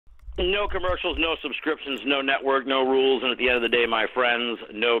No commercials, no subscriptions, no network, no rules, and at the end of the day, my friends,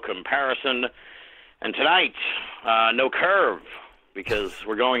 no comparison. And tonight, no curve, because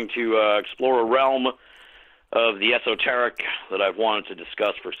we're going to explore a realm of the esoteric that I've wanted to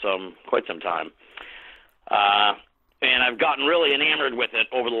discuss for quite some time. And I've gotten really enamored with it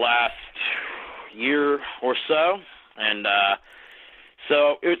over the last year or so, and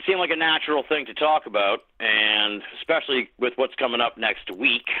so it would seem like a natural thing to talk about, and especially with what's coming up next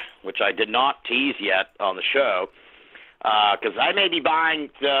week, which I did not tease yet on the show, because I may be buying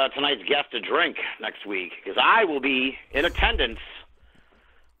tonight's guest a drink next week, because I will be in attendance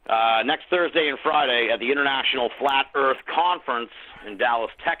next Thursday and Friday at the International Flat Earth Conference in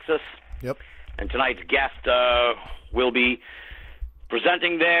Dallas, Texas. Yep. And tonight's guest will be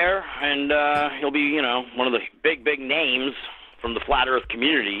presenting there, and he'll be, one of the big names from the Flat Earth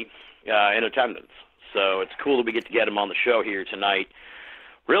community in attendance. So it's cool that we get to get him on the show here tonight.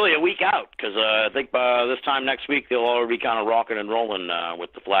 Really a week out, because I think by this time next week they'll already be kind of rocking and rolling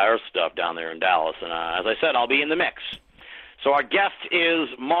with the Flat Earth stuff down there in Dallas. And as I said, I'll be in the mix. So our guest is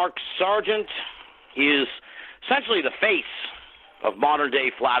Mark Sargent. He is essentially the face of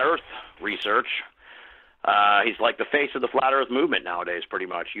modern-day Flat Earth research. He's like the face of the Flat Earth movement nowadays, pretty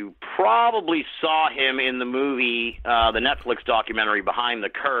much. You probably saw him in the movie, the Netflix documentary Behind the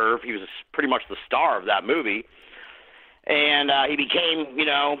Curve. He was pretty much the star of that movie. And he became,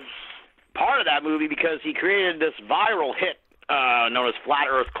 part of that movie because he created this viral hit known as Flat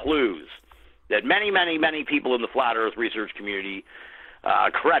Earth Clues that many people in the Flat Earth research community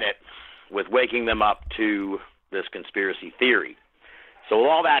credit with waking them up to this conspiracy theory. So with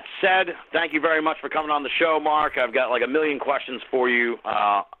all that said, thank you very much for coming on the show, Mark. I've got like a million questions for you,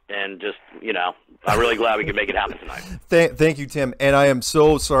 and just, I'm really glad we could make it happen tonight. Thank you, Tim. And I am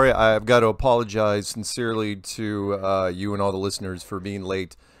so sorry. I've got to apologize sincerely to you and all the listeners for being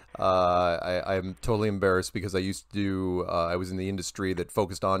late. I'm totally embarrassed because I was in the industry that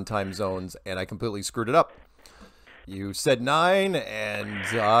focused on time zones, and I completely screwed it up. You said 9, and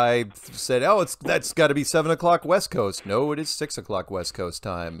I said, that's got to be 7 o'clock West Coast. No, it is 6 o'clock West Coast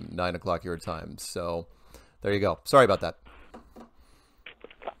time, 9 o'clock your time. So there you go. Sorry about that.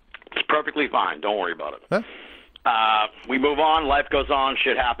 It's perfectly fine. Don't worry about it. Huh? We move on. Life goes on.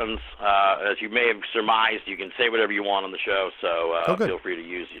 Shit happens. As you may have surmised, you can say whatever you want on the show, so feel free to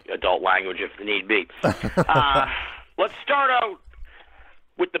use adult language if need be. Let's start out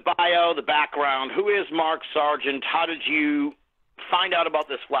with the bio, the background. Who is Mark Sargent? How did you find out about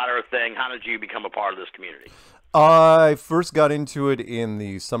this Flat Earth thing? How did you become a part of this community? I first got into it in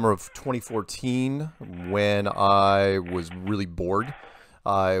the summer of 2014 when I was really bored.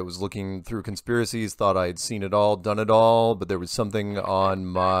 I was looking through conspiracies, thought I had seen it all, done it all, but there was something on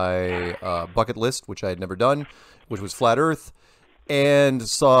my bucket list, which I had never done, which was Flat Earth. And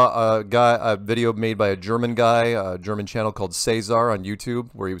saw a video made by a German guy, a German channel called Cesar on YouTube,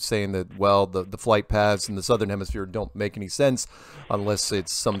 where he was saying that, well, the flight paths in the southern hemisphere don't make any sense unless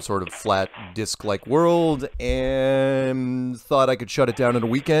it's some sort of flat disc-like world, and thought I could shut it down in a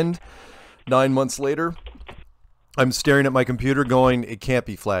weekend. 9 months later, I'm staring at my computer going, it can't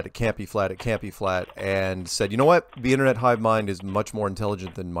be flat, it can't be flat, it can't be flat, and said, you know what? The internet hive mind is much more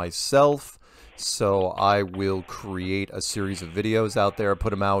intelligent than myself. So I will create a series of videos out there,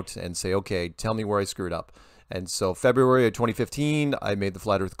 put them out, and say, okay, tell me where I screwed up. And so February of 2015, I made the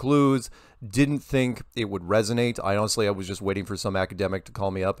Flat Earth Clues. Didn't think it would resonate. I was just waiting for some academic to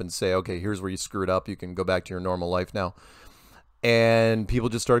call me up and say, okay, here's where you screwed up. You can go back to your normal life now. And people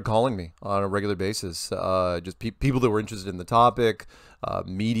just started calling me on a regular basis. Just people that were interested in the topic,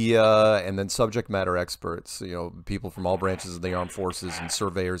 media, and then subject matter experts. People from all branches of the armed forces and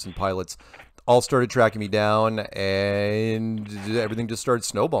surveyors and pilots all started tracking me down, and everything just started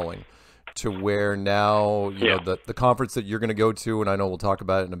snowballing to where now, the conference that you're going to go to, and I know we'll talk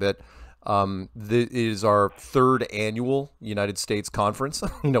about it in a bit, is our third annual United States conference.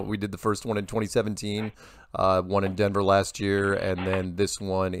 We did the first one in 2017, one in Denver last year, and then this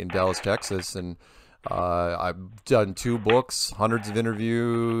one in Dallas, Texas. And I've done 2 books, hundreds of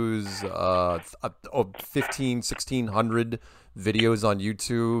interviews, 1,600 videos on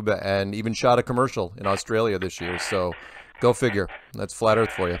YouTube, and even shot a commercial in Australia this year. So go figure. That's Flat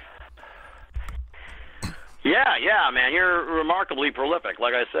Earth for you. Yeah, man. You're remarkably prolific.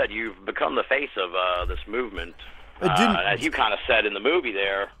 Like I said, you've become the face of this movement. As you kind of said in the movie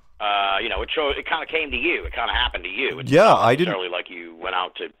there, it kind of came to you. It kind of happened to you. It's not I didn't necessarily like you went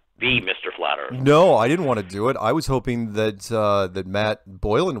out to be Mr. Flat Earth. No, I didn't want to do it. I was hoping that Matt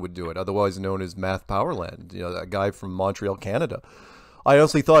Boylan would do it, otherwise known as Math Powerland, a guy from Montreal, Canada. I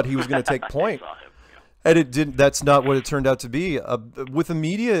honestly thought he was going to take point. And it didn't. That's not what it turned out to be. With the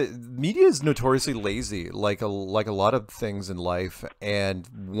media is notoriously lazy, like a lot of things in life. And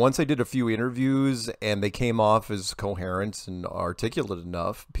once I did a few interviews, and they came off as coherent and articulate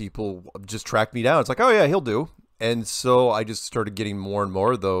enough, people just tracked me down. It's like, oh yeah, he'll do. And so I just started getting more and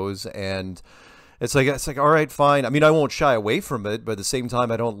more of those, and it's like, all right, fine. I mean, I won't shy away from it, but at the same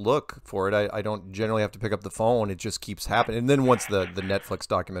time, I don't look for it. I don't generally have to pick up the phone. It just keeps happening. And then once the Netflix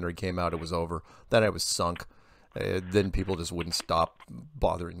documentary came out, it was over. Then I was sunk. Then people just wouldn't stop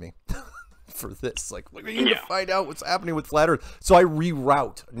bothering me for this. Like, we need to find out what's happening with Flat Earth. So I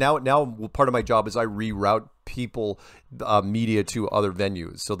reroute. Now part of my job is I reroute people, media to other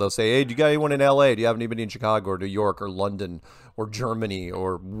venues. So they'll say, hey, do you got anyone in LA? Do you have anybody in Chicago or New York or London or Germany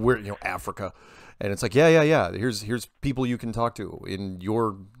or where, Africa? And it's like, yeah. Here's people you can talk to in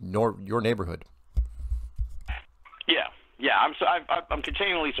your neighborhood. Yeah. I'm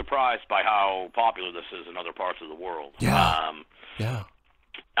continually surprised by how popular this is in other parts of the world. Yeah.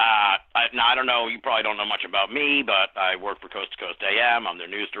 Now I don't know. You probably don't know much about me, but I work for Coast to Coast AM. I'm their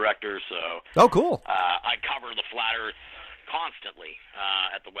news director. So. Oh, cool. I cover the Flat Earth constantly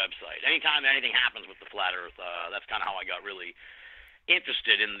at the website. Anytime anything happens with the Flat Earth, that's kind of how I got really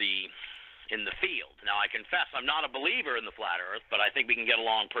interested in the field. Now, I confess I'm not a believer in the Flat Earth, but I think we can get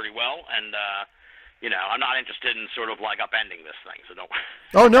along pretty well, and, I'm not interested in sort of like upending this thing, so don't...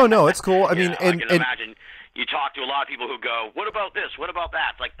 Oh, no, it's cool. I mean, I can imagine you talk to a lot of people who go, what about this? What about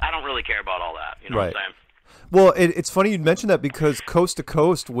that? It's like, I don't really care about all that, you know what I'm saying? Well, it's funny you mentioned that because Coast to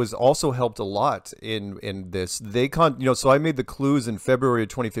Coast was also helped a lot in this. So I made the clues in February of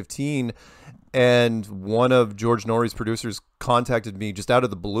 2015, and one of George Norrie's producers contacted me just out of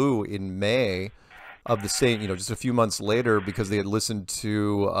the blue in May of the same, just a few months later, because they had listened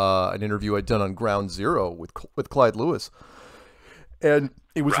to an interview I'd done on Ground Zero with Clyde Lewis. And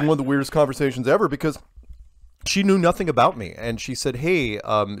it was one of the weirdest conversations ever because she knew nothing about me. And she said, hey,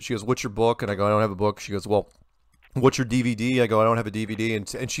 she goes, what's your book? And I go, I don't have a book. She goes, well, what's your DVD? I go, I don't have a DVD.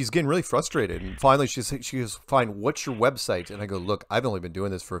 And she's getting really frustrated. And finally she goes, fine, what's your website? And I go, look, I've only been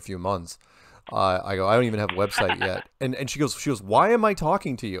doing this for a few months. I go, I don't even have a website yet. And she goes, why am I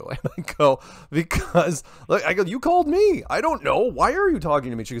talking to you? And I go, because you called me. I don't know. Why are you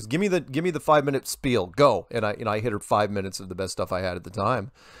talking to me? She goes, give me the 5-minute spiel. Go. And I hit her 5 minutes of the best stuff I had at the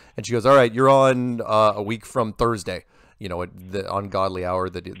time. And she goes, all right, you're on a week from Thursday, at the ungodly hour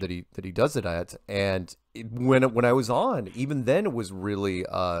that he does it at. And when I was on, even then it was really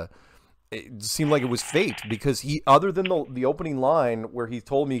it seemed like it was fate, because he, other than the opening line where he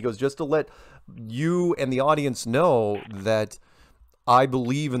told me, he goes, just to let you and the audience know that I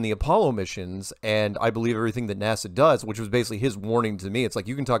believe in the Apollo missions and I believe everything that NASA does, which was basically his warning to me. It's like,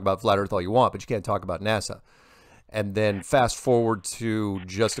 you can talk about Flat Earth all you want, but you can't talk about NASA. And then fast forward to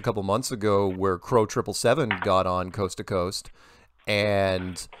just a couple months ago where Crow 777 got on Coast to Coast,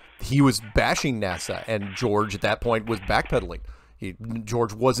 and he was bashing NASA, and George at that point was backpedaling.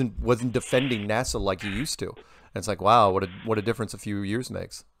 George wasn't defending NASA like he used to. And it's like, wow, what a difference a few years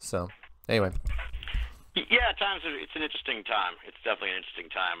makes. So anyway. Yeah, it's an interesting time. It's definitely an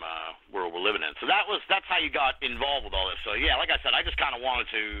interesting time where we're living in. So that's how you got involved with all this. So yeah, like I said, I just kind of wanted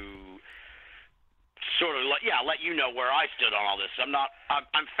to sort of let you know where I stood on all this.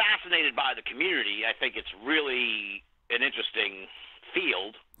 I'm fascinated by the community. I think it's really an interesting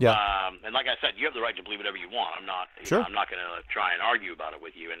field. Yeah. And like I said, you have the right to believe whatever you want. I'm not Sure. I'm not going to try and argue about it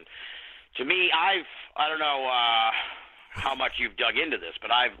with you. And to me, I don't know how much you've dug into this, but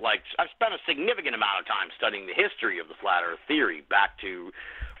I've spent a significant amount of time studying the history of the flat Earth theory back to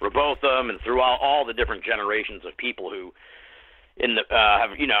Robotham and throughout all the different generations of people who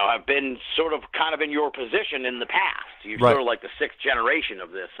have been sort of kind of in your position in the past. You're Right. sort of like the sixth generation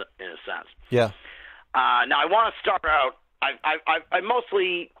of this in a sense. Yeah. Now I want to start out. I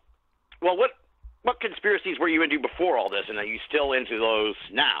mostly, well, what conspiracies were you into before all this, and are you still into those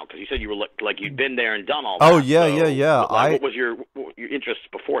now? Because you said you were like you'd been there and done all that. Oh yeah, so yeah. What was your interest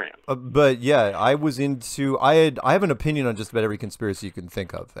beforehand? But yeah, I was into. I have an opinion on just about every conspiracy you can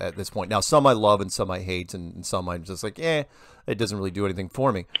think of at this point. Now, some I love and some I hate, and some I'm just like, it doesn't really do anything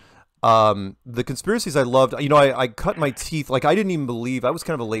for me. The conspiracies I loved, I cut my teeth. Like, I didn't even believe, I was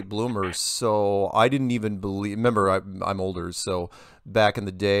kind of a late bloomer, so I didn't even believe, remember, I'm older, so back in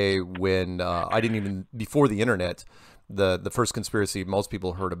the day when I didn't even, before the internet, the first conspiracy most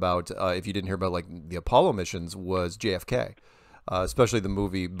people heard about, if you didn't hear about, like, the Apollo missions, was JFK. Especially the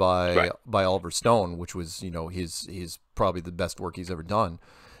movie by Oliver Stone, which was, his probably the best work he's ever done.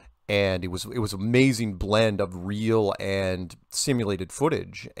 and it was amazing blend of real and simulated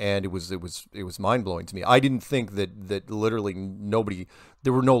footage, and it was mind blowing to me. I didn't think that literally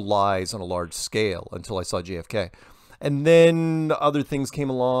there were no lies on a large scale until I saw JFK. And then other things came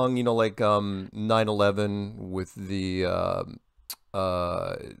along, like 9/11 with the all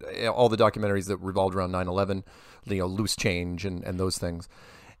the documentaries that revolved around 9/11, Loose Change and those things.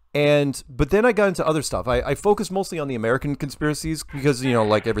 But then I got into other stuff. I focused mostly on the American conspiracies because,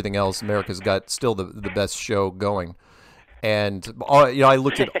 like everything else, America's got still the best show going. And I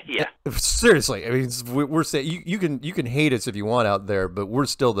looked at yeah. Seriously. I mean, we're saying you can hate us if you want out there, but we're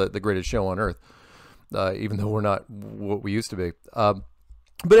still the greatest show on earth, even though we're not what we used to be.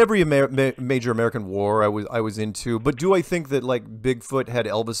 But every major American war I was into. But do I think that like Bigfoot had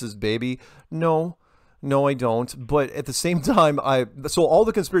Elvis's baby? No. No, I don't. But at the same time, so all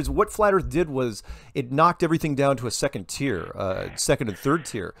the conspiracies, what Flat Earth did was it knocked everything down to a second tier, second and third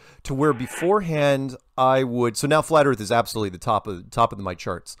tier, to where beforehand so now Flat Earth is absolutely the top of my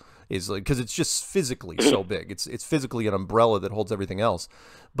charts, is like, because it's just physically so big. It's physically an umbrella that holds everything else.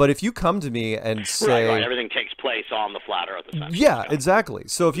 But if you come to me and say, right, everything takes place on the Flat Earth, essentially. Yeah, exactly.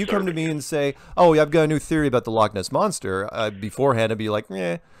 So if you come to me and say, oh, I've got a new theory about the Loch Ness Monster, beforehand I'd be like,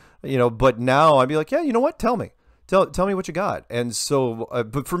 but now I'd be like, yeah, you know what? Tell me what you got. And so,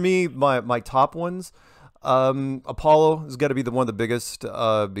 but for me, my top ones, Apollo has got to be one of the biggest,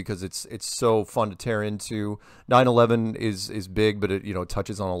 because it's so fun to tear into. 9/11 is big, but it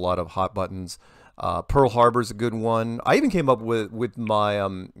touches on a lot of hot buttons. Pearl Harbor's a good one. I even came up with my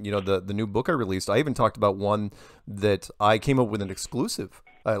the new book I released. I even talked about one that I came up with an exclusive,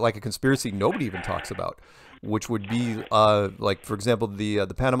 like a conspiracy nobody even talks about, which would be like, for example, the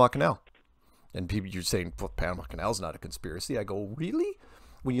Panama Canal. And people, you're saying, well, Panama Canal's not a conspiracy. I go, really?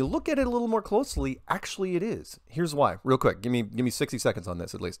 When you look at it a little more closely, actually it is. Here's why. Real quick, give me 60 seconds on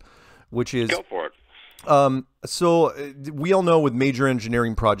this at least, which is, go for it. So we all know with major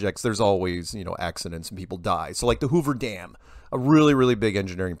engineering projects, there's always, accidents and people die. So like the Hoover Dam, a really, really big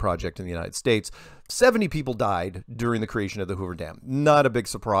engineering project in the United States. 70 people died during the creation of the Hoover Dam. Not a big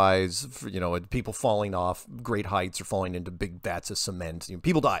surprise, people falling off great heights or falling into big vats of cement.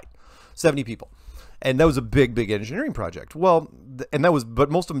 People died, 70 people. And that was a big, big engineering project. Well,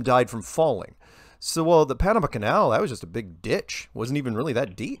 but most of them died from falling. So, the Panama Canal, that was just a big ditch. Wasn't even really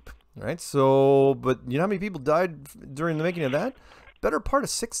that deep, right? So, but you know how many people died during the making of that? Better part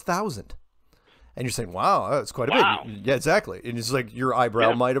of 6,000. And you're saying, wow, that's quite a bit. Yeah, exactly. And it's like your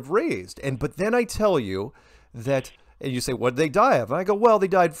eyebrow might have raised. But then I tell you that, and you say, what did they die of? And I go, well, they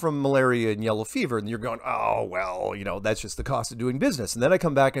died from malaria and yellow fever. And you're going, oh, well, that's just the cost of doing business. And then I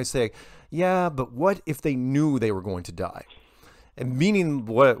come back and I say, yeah, but what if they knew they were going to die? And meaning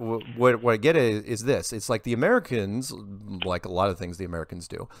what I get is this. It's like the Americans, like a lot of things the Americans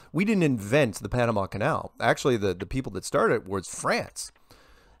do, we didn't invent the Panama Canal. Actually, the people that started it was France.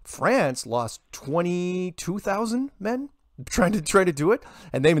 France lost 22,000 men trying to do it,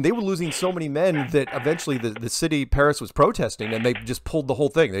 and they were losing so many men that eventually the city Paris was protesting, and they just pulled the whole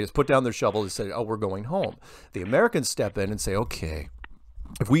thing. They just put down their shovel and said, "Oh, we're going home." The Americans step in and say, "Okay,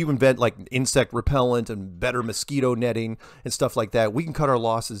 if we invent like insect repellent and better mosquito netting and stuff like that, we can cut our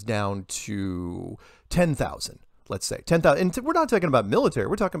losses down to 10,000." Let's say 10,000, and we're not talking about military.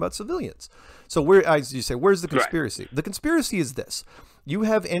 We're talking about civilians. So as you say, where's the conspiracy? Right. The conspiracy is this: you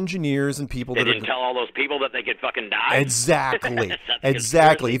have engineers and people that didn't tell all those people that they could fucking die. Exactly,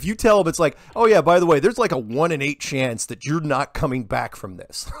 exactly. If you tell them, it's like, oh yeah, by the way, there's like a 1 in 8 chance that you're not coming back from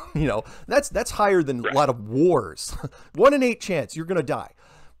this. That's higher than a lot of wars. 1 in 8 chance you're gonna die.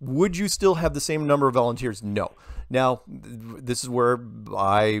 Would you still have the same number of volunteers? No. Now, this is where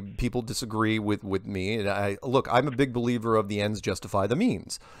people disagree with me. And I'm a big believer of the ends justify the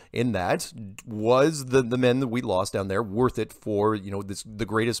means. In that, was the men that we lost down there worth it for, the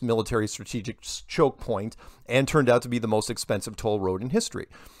greatest military strategic choke point, and turned out to be the most expensive toll road in history?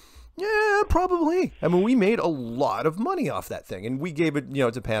 Yeah, probably. I mean, we made a lot of money off that thing, and we gave it,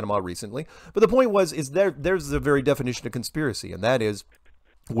 to Panama recently. But the point there's the very definition of conspiracy, and that is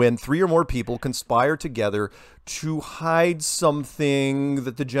when 3 or more people conspire together to hide something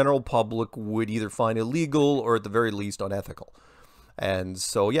that the general public would either find illegal or at the very least unethical. And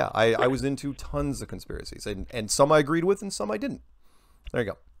so, yeah, I was into tons of conspiracies, and some I agreed with and some I didn't. There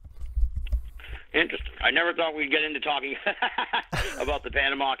you go. Interesting. I never thought we'd get into talking about the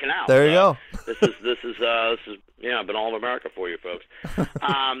Panama Canal. There you go. This is Binnall of America for you folks.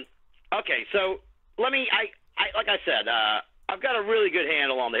 Okay, so let me. Like I said, I've got a really good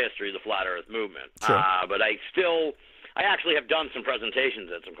handle on the history of the Flat Earth movement. Sure. But I actually have done some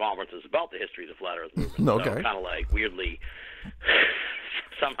presentations at some conferences about the history of the Flat Earth movement. Okay. So kind of like weirdly,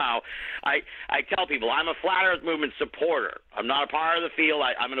 somehow somehow, I tell people I'm a Flat Earth Movement supporter. I'm not a part of the field.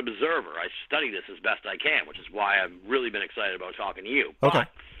 I'm an observer. I study this as best I can, which is why I've really been excited about talking to you. Okay. But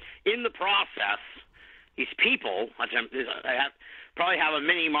in the process, these people, probably have a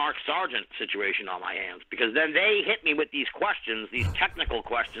mini Mark Sargent situation on my hands, because then they hit me with these questions, these technical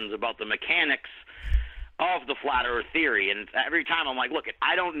questions about the mechanics of the flat Earth theory, and every time I'm like, look,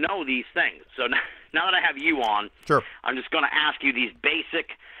 I don't know these things. So now that I have you on, sure, I'm just going to ask you these basic,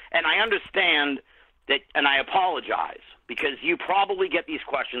 and I understand that, and I apologize, because you probably get these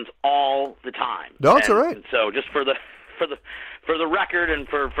questions all the time. No, it's all right. And so just for the record and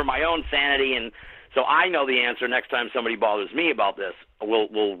for my own sanity, and so I know the answer next time somebody bothers me about this,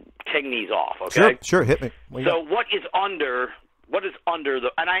 we'll ting these off, okay? Sure, hit me. So what is under the,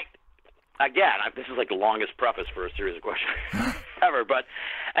 and this is like the longest preface for a series of questions ever,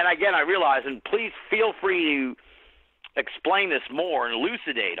 and again, I realize, and please feel free to explain this more and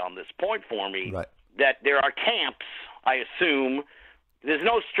elucidate on this point for me, right, that there are camps, I assume, there's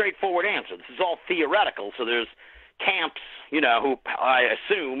no straightforward answer. This is all theoretical, so there's camps, who I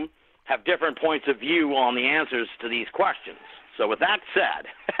assume have different points of view on the answers to these questions. So with that said,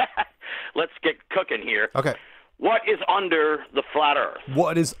 let's get cooking here. Okay. What is under the flat Earth?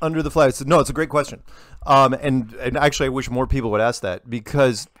 What is under the flat Earth? No, it's a great question. And actually, I wish more people would ask that,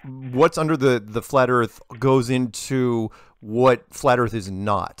 because what's under the flat Earth goes into what flat Earth is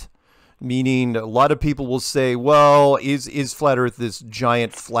not. Meaning, a lot of people will say, well, is flat Earth this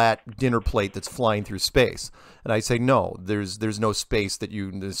giant flat dinner plate that's flying through space? And I say, no, there's no space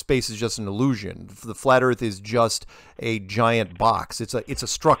the space is just an illusion. The flat Earth is just a giant box. It's a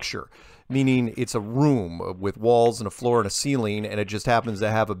structure. Meaning it's a room with walls and a floor and a ceiling, and it just happens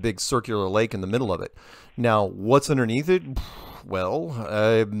to have a big circular lake in the middle of it. Now, what's underneath it? Well,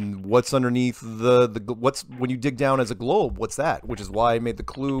 what's underneath what's when you dig down as a globe? What's that? Which is why I made the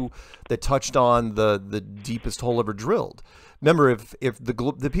clue that touched on the deepest hole ever drilled. Remember,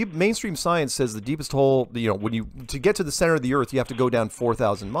 if mainstream science says the deepest hole, to get to the center of the Earth, you have to go down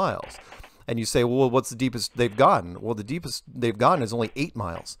 4,000 miles, and you say, well, what's the deepest they've gotten? Well, the deepest they've gotten is only 8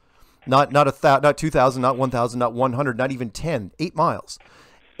 miles. Not 2,000, not 1,000, not 100, not even 10, 8 miles.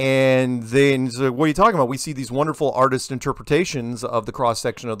 And then, so what are you talking about? We see these wonderful artist interpretations of the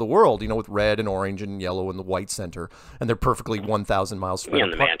cross-section of the world, with red and orange and yellow and the white center, and they're perfectly 1,000 miles spread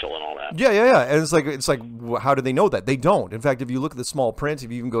apart. And the mantle and all that. Yeah. And it's like, how do they know that? They don't. In fact, if you look at the small print,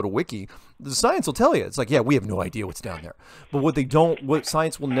 if you even go to Wiki, the science will tell you. It's like, yeah, we have no idea what's down there. But what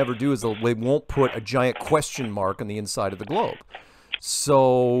science will never do is they won't put a giant question mark on the inside of the globe.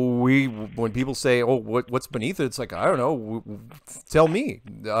 So when people say, "Oh, what's beneath it?" It's like, I don't know. Tell me.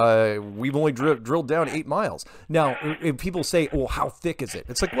 We've only drilled down 8 miles. Now, if people say, "Oh, how thick is it?"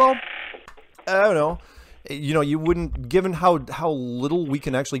 It's like, well, I don't know. You wouldn't, given how little we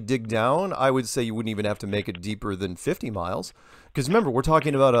can actually dig down, I would say you wouldn't even have to make it deeper than 50 miles. Because remember, we're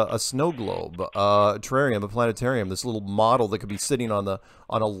talking about a snow globe, a terrarium, a planetarium, this little model that could be sitting on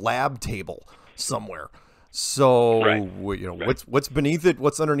a lab table somewhere. So, right. What's beneath it?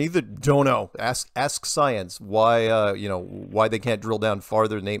 What's underneath it? Don't know. Ask science why why they can't drill down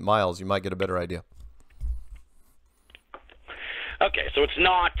farther than 8 miles. You might get a better idea. Okay, so it's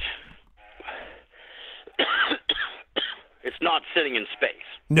not sitting in space.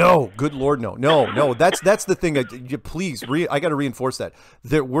 No, good Lord, no. That's the thing. Please, I got to reinforce that.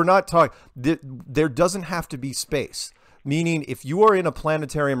 We're not talking. There doesn't have to be space. Meaning, if you are in a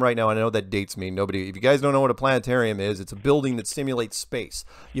planetarium right now, I know that dates me. If you guys don't know what a planetarium is, it's a building that simulates space.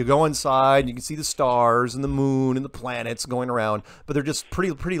 You go inside, you can see the stars and the moon and the planets going around, but they're just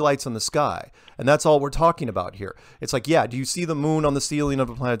pretty lights on the sky. And that's all we're talking about here. It's like, yeah, do you see the moon on the ceiling of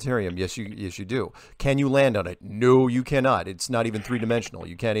a planetarium? Yes, you do. Can you land on it? No, you cannot. It's not even three-dimensional.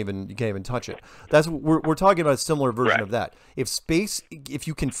 You can't even touch it. That's what we're talking about, a similar version of that. If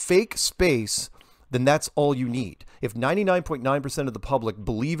you can fake space, then that's all you need. If 99.9% of the public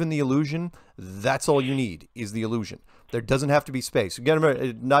believe in the illusion, that's all you need is the illusion. There doesn't have to be space.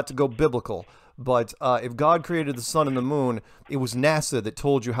 Again, not to go biblical, but if God created the sun and the moon, it was NASA that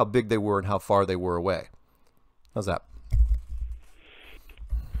told you how big they were and how far they were away. How's that?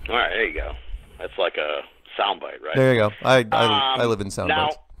 All right, there you go. That's like a soundbite, right? There you go. I live in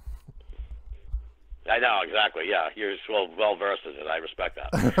soundbites. I know, exactly, yeah. You're well versed in it. I respect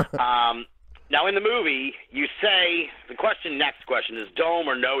that. Now, in the movie, you say, next question is dome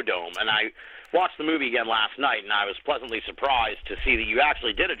or no dome, and I watched the movie again last night, and I was pleasantly surprised to see that you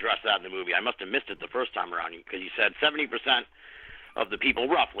actually did address that in the movie. I must have missed it the first time around, because you said 70% of the people,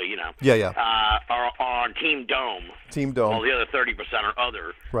 roughly, are on Team Dome. Team Dome. While the other 30% are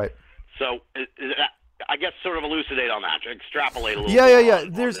other. Right. So I guess sort of elucidate on that, extrapolate a little. Yeah.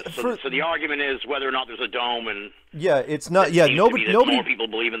 So the argument is whether or not there's a dome, and it's not. Yeah, nobody. More people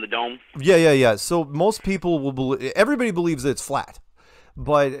believe in the dome. Yeah. So most people will believe. Everybody believes that it's flat,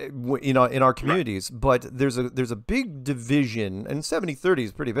 but in our communities. Right. But there's a big division, and 70-30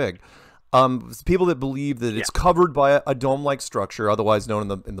 is pretty big. People that believe that it's covered by a dome-like structure, otherwise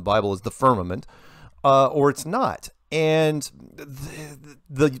known in the Bible as the firmament, or it's not. And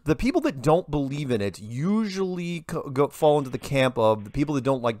the people that don't believe in it usually fall into the camp of the people that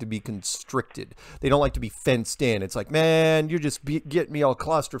don't like to be constricted. They don't like to be fenced in. It's like, man, you're just getting me all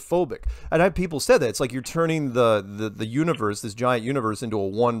claustrophobic. And I have people said that. It's like you're turning the universe, this giant universe, into a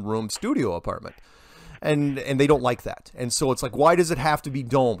one-room studio apartment. And they don't like that. And so it's like, why does it have to be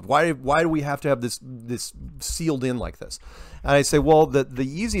domed? Why do we have to have this sealed in like this? And I say, well, the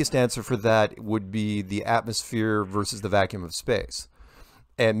easiest answer for that would be the atmosphere versus the vacuum of space.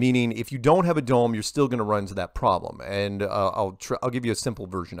 And meaning, if you don't have a dome, you're still going to run into that problem. And I'll give you a simple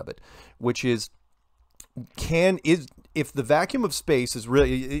version of it, which is, if the vacuum of space is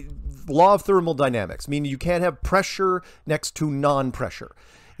really law of thermodynamics, meaning you can't have pressure next to non-pressure.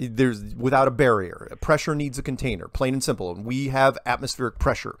 Without a barrier. Pressure needs a container, plain and simple. And we have atmospheric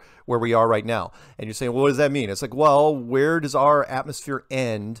pressure where we are right now. And you're saying, well, what does that mean? It's like, well, where does our atmosphere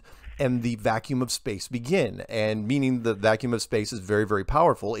end and the vacuum of space begin? And meaning the vacuum of space is very, very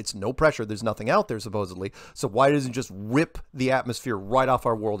powerful. It's no pressure. There's nothing out there, supposedly. So why doesn't it just rip the atmosphere right off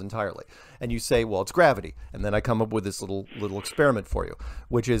our world entirely? And you say, well, it's gravity. And then I come up with this little experiment for you,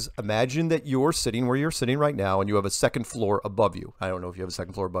 which is, imagine that you're sitting where you're sitting right now and you have a second floor above you. I don't know if you have a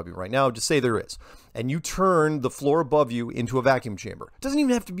second floor above you right now. Just say there is. And you turn the floor above you into a vacuum chamber. It doesn't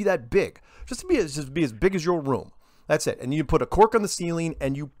even have to be that big. Just be as big as your room. That's it. And you put a cork on the ceiling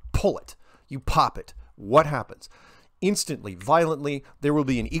and you pull it. You pop it. What happens? Instantly, violently, there will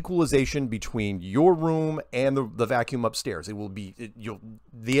be an equalization between your room and the vacuum upstairs. It will be,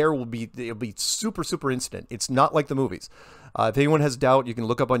 the air will be, it'll be super, super instant. It's not like the movies. If anyone has doubt, you can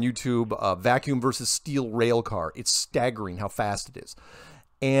look up on YouTube, vacuum versus steel rail car. It's staggering how fast it is.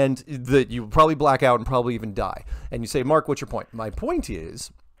 And you'll probably black out and probably even die. And you say, Mark, what's your point? My point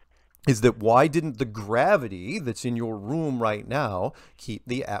is that why didn't the gravity that's in your room right now keep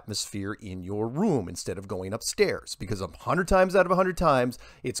the atmosphere in your room instead of going upstairs? Because 100 times out of 100 times,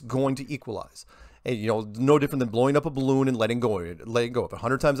 it's going to equalize. And, no different than blowing up a balloon and letting go of it.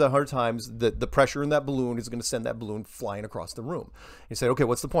 100 times out of 100 times, the pressure in that balloon is going to send that balloon flying across the room. You say, okay,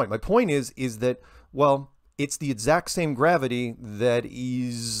 what's the point? My point is that, well, it's the exact same gravity that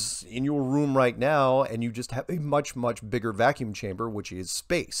is in your room right now, and you just have a much, much bigger vacuum chamber, which is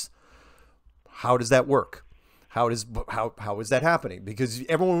space. How does that work? How is that happening? Because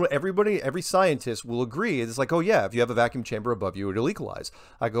every scientist will agree. It's like, oh yeah, if you have a vacuum chamber above you, it'll equalize.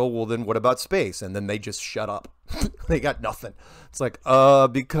 I go, well then what about space? And then they just shut up. They got nothing. It's like,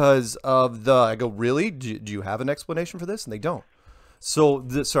 because of I go, really? Do you have an explanation for this? And they don't. So,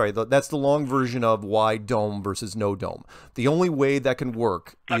 that's the long version of why dome versus no dome. The only way that can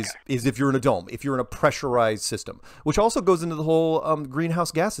work is if you're in a dome, if you're in a pressurized system, which also goes into the whole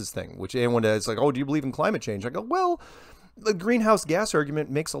greenhouse gases thing, which anyone is like, oh, do you believe in climate change? I go, well, the greenhouse gas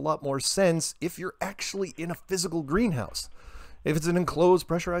argument makes a lot more sense if you're actually in a physical greenhouse, if it's an enclosed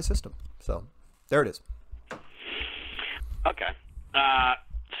pressurized system. So, there it is. Okay.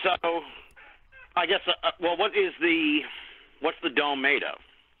 So, I guess, well, what's the dome made of?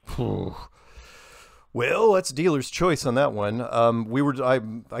 Well, that's dealer's choice on that one.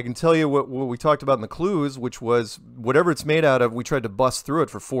 I can tell you what we talked about in the clues, which was whatever it's made out of, we tried to bust through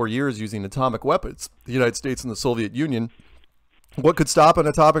it for 4 years using atomic weapons, the United States and the Soviet Union. What could stop an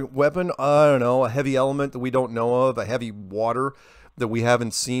atomic weapon? I don't know, a heavy element that we don't know of, a heavy water that we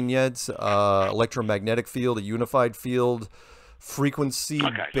haven't seen yet, electromagnetic field, a unified field,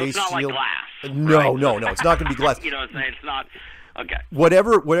 frequency-based so it's not field. Like glass. No, it's not going to be glass. It's not. Okay.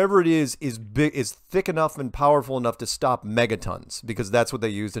 Whatever it is big, is thick enough and powerful enough to stop megatons, because that's what they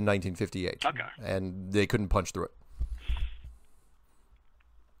used in 1958. Okay. And they couldn't punch through it.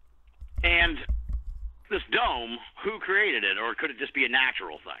 And this dome, who created it, or could it just be a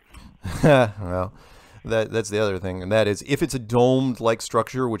natural thing? Well, that's the other thing, and that is if it's a domed-like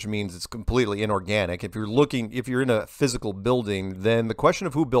structure, which means it's completely inorganic. If you're in a physical building, then the question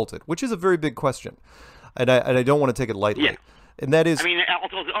of who built it, which is a very big question, and I don't want to take it lightly. Yeah. And that is, I mean,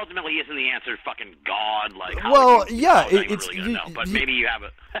 ultimately, isn't the answer fucking God? Like, but maybe you have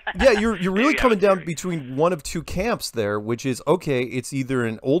it. Yeah, you're really coming down between one of two camps there, which is, okay, it's either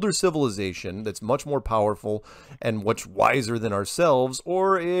an older civilization that's much more powerful and much wiser than ourselves,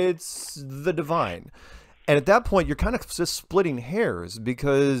 or it's the divine. And at that point, you're kind of just splitting hairs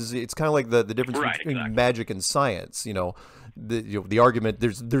because it's kind of like the difference between magic and science. The argument,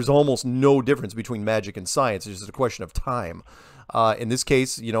 there's almost no difference between magic and science. It's just a question of time. In this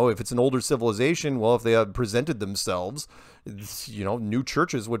case, if it's an older civilization, well, if they have presented themselves, new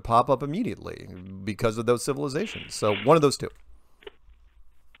churches would pop up immediately because of those civilizations. So one of those two.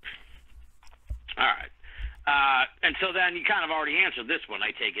 All right. And so then you kind of already answered this one,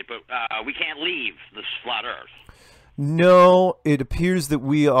 I take it, but we can't leave this flat Earth. No, it appears that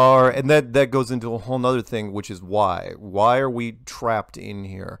we are, and that goes into a whole nother thing, which is why. Why are we trapped in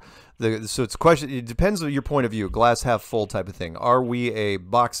here? So it's a question. It depends on your point of view, glass half full type of thing. Are we a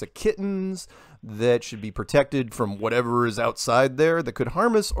box of kittens that should be protected from whatever is outside there that could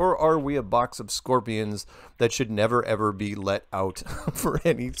harm us, or are we a box of scorpions that should never ever be let out for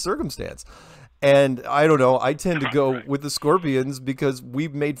any circumstance? And I don't know. I tend to go with the scorpions because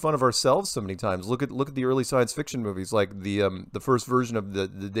we've made fun of ourselves so many times. Look at the early science fiction movies, like the first version of the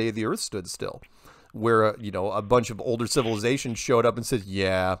Day the Earth Stood Still, where a bunch of older civilizations showed up and said,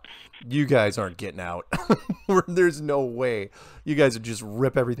 "Yeah, you guys aren't getting out. There's no way. You guys would just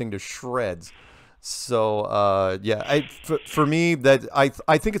rip everything to shreds." So for me, that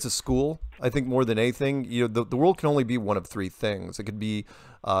I think it's a school. I think more than anything, the world can only be one of three things. It could be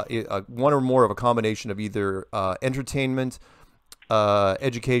one or more of a combination of either entertainment,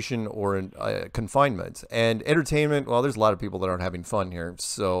 education, or confinement. And entertainment, well, there's a lot of people that aren't having fun here,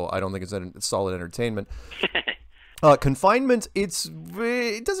 so I don't think it's solid entertainment. Confinement, it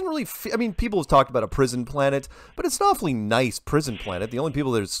doesn't really. I mean, people have talked about a prison planet, but it's an awfully nice prison planet. The only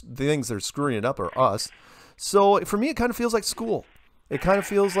people the things that are screwing it up are us. So for me, it kind of feels like school. It kind of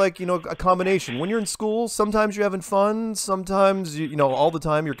feels like, a combination. When you're in school, sometimes you're having fun. Sometimes, all the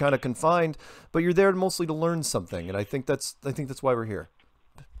time you're kind of confined, but you're there mostly to learn something. And I think that's why we're here.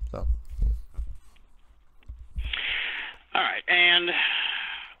 So. All right. And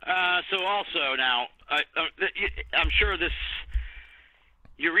so also now, I'm sure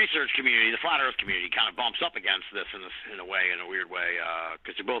your research community, the flat Earth community, kind of bumps up against this in a weird way,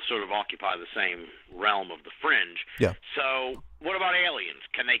 because you both sort of occupy the same realm of the fringe. Yeah. So, what about aliens?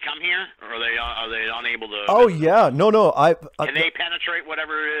 Can they come here, or are they unable to? Oh yeah, no. Can they penetrate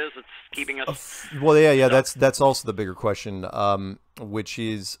whatever it is that's keeping us? Well, yeah. That's also the bigger question, which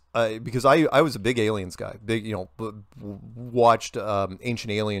is because I was a big aliens guy, watched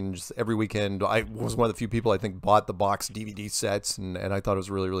Ancient Aliens every weekend. I was one of the few people I think bought the box DVD sets, and I thought it was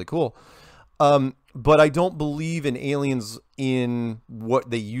really, really cool. But I don't believe in aliens in what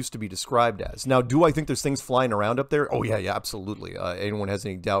they used to be described as. Now, do I think there's things flying around up there? Oh, yeah, absolutely. Anyone has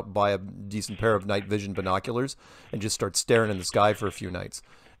any doubt, buy a decent pair of night vision binoculars and just start staring in the sky for a few nights.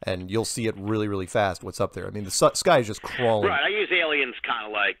 And you'll see it really, really fast, what's up there. I mean, the sky is just crawling. Right, I use aliens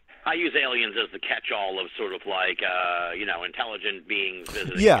as the catch-all of sort of like, intelligent beings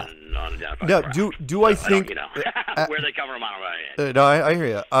visiting an unidentified craft. Do I think... where they come from, I don't No, know. I hear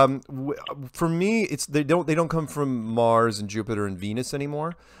you. For me, they don't come from Mars and Jupiter and Venus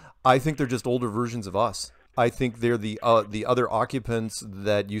anymore. I think they're just older versions of us. I think they're the other occupants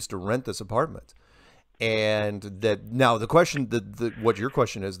that used to rent this apartment. And that now the question, what your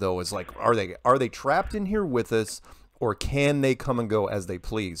question is though, is like, are they trapped in here with us, or can they come and go as they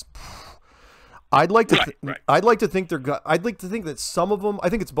please? I'd like to think that some of them. I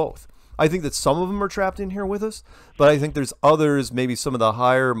think it's both. I think that some of them are trapped in here with us, but I think there's others, maybe some of the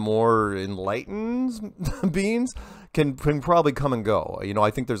higher, more enlightened beings can probably come and go.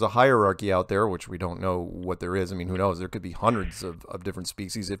 I think there's a hierarchy out there, which we don't know what there is. I mean, who knows? There could be hundreds of different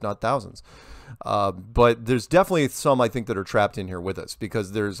species, if not thousands. But there's definitely some, I think, that are trapped in here with us,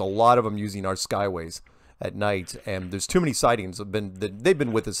 because there's a lot of them using our skyways at night, and there's too many sightings. They've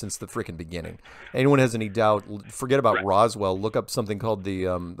been with us since the freaking beginning. Anyone has any doubt, forget about Roswell. Look up something called the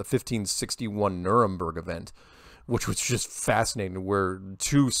 1561 Nuremberg event, which was just fascinating, where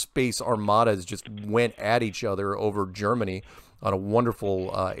two space armadas just went at each other over Germany on a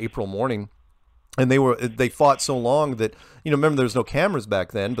wonderful April morning. And they fought so long that, remember, there was no cameras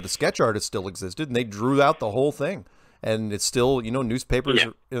back then, but the sketch artists still existed, and they drew out the whole thing. And it's still, newspapers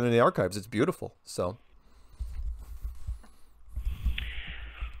in the archives. It's beautiful. So.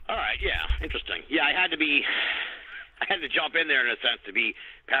 All right, yeah, interesting. Yeah, I had to jump in there in a sense to be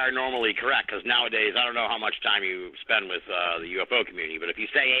paranormally correct, because nowadays I don't know how much time you spend with the UFO community, but if you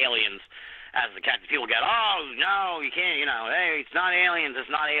say aliens as the catch, people get, oh no, you can't, hey, it's not aliens, it's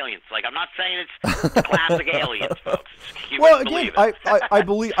not aliens. Like, I'm not saying it's the classic aliens, folks. Well, again, I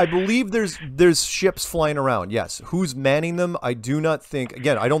believe there's ships flying around. Yes, who's manning them? I do not think.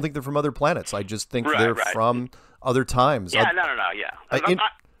 Again, I don't think they're from other planets. I just think they're from other times. Yeah, no, yeah.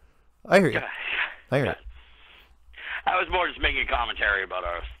 I hear you. I hear you. I was more just making a commentary about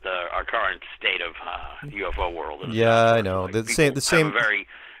our current state of UFO world. Yeah, I know. Like The same. Very,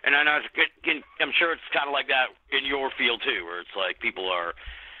 and I know I'm sure it's kind of like that in your field too, where it's like people are,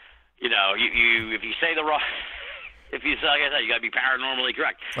 you know, you if you say the wrong, if you say, like I said, you got to be paranormally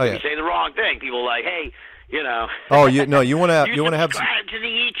correct. Oh, yeah. If you say the wrong thing, people are like, hey. You know. Oh, you want to have subscribe to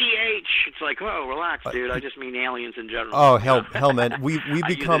the ETH. It's like, whoa, relax, dude. I just mean aliens in general. Oh, hell, man. We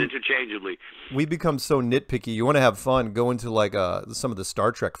become use it interchangeably. We become so nitpicky. You want to have fun? Go into like some of the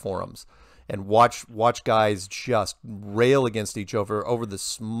Star Trek forums and watch guys just rail against each other over the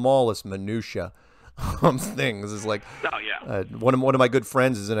smallest minutia things. It's like, oh yeah. One of my good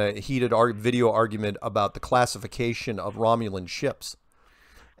friends is in a heated video argument about the classification of Romulan ships.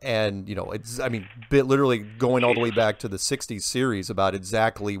 And, you know, it's, I mean, literally going all the way back to the 60s series about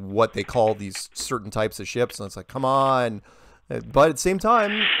exactly what they call these certain types of ships. And it's like, come on. But at the same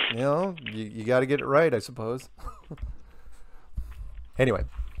time, you know, you got to get it right, I suppose. Anyway.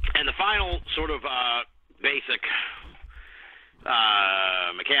 And the final sort of basic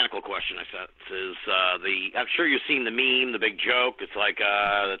mechanical question I said is I'm sure you've seen the meme, the big joke. It's like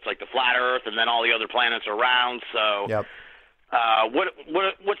the flat Earth and then all the other planets are round. So. Yep.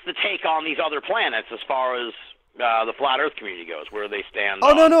 What's the take on these other planets as far as the flat Earth community goes? Where they stand?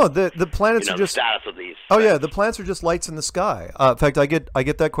 Oh, no, the planets are just the status of these. Oh yeah, the planets are just lights in the sky. In fact, I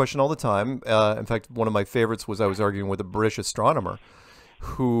get that question all the time. In fact, one of my favorites was I was arguing with a British astronomer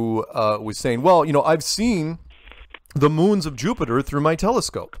who was saying, "Well, you know, I've seen the moons of Jupiter through my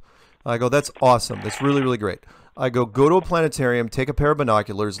telescope." I go, "That's awesome. That's really, really great." I go to a planetarium, take a pair of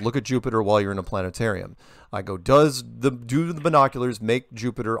binoculars, look at Jupiter while you're in a planetarium. I go, do the binoculars make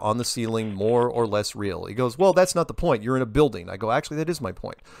Jupiter on the ceiling more or less real? He goes, well, that's not the point. You're in a building. I go, actually, that is my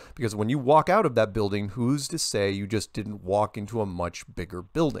point. Because when you walk out of that building, who's to say you just didn't walk into a much bigger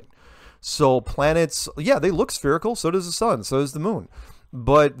building? So planets, yeah, they look spherical. So does the sun. So does the moon.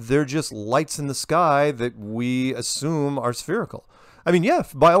 But they're just lights in the sky that we assume are spherical. I mean, yeah,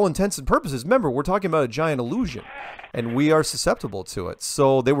 by all intents and purposes, remember, we're talking about a giant illusion, and we are susceptible to it.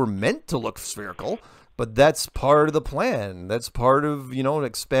 So they were meant to look spherical, but that's part of the plan. That's part of, you know,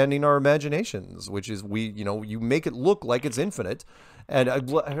 expanding our imaginations, which is you make it look like it's infinite. And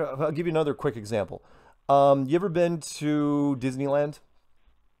I'll give you another quick example. You ever been to Disneyland?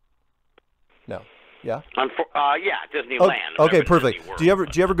 No. Yeah. Yeah, Disneyland. Oh, okay, perfect. Do you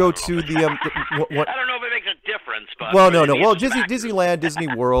ever go to the? What? I don't know if it makes a difference, but well, no. Well, Disneyland, Disney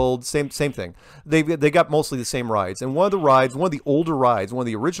World, same thing. They got mostly the same rides, and one of the older rides, one of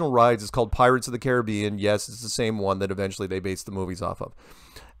the original rides is called Pirates of the Caribbean. Yes, it's the same one that eventually they based the movies off of.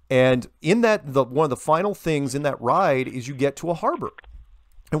 And in that, one of the final things in that ride is you get to a harbor.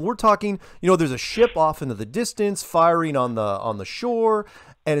 And we're talking, you know, there's a ship off into the distance firing on the shore,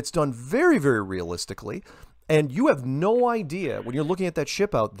 and it's done very, very realistically. And you have no idea when you're looking at that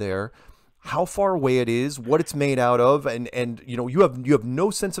ship out there how far away it is, what it's made out of, and you know, you have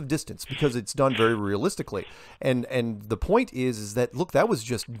no sense of distance because it's done very realistically. And the point is that look, that was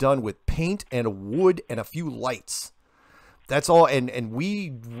just done with paint and wood and a few lights. That's all, and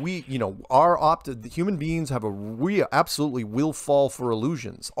we you know, the human beings we absolutely will fall for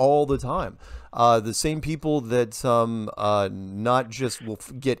illusions all the time. The same people that not just will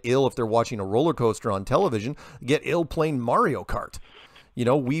get ill if they're watching a roller coaster on television, get ill playing Mario Kart. You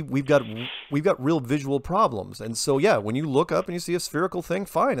know, we've got real visual problems, and so yeah, when you look up and you see a spherical thing,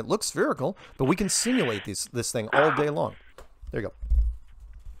 fine, it looks spherical, but we can simulate this thing all day long. There you go.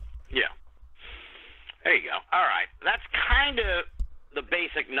 Yeah. There you go. All right. That's kind of the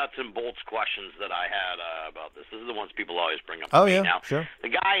basic nuts and bolts questions that I had about this. This is the ones people always bring up to me. Yeah, now, sure.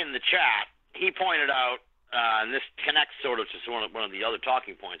 The guy in the chat, he pointed out, and this connects sort of to one of the other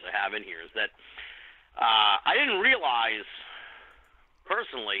talking points I have in here, is that I didn't realize,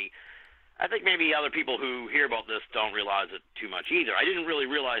 personally, I think maybe other people who hear about this don't realize it too much either. I didn't really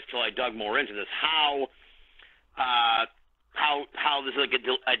realize till I dug more into this how there's like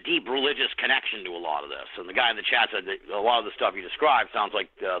a deep religious connection to a lot of this. And the guy in the chat said that a lot of the stuff you described sounds like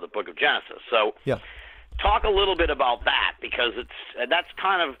the Book of Genesis. So yeah, talk a little bit about that, because that's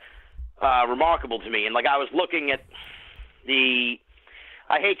kind of remarkable to me. And like I was looking at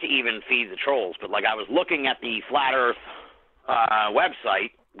I hate to even feed the trolls, but like I was looking at the Flat Earth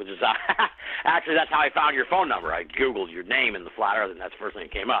website, which is actually that's how I found your phone number. I Googled your name in the Flat Earth, and that's the first thing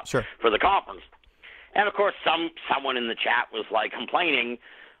that came up for the conference. And of course, someone in the chat was like complaining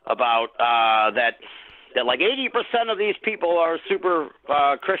about that like 80% of these people are super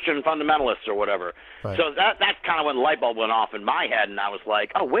Christian fundamentalists or whatever. Right. So that's kind of when the light bulb went off in my head, and I was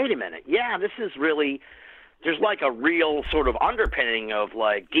like, oh, wait a minute, yeah, this is really, there's like a real sort of underpinning of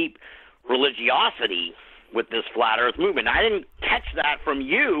like deep religiosity with this flat Earth movement. I didn't catch that from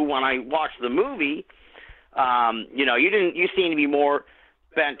you when I watched the movie. You seem to be more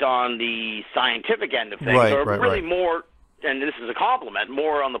bent on the scientific end of things, right. more, and this is a compliment,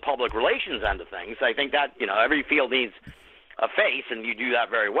 more on the public relations end of things. I think that, every field needs a face, and you do that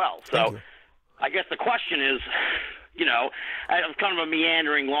very well. So I guess the question is, it's kind of a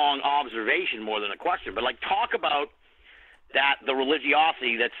meandering, long observation more than a question, but talk about the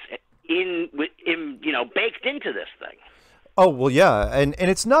religiosity that's baked into this thing. Oh, well, yeah, and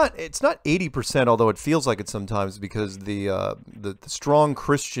it's not 80%, although it feels like it sometimes, because the strong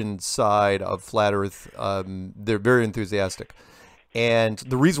Christian side of Flat Earth, they're very enthusiastic. And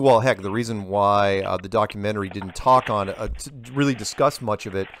the reason why the documentary didn't talk on it, really discuss much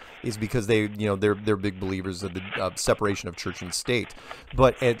of it, is because they're big believers of the separation of church and state.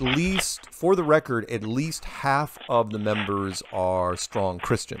 But at least, for the record, at least half of the members are strong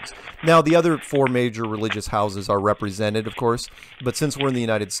Christians. Now, the other 4 major religious houses are represented, of course, but since we're in the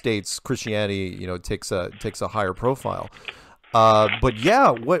United States, Christianity, takes a higher profile. But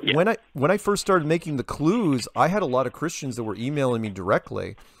yeah, when I first started making the clues, I had a lot of Christians that were emailing me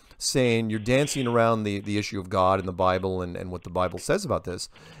directly saying, you're dancing around the issue of God and the Bible and what the Bible says about this,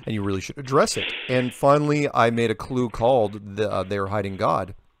 and you really should address it. And finally, I made a clue called They're Hiding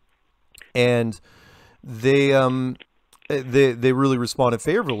God. And they really responded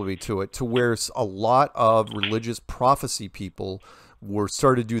favorably to it, to where a lot of religious prophecy people were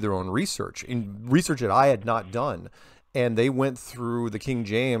started to do their own research that I had not done. And they went through the King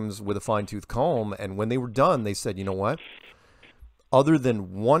James with a fine-tooth comb, and when they were done, they said, you know what? Other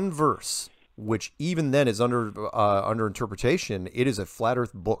than one verse, which even then is under interpretation, it is a flat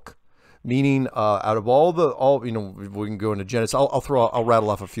Earth book. Meaning, out of we can go into Genesis. I'll rattle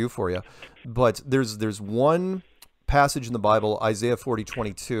off a few for you, but there's one passage in the Bible, Isaiah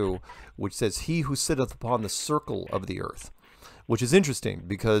 40:22, which says, "He who sitteth upon the circle of the earth." Which is interesting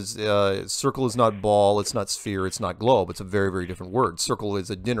because circle is not ball, it's not sphere, it's not globe. It's a very, very different word. Circle is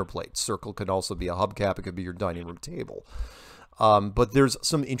a dinner plate. Circle can also be a hubcap. It could be your dining room table. But there's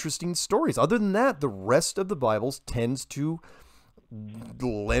some interesting stories. Other than that, the rest of the Bible tends to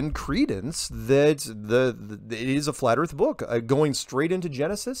lend credence that it is a flat Earth book. Going straight into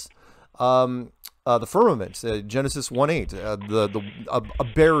Genesis, the firmament, Genesis 1:8, a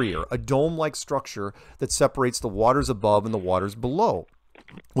barrier, a dome-like structure that separates the waters above and the waters below,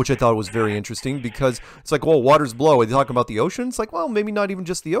 which I thought was very interesting because it's like, well, waters below. Are they talking about the oceans? Like, well, maybe not even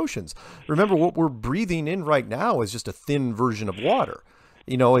just the oceans. Remember, what we're breathing in right now is just a thin version of water.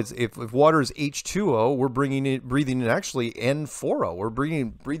 If water is H2O, we're breathing in actually N4O. We're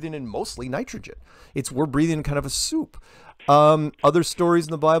breathing in mostly nitrogen. We're breathing in kind of a soup. Other stories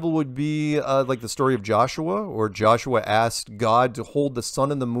in the Bible would be like the story of Joshua, where Joshua asked God to hold the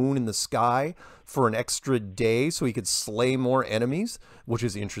sun and the moon in the sky for an extra day so he could slay more enemies, which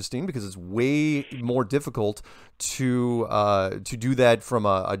is interesting because it's way more difficult to do that from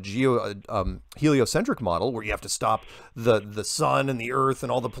a heliocentric model where you have to stop the sun and the earth and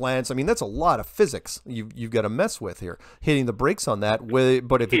all the planets. I mean, that's a lot of physics you've got to mess with here, hitting the brakes on that.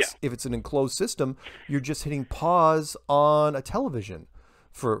 But if it's an enclosed system, you're just hitting pause on a television,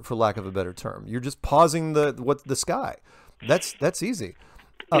 for lack of a better term. You're just pausing the sky. That's easy.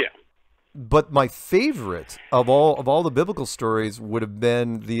 But my favorite of all the biblical stories would have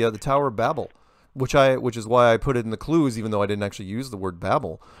been the Tower of Babel, which is why I put it in the clues, even though I didn't actually use the word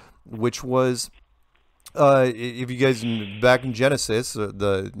Babel, which was if you guys back in Genesis,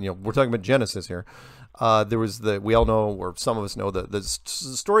 we're talking about Genesis here. There was we all know, or some of us know, the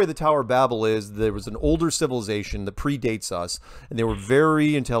story of the Tower of Babel is there was an older civilization that predates us, and they were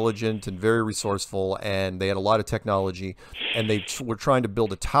very intelligent and very resourceful, and they had a lot of technology, and they were trying to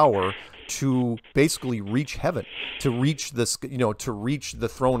build a tower to basically reach heaven, to reach the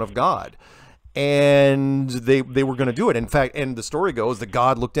throne of God. And they were going to do it. In fact, and the story goes that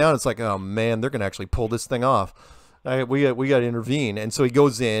God looked down. It's like, oh man, they're going to actually pull this thing off. We got to intervene. And so he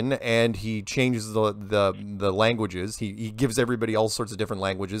goes in and he changes the languages. He gives everybody all sorts of different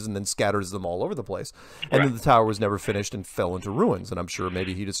languages and then scatters them all over the place. And then the tower was never finished and fell into ruins. And I'm sure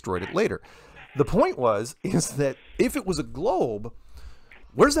maybe he destroyed it later. The point is that if it was a globe,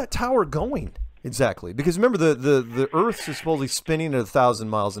 where's that tower going? Exactly, because remember the Earth is supposedly spinning at 1,000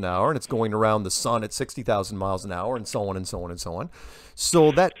 miles an hour, and it's going around the sun at 60,000 miles an hour, and so on and so on and so on.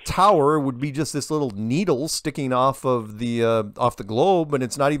 So that tower would be just this little needle sticking off of the globe, and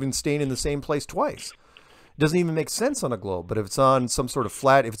it's not even staying in the same place twice. It doesn't even make sense on a globe. But if it's on some sort of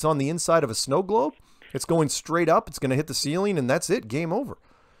flat, if it's on the inside of a snow globe, it's going straight up. It's going to hit the ceiling, and that's it. Game over.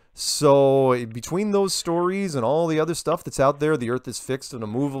 So between those stories and all the other stuff that's out there, the earth is fixed and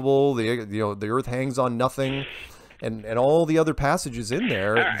immovable, the earth hangs on nothing, and all the other passages in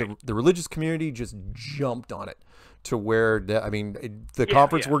there, right. the religious community just jumped on it to where, the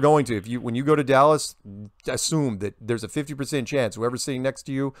conference we're going to, when you go to Dallas, assume that there's a 50% chance whoever's sitting next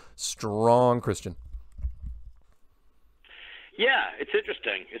to you, strong Christian. Yeah, it's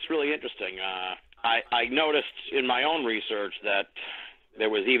interesting. It's really interesting. I noticed in my own research that there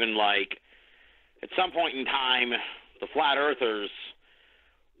was even at some point in time, the flat earthers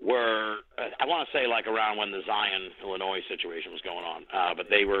were, I want to say around when the Zion, Illinois situation was going on, but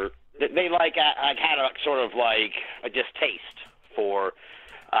they had a sort of a distaste for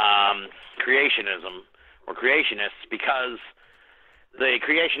creationism or creationists because the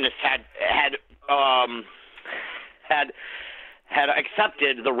creationists had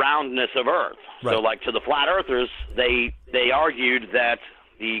accepted the roundness of Earth. Right. So, to the flat earthers, they argued that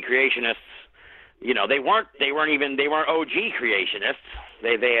the creationists, they weren't OG creationists.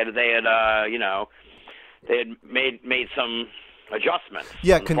 They had made some adjustments.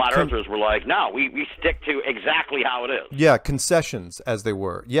 Yeah, and the flat earthers were like, no, we stick to exactly how it is. Yeah, concessions as they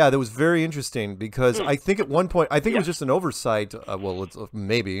were. Yeah, that was very interesting because I think at one point, it was just an oversight. Well, it's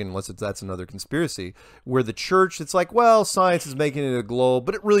maybe, unless that's another conspiracy, where the church, it's like, well, science is making it a globe,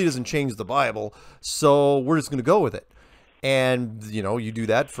 but it really doesn't change the Bible, so we're just going to go with it. And, you do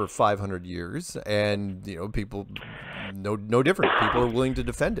that for 500 years, and, people, no different. People are willing to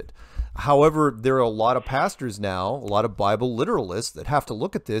defend it. However, there are a lot of pastors now, a lot of Bible literalists that have to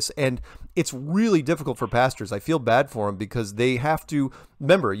look at this, and it's really difficult for pastors. I feel bad for them because they have to,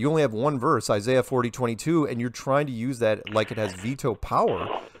 remember, you only have one verse, Isaiah 40:22, and you're trying to use that like it has veto power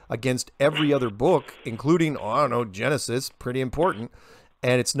against every other book, including, Genesis, pretty important.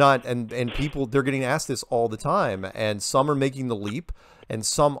 And it's not, and people, they're getting asked this all the time, and some are making the leap, and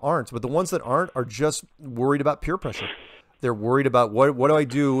some aren't. But the ones that aren't are just worried about peer pressure. They're worried about what do I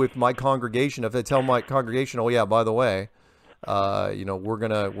do if my congregation, if I tell my congregation, oh yeah, by the way, we're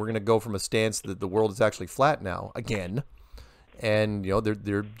gonna go from a stance that the world is actually flat now again, and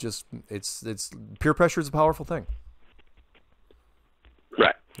they're just it's peer pressure is a powerful thing.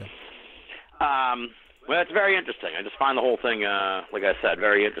 Right. Yeah. Well, it's very interesting. I just find the whole thing, like I said,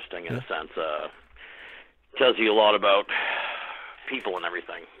 very interesting in a sense. Tells you a lot about people and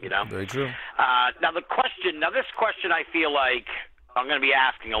everything, Very true. Now this question I feel like I'm going to be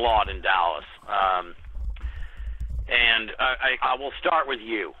asking a lot in Dallas, and I will start with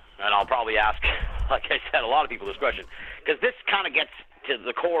you, and I'll probably ask, like I said, a lot of people this question, because this kind of gets to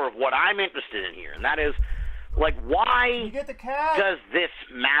the core of what I'm interested in here, and that is, why does this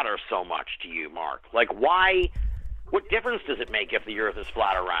matter so much to you, Mark? Why? What difference does it make if the Earth is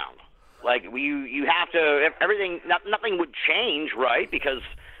flat or round? You have to, everything, nothing would change, right? Because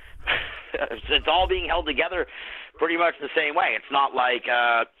it's all being held together pretty much the same way. It's not like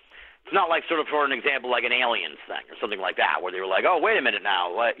sort of, for an example, like an aliens thing or something like that, where they were like, oh, wait a minute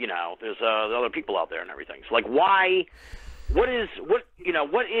now, there's other people out there and everything. So why? What is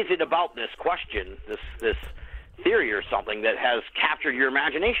it about this question, this theory or something that has captured your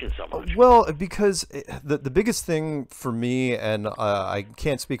imagination so much? Well, because the biggest thing for me, and I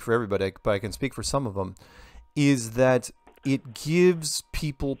can't speak for everybody, but I can speak for some of them, is that it gives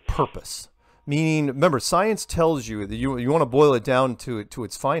people purpose. Meaning, remember, science tells you that you want to boil it down to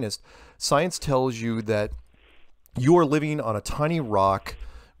its finest. Science tells you that you are living on a tiny rock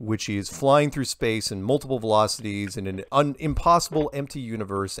which is flying through space in multiple velocities in an impossible empty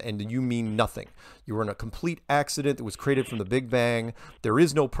universe, and you mean nothing. You were in a complete accident that was created from the Big Bang. There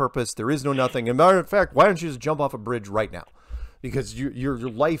is no purpose. There is no nothing. And matter of fact, why don't you just jump off a bridge right now? Because your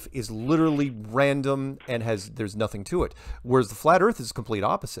life is literally random and there's nothing to it. Whereas the flat Earth is the complete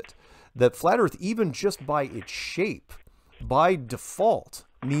opposite. That flat Earth, even just by its shape, by default,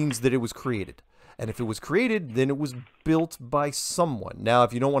 means that it was created. And if it was created, then it was built by someone. Now,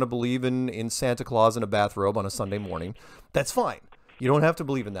 if you don't want to believe in Santa Claus in a bathrobe on a Sunday morning, that's fine. You don't have to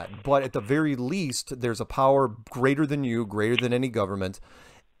believe in that. But at the very least, there's a power greater than you, greater than any government.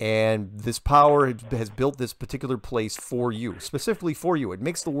 And this power has built this particular place for you, specifically for you. It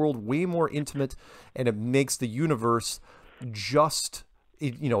makes the world way more intimate, and it makes the universe just,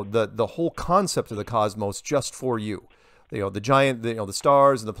 the whole concept of the cosmos just for you. The giant, the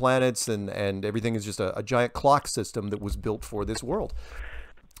stars and the planets and everything is just a giant clock system that was built for this world.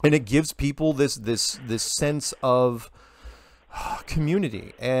 And it gives people this sense of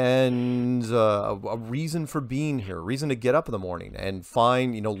community and a reason for being here, a reason to get up in the morning and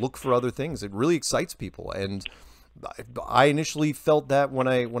find, look for other things. It really excites people. And I initially felt that when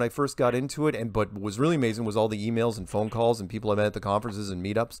I first got into it, but what was really amazing was all the emails and phone calls and people I met at the conferences and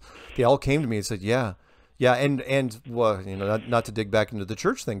meetups. They all came to me and said, "Yeah, yeah," and well, not to dig back into the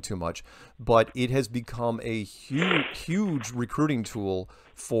church thing too much, but it has become a huge recruiting tool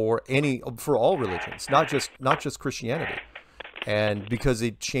for all religions, not just Christianity, and because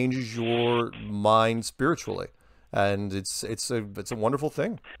it changes your mind spiritually, and it's a wonderful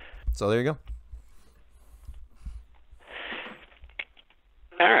thing. So there you go.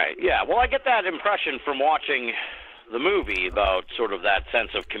 All right, yeah. Well, I get that impression from watching the movie about sort of that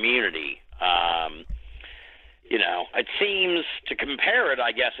sense of community. It seems, to compare it,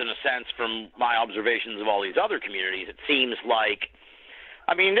 I guess, in a sense, from my observations of all these other communities, it seems like,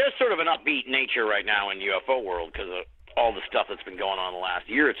 there's sort of an upbeat nature right now in UFO world because of all the stuff that's been going on the last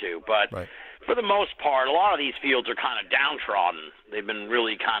year or two. But right. For the most part, a lot of these fields are kind of downtrodden. They've been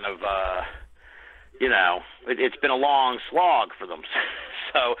really kind of, it's been a long slog for them.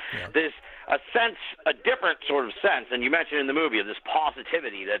 So yeah. There's a different sort of sense, and you mentioned in the movie, of this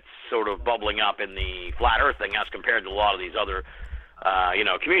positivity that's sort of bubbling up in the flat earth thing as compared to a lot of these other,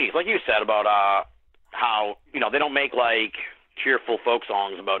 communities. Like you said about how, they don't make like cheerful folk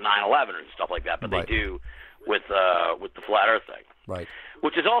songs about 9/11 and stuff like that, but right. They do with the flat earth thing. Right.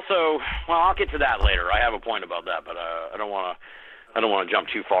 Which is also, well, I'll get to that later. I have a point about that, but I don't want to jump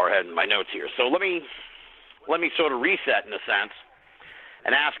too far ahead in my notes here. So let me sort of reset in a sense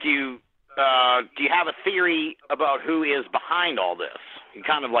and ask you, do you have a theory about who is behind all this? You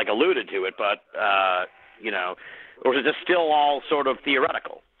kind of like alluded to it, but or is it still all sort of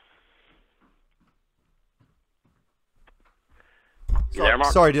theoretical? You there,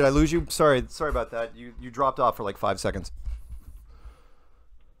 Mark? Sorry, did I lose you? Sorry about that. You dropped off for like 5 seconds.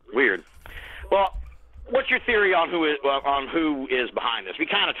 Weird. Well, what's your theory on who is behind this? We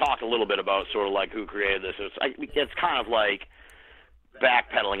kind of talked a little bit about sort of like who created this. It's kind of like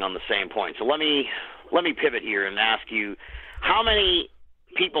backpedaling on the same point. So let me pivot here and ask you, how many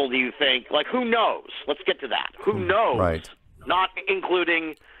people do you think, like, who knows? Let's get to that. Who knows? Right. Not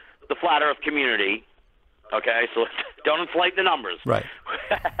including the flat earth community. Okay, so don't inflate the numbers. Right.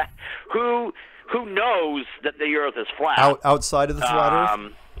 Who knows that the earth is flat? Outside of the flat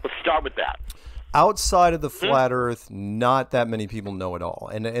earth? Let's start with that. Outside of the flat earth, not that many people know at all.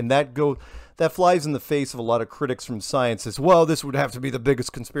 And that flies in the face of a lot of critics from science as, well, this would have to be the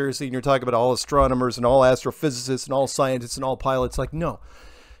biggest conspiracy, and you're talking about all astronomers and all astrophysicists and all scientists and all pilots. Like, no.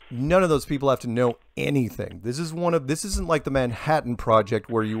 None of those people have to know anything. This isn't like the Manhattan Project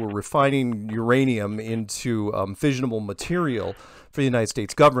where you were refining uranium into fissionable material for the United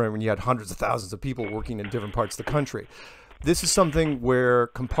States government when you had hundreds of thousands of people working in different parts of the country. This is something where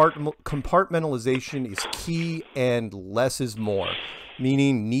compartmentalization is key and less is more,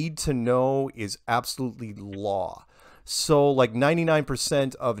 meaning need to know is absolutely law. So like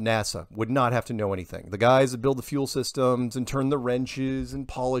 99% of NASA would not have to know anything. The guys that build the fuel systems and turn the wrenches and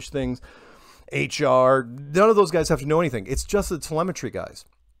polish things, HR, none of those guys have to know anything. It's just the telemetry guys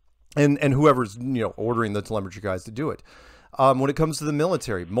and whoever's ordering the telemetry guys to do it. When it comes to the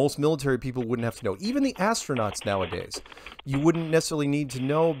military, most military people wouldn't have to know. Even the astronauts nowadays, you wouldn't necessarily need to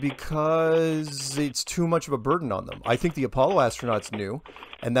know because it's too much of a burden on them. I think the Apollo astronauts knew,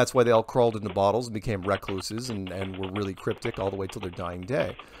 and that's why they all crawled into bottles and became recluses and were really cryptic all the way till their dying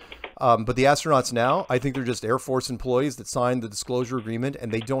day. But the astronauts now, I think they're just Air Force employees that signed the disclosure agreement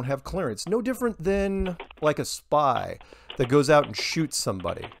and they don't have clearance. No different than like a spy that goes out and shoots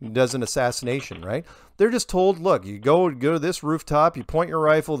somebody, does an assassination, right? They're just told, look, you go to this rooftop, you point your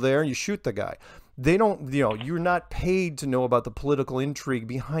rifle there, and you shoot the guy. They don't, you're not paid to know about the political intrigue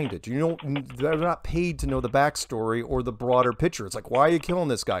behind it. They're not paid to know the backstory or the broader picture. It's like, why are you killing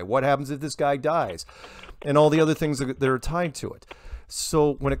this guy? What happens if this guy dies? And all the other things that are tied to it.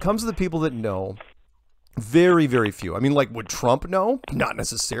 So when it comes to the people that know, very, very few. I mean, like, would Trump know? Not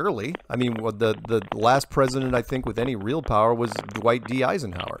necessarily. I mean, the last president, I think, with any real power was Dwight D.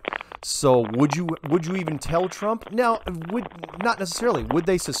 Eisenhower. So would you even tell Trump? Now, not necessarily. Would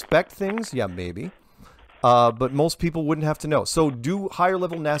they suspect things? Yeah, maybe. But most people wouldn't have to know. So do higher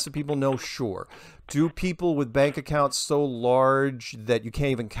level NASA people know? Sure. Do people with bank accounts so large that you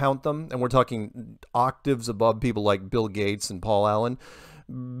can't even count them? And we're talking octaves above people like Bill Gates and Paul Allen.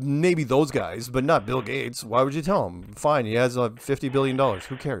 Maybe those guys, but not Bill Gates. Why would you tell him? Fine, he has $50 billion.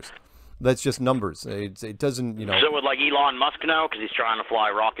 Who cares? That's just numbers. It doesn't, you know. So would like Elon Musk know because he's trying to fly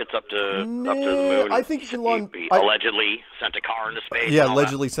rockets up to the moon? I think Elon he allegedly sent a car into space. Yeah,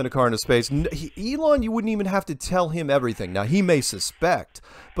 allegedly sent a car into space. Elon, you wouldn't even have to tell him everything. Now he may suspect,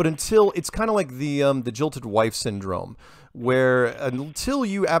 but until it's kind of like the jilted wife syndrome, where until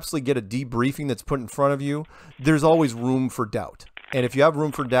you absolutely get a debriefing that's put in front of you, there's always room for doubt. And if you have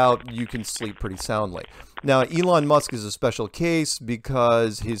room for doubt, you can sleep pretty soundly. Now, Elon Musk is a special case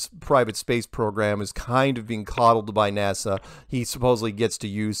because his private space program is kind of being coddled by NASA. He supposedly gets to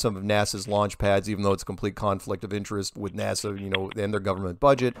use some of NASA's launch pads, even though it's a complete conflict of interest with NASA, you know, and their government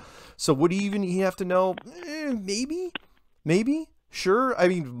budget. So would he have to know? Maybe. Sure. I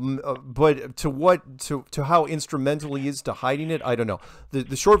mean, but to how instrumental he is to hiding it, I don't know.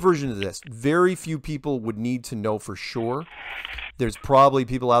 The short version of this, very few people would need to know for sure. There's probably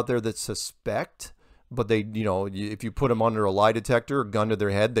people out there that suspect, but they, you know, if you put them under a lie detector, a gun to their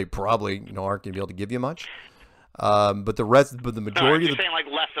head, they probably, you know, aren't going to be able to give you much. But the majority. You're saying like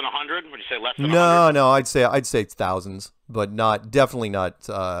less than 100? Would you say less than 100? No. I'd say it's thousands, but definitely not.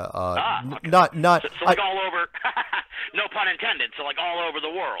 Okay. Not. So like all over. No pun intended. So like all over the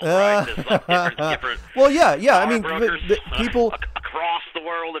world, right? There's like different. Well, yeah. I mean, people across the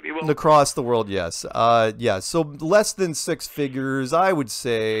world, if you will. Across the world, yes. Yeah. So less than six figures, I would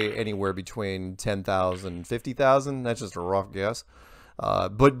say anywhere between 10,000 and 50,000. That's just a rough guess.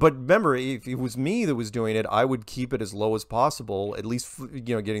 But remember, if it was me that was doing it, I would keep it as low as possible, at least,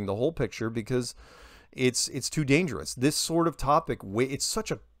 you know, getting the whole picture, because it's too dangerous. This sort of topic, it's such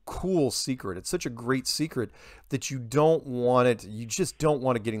a cool secret. It's such a great secret that you don't want it. You just don't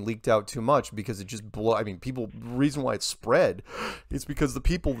want it getting leaked out too much because it just I mean, the reason why it's spread is because the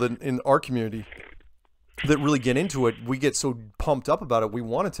people that in our community that really get into it, we get so pumped up about it, we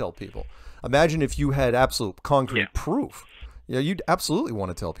want to tell people. Imagine if you had absolute concrete proof. Yeah, you'd absolutely want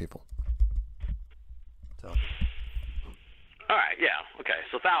to tell people. So. All right, yeah, okay,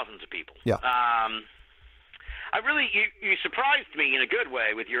 so thousands of people. Yeah. You surprised me in a good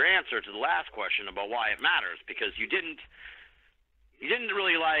way with your answer to the last question about why it matters, because you didn't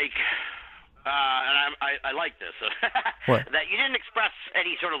really like, and I like this, that you didn't express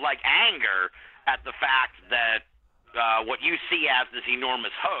any sort of like anger at the fact that what you see as this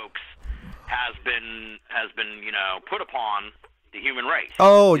enormous hoax has been you know, put upon the human race.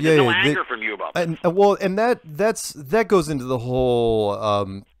 Oh, There's no anger from you about that. And that goes into the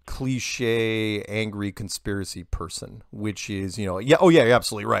whole cliche angry conspiracy person, which is, you know, you're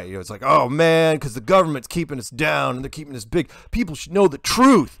absolutely right. You know, it's like, oh man, because the government's keeping us down and they're keeping us big. People should know the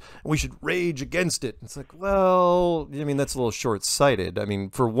truth and we should rage against it. It's like, well, I mean, that's a little short-sighted. I mean,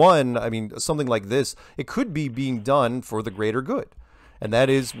 for one, I mean, something like this, it could be being done for the greater good. And that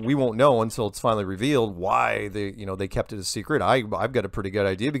is, we won't know until it's finally revealed why they kept it a secret. I've got a pretty good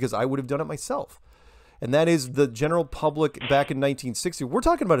idea because I would have done it myself. And that is the general public back in 1960. We're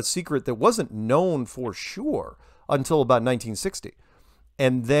talking about a secret that wasn't known for sure until about 1960.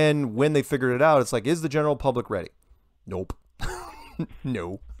 And then when they figured it out, it's like, is the general public ready? Nope.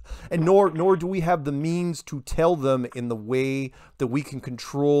 No. And nor do we have the means to tell them in the way that we can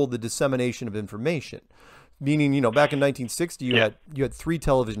control the dissemination of information. Meaning, you know, back in 1960, you had 3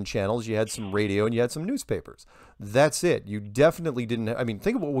 television channels, you had some radio, and you had some newspapers. That's it. You definitely didn't. I mean,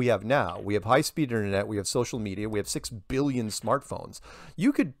 think of what we have now. We have high-speed internet, we have social media, we have 6 billion smartphones.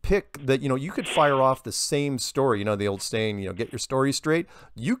 You could pick that. You know, you could fire off the same story. You know, the old saying, you know, get your story straight.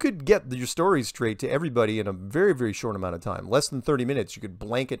 You could get your story straight to everybody in a very, very short amount of time. Less than 30 minutes, you could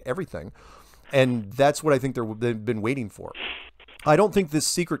blanket everything, and that's what I think they've been waiting for. I don't think this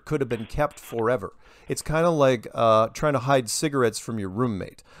secret could have been kept forever. It's kind of like trying to hide cigarettes from your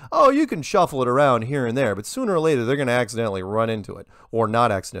roommate. Oh, you can shuffle it around here and there, but sooner or later they're going to accidentally run into it or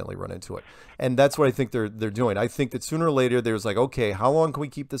not accidentally run into it. And that's what I think they're doing. I think that sooner or later there's like, okay, how long can we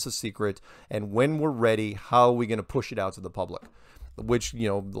keep this a secret? And when we're ready, how are we going to push it out to the public? Which, you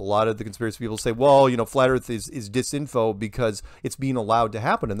know, a lot of the conspiracy people say, well, you know, flat earth is disinfo because it's being allowed to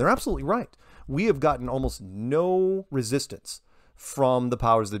happen. And they're absolutely right. We have gotten almost no resistance from the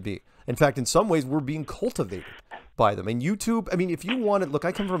powers that be. In fact, in some ways, we're being cultivated by them. And YouTube, I mean, if you wanted, look,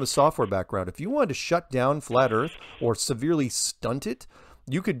 I come from a software background. If you wanted to shut down flat earth or severely stunt it,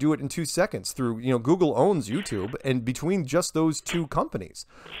 you could do it in 2 seconds through, you know, Google owns YouTube, and between just those 2 companies,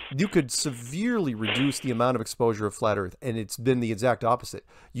 you could severely reduce the amount of exposure of flat earth. And it's been the exact opposite.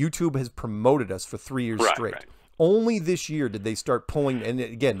 YouTube has promoted us for 3 years straight. Right. Only this year did they start pulling, and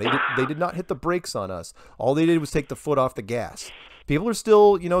again, they did not hit the brakes on us. All they did was take the foot off the gas. People are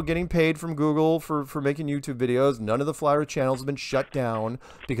still, you know, getting paid from Google for making YouTube videos. None of the flat earth channels have been shut down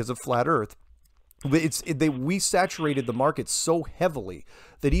because of flat earth. We saturated the market so heavily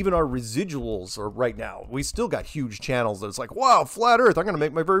that even our residuals are right now. We still got huge channels that it's like, wow, flat Earth. I'm going to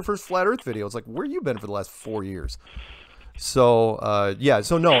make my very first flat Earth video. It's like, where you been for the last 4 years? So yeah.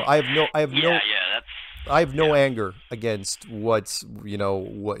 So no, I have no anger against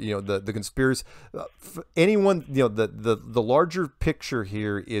the conspiracy. Anyone, the larger picture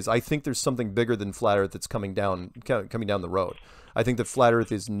here is I think there's something bigger than flat Earth that's coming down the road. I think that flat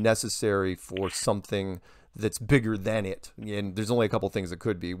Earth is necessary for something that's bigger than it. And there's only a couple things it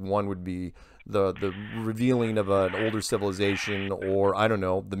could be. One would be the revealing of an older civilization, or I don't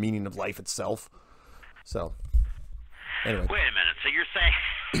know, the meaning of life itself. So anyway. Wait a minute. So you're saying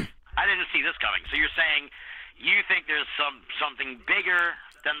I didn't see this coming. So you're saying you think there's something bigger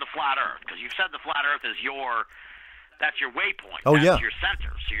than the flat Earth, because you've said the flat Earth is that's your waypoint. Oh, that's yeah. your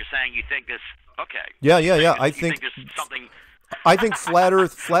center. So you're saying you think this. Okay. Yeah. I think there's something. I think flat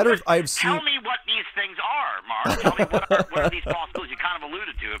Earth. I've seen. Tell me what these things are, Mark. Tell me what are these possibilities? You kind of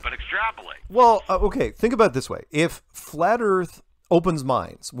alluded to it, but extrapolate. Well, okay. Think about it this way: if flat Earth opens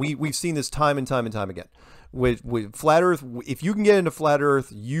minds, we've seen this time and time again. With flat Earth, if you can get into flat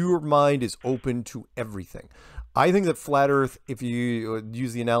Earth, your mind is open to everything. I think that flat Earth, if you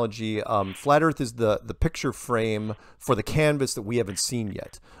use the analogy, flat Earth is the picture frame for the canvas that we haven't seen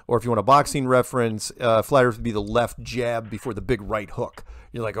yet. Or if you want a boxing reference, flat Earth would be the left jab before the big right hook.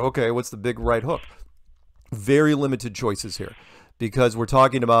 You're like, okay, what's the big right hook? Very limited choices here, because we're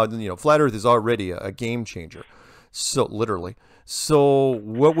talking about, flat Earth is already a game changer. So literally. So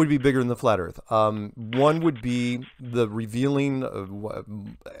what would be bigger than the flat Earth? One would be the revealing of,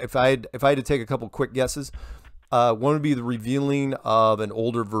 if I had to take a couple quick guesses, one would be the revealing of an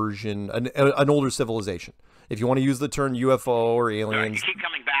older version, an older civilization. If you want to use the term UFO or aliens. You keep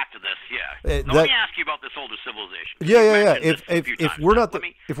coming back to this, yeah. Let me ask you about this older civilization. Yeah. If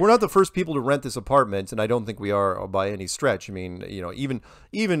we're not the first people to rent this apartment, and I don't think we are by any stretch. I mean,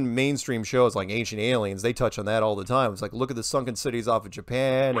 even mainstream shows like Ancient Aliens, they touch on that all the time. It's like, look at the sunken cities off of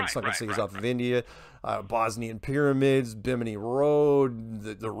Japan and sunken cities off of India, Bosnian pyramids, Bimini Road,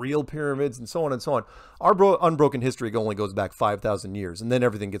 the real pyramids, and so on and so on. Our unbroken history only goes back 5,000 years, and then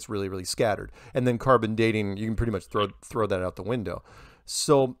everything gets really, really scattered. And then carbon dating, you can pretty much throw that out the window.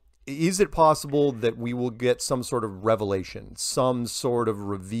 So is it possible that we will get some sort of revelation, some sort of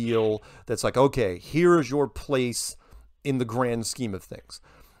reveal that's like, okay, here is your place in the grand scheme of things?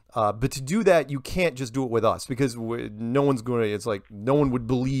 But to do that, you can't just do it with us, because no one's going to, it's like, no one would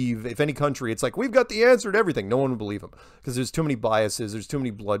believe, if any country, it's like, we've got the answer to everything. No one would believe them, because there's too many biases, there's too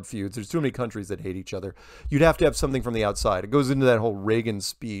many blood feuds, there's too many countries that hate each other. You'd have to have something from the outside. It goes into that whole Reagan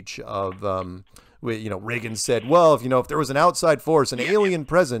speech of, Reagan said, well, if there was an outside force, an alien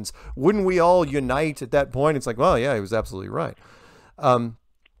presence, wouldn't we all unite at that point? It's like, well, yeah, he was absolutely right.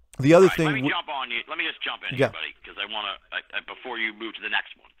 The other thing. Let me jump on you. Let me just jump in here, buddy, because I want to, before you move to the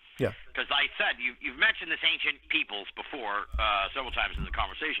next one. Yeah. Because I said you've mentioned this ancient peoples before several times in the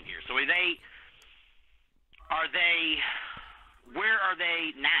conversation here. So where are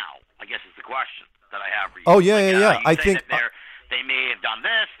they now? I guess is the question that I have for you. Oh yeah. I think they may have done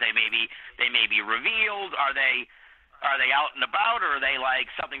this. They may be revealed. Are they out and about, or are they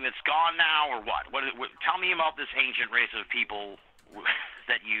like something that's gone now, or what? What tell me about this ancient race of people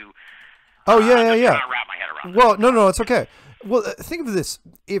that you. Oh yeah. Trying to wrap my head around. Well, no, it's okay. Well, think of this: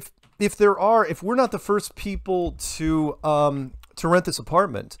 if we're not the first people to rent this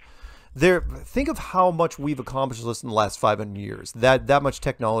apartment, think of how much we've accomplished in the last 500 years. That much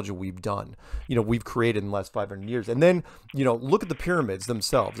technology we've done, we've created in the last 500 years. And then, look at the pyramids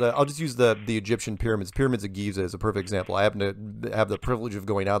themselves. I'll just use the Egyptian pyramids of Giza as a perfect example. I happen to have the privilege of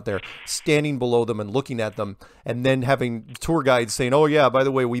going out there, standing below them and looking at them, and then having tour guides saying, oh yeah, by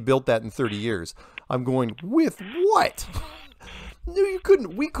the way, we built that in 30 years. I'm going, with what? No,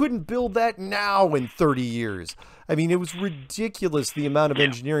 we couldn't build that now in 30 years. I mean, it was ridiculous the amount of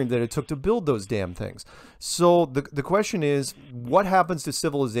engineering that it took to build those damn things. So the question is, what happens to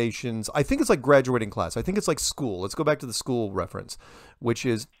civilizations? I think it's like graduating class. I think it's like school. Let's go back to the school reference, which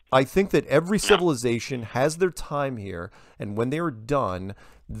is, I think that every civilization has their time here, and when they are done,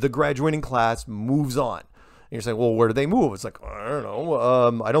 the graduating class moves on. And you're saying, well, where do they move? It's like, I don't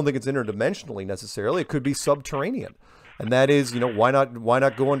know. I don't think it's interdimensionally necessarily. It could be subterranean. And that is, why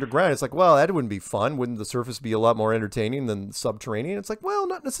not go underground? It's like, well, that wouldn't be fun. Wouldn't the surface be a lot more entertaining than subterranean? It's like, well,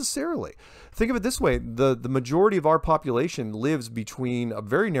 not necessarily. Think of it this way. The majority of our population lives between a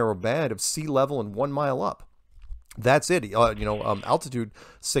very narrow band of sea level and 1 mile up. That's it. Altitude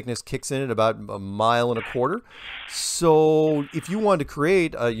sickness kicks in at about 1.25 miles. So if you wanted to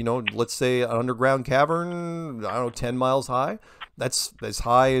create, let's say an underground cavern, I don't know, 10 miles high, That's as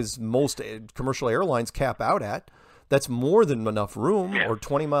high as most commercial airlines cap out at. That's more than enough room, or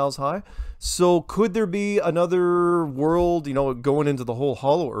 20 miles high. So could there be another world, going into the whole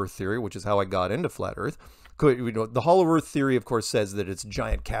hollow earth theory, which is how I got into flat earth. The hollow earth theory, of course, says that it's a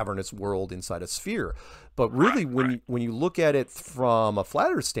giant cavernous world inside a sphere. But really, when you look at it from a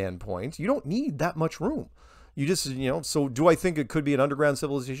flat earth standpoint, you don't need that much room. You just, so do I think it could be an underground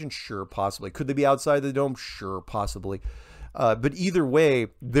civilization? Sure, possibly. Could they be outside the dome? Sure, possibly. But either way,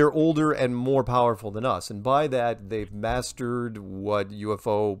 they're older and more powerful than us. And by that, they've mastered what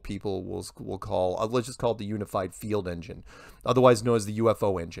UFO people will call, let's just call it the unified field engine, otherwise known as the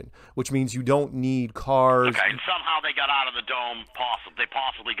UFO engine, which means you don't need cars. Okay, and somehow they got out of the dome. They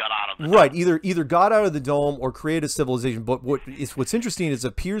possibly got out of the dome. Right, either got out of the dome or created a civilization. But what's interesting is it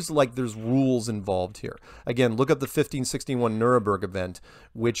appears like there's rules involved here. Again, look up the 1561 Nuremberg event,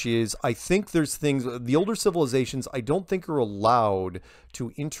 which is, I think there's things, the older civilizations I don't think are allowed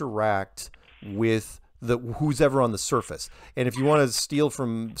to interact with who's ever on the surface. And if you want to steal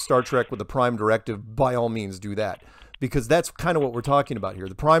from Star Trek with the Prime Directive, by all means do that. Because that's kind of what we're talking about here.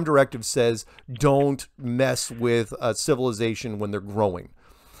 The Prime Directive says don't mess with a civilization when they're growing.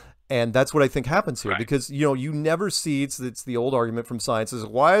 And that's what I think happens here. Right. Because, you never see, it's the old argument from science is,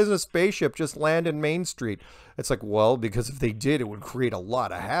 why doesn't a spaceship just land in Main Street? It's like, well, because if they did, it would create a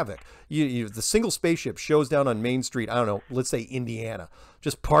lot of havoc. The single spaceship shows down on Main Street, I don't know, let's say Indiana,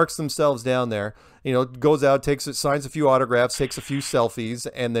 just parks themselves down there, goes out, signs a few autographs, takes a few selfies,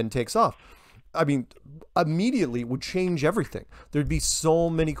 and then takes off. I mean, immediately it would change everything. There'd be so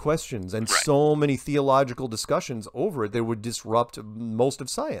many questions and so many theological discussions over it that would disrupt most of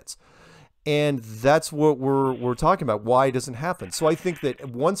science. And that's what we're talking about, why it doesn't happen. So I think that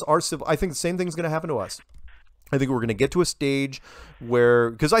I think the same thing's going to happen to us. I think we're going to get to a stage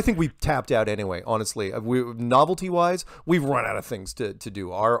where, because I think we've tapped out anyway, honestly. Novelty-wise, we've run out of things to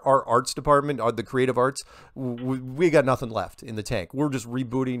do. Our arts department, the creative arts, we got nothing left in the tank. We're just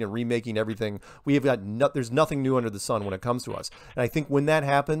rebooting and remaking everything. There's nothing new under the sun when it comes to us. And I think when that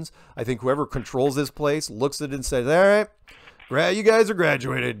happens, I think whoever controls this place looks at it and says, all right, you guys are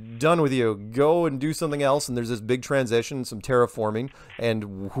graduated, done with you, go and do something else. And there's this big transition, some terraforming,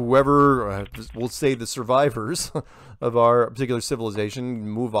 and whoever, we'll say the survivors of our particular civilization,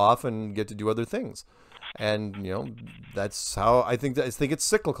 move off and get to do other things. And that's how I think it's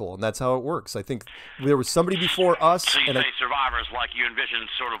cyclical, and that's how it works. I think there was somebody before us. So you say survivors, like you envision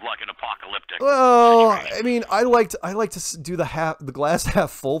sort of like an apocalyptic. Well, situation. I mean, I like to do the glass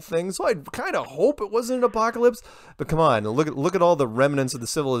half full thing. So I kind of hope it wasn't an apocalypse. But come on, look at all the remnants of the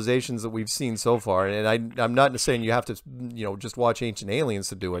civilizations that we've seen so far. And I'm not saying you have to just watch Ancient Aliens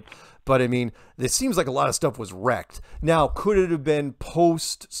to do it. But I mean, it seems like a lot of stuff was wrecked. Now, could it have been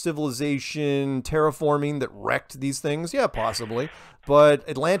post-civilization terraforming that wrecked these things? Yeah, possibly. But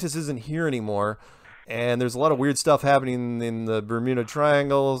Atlantis isn't here anymore. And there's a lot of weird stuff happening in the Bermuda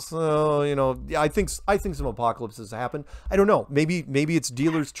Triangle. So, I think some apocalypses happen. I don't know. Maybe it's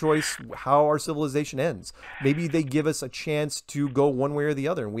dealer's choice how our civilization ends. Maybe they give us a chance to go one way or the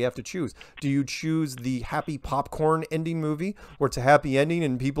other, and we have to choose. Do you choose the happy popcorn ending movie, where it's a happy ending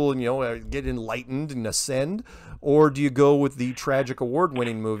and people, get enlightened and ascend? Or do you go with the tragic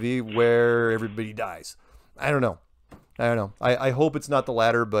award-winning movie where everybody dies? I don't know. I hope it's not the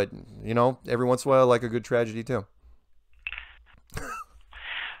latter, but, every once in a while I like a good tragedy, too.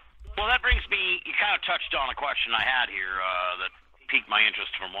 Well, that brings me, you kind of touched on a question I had here that piqued my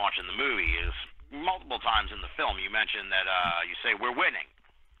interest from watching the movie, is multiple times in the film you mentioned that you say, we're winning.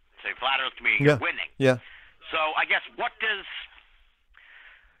 Say, Flat Earth community, you're winning. Yeah. So I guess what does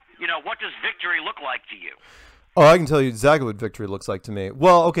victory look like to you? Oh, I can tell you exactly what victory looks like to me.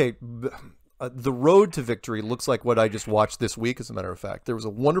 Well, okay, the road to victory looks like what I just watched this week, as a matter of fact. There was a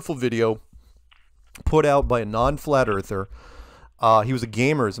wonderful video put out by a non-flat earther. He was a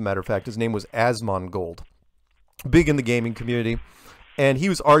gamer, as a matter of fact. His name was Asmongold. Big in the gaming community. And he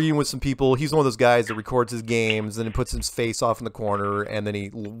was arguing with some people. He's one of those guys that records his games and then puts his face off in the corner, and then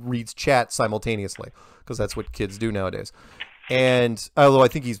he reads chat simultaneously, because that's what kids do nowadays. And although I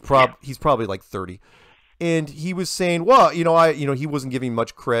think he's probably like 30. And he was saying, well, he wasn't giving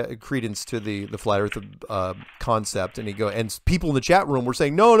much credence to the flat Earth concept, and people in the chat room were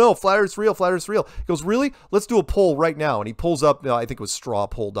saying, no, flat Earth's real, flat Earth's real. He goes, really? Let's do a poll right now. And he pulls up, I think it was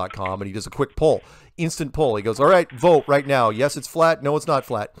strawpoll.com, and he does a quick poll, instant poll. He goes, all right, vote right now. Yes, it's flat. No, it's not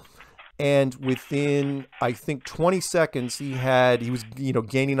flat. And within, I think, 20 seconds, he was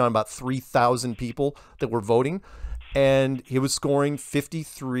gaining on about 3,000 people that were voting, and he was scoring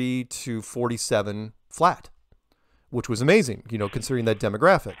 53 to 47 flat, which was amazing, considering that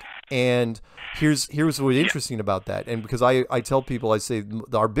demographic. And here's what's interesting about that. And because I tell people, I say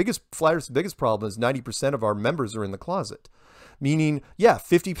our Flat Earth's biggest problem is 90% of our members are in the closet. Meaning,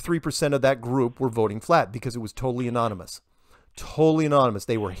 53% of that group were voting flat because it was totally anonymous. Totally anonymous.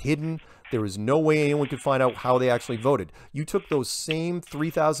 They were hidden. There was no way anyone could find out how they actually voted. You took those same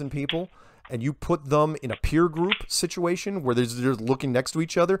 3,000 people and you put them in a peer group situation where they're looking next to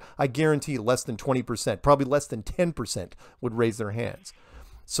each other, I guarantee less than 20%, probably less than 10% would raise their hands.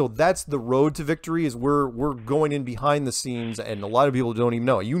 So that's the road to victory, is we're going in behind the scenes, and a lot of people don't even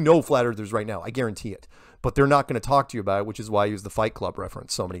know. Flat Earthers right now, I guarantee it. But they're not going to talk to you about it, which is why I use the Fight Club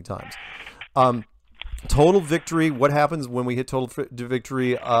reference so many times. Total victory, what happens when we hit total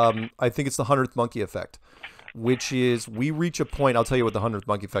victory? I think it's the 100th monkey effect, which is we reach a point. I'll tell you what the 100th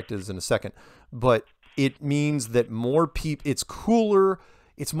monkey effect is in a second. But it means that more people, it's cooler,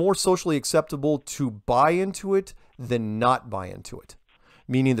 it's more socially acceptable to buy into it than not buy into it.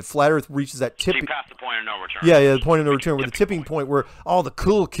 Meaning that Flat Earth reaches that tipping... So you pass the point of no return. Yeah, the point of no return, where the tipping point where all the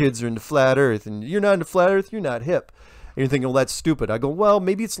cool kids are into Flat Earth, and you're not into Flat Earth, you're not hip. And you're thinking, well, that's stupid. I go, well,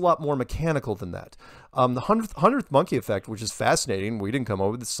 maybe it's a lot more mechanical than that. The 100th monkey effect, which is fascinating. We didn't come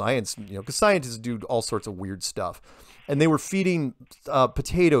up with the science, because scientists do all sorts of weird stuff. And they were feeding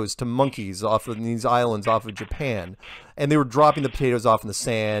potatoes to monkeys off of these islands off of Japan. And they were dropping the potatoes off in the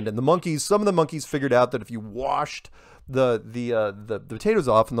sand. And some of the monkeys figured out that if you washed the potatoes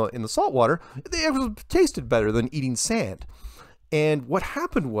off in the salt water, it tasted better than eating sand. And what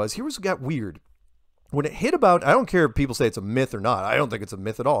happened was, here's what got weird. When it hit about, I don't care if people say it's a myth or not. I don't think it's a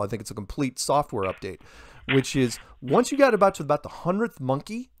myth at all. I think it's a complete software update, which is once you got about the 100th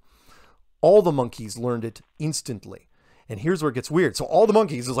monkey, all the monkeys learned it instantly. And here's where it gets weird. So all the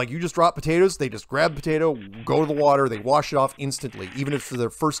monkeys is like, you just drop potatoes, they just grab potato, go to the water, they wash it off instantly, even if it's their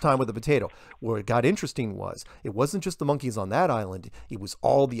first time with a potato. Where it got interesting was, it wasn't just the monkeys on that island, it was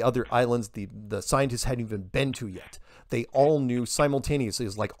all the other islands the scientists hadn't even been to yet. They all knew simultaneously.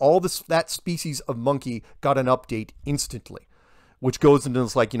 It's like that species of monkey got an update instantly, which goes into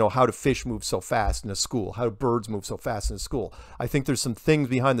this, like, how do fish move so fast in a school? How do birds move so fast in a school? I think there's some things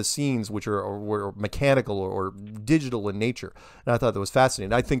behind the scenes which are mechanical or digital in nature. And I thought that was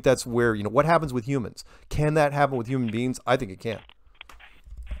fascinating. I think that's where, what happens with humans? Can that happen with human beings? I think it can.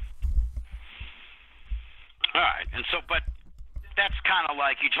 All right. And so, but that's kind of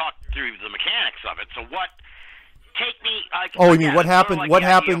like you talked through the mechanics of it. So what... Take me. You mean what happened? Like what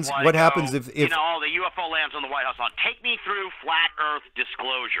happens? What happens if all the UFO lands on the White House lawn? Take me through flat Earth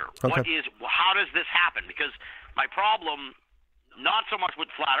disclosure. Okay. How does this happen? Because my problem, not so much with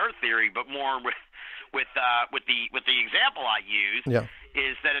flat Earth theory, but more with the example I use,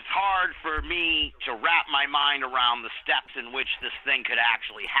 is that it's hard for me to wrap my mind around the steps in which this thing could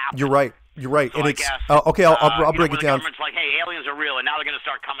actually happen. You're right. So And it's okay. I'll break it down. The government's like, hey, aliens are real, and now they're going to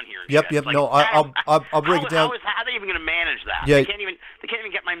start coming here. Yep. Like, No, I'll break it down. How are they even going to manage that? Yeah. They can't even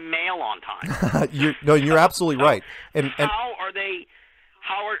get my mail on time. You're absolutely right. And how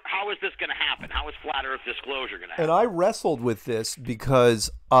is this going to happen? How is flat Earth disclosure going to happen? And I wrestled with this because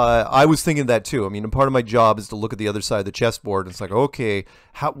I was thinking that too. I mean, part of my job is to look at the other side of the chessboard. And it's like, okay,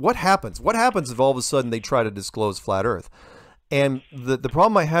 what happens? What happens if all of a sudden they try to disclose flat Earth? And the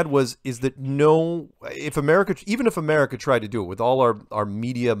problem I had is that even if America tried to do it with all our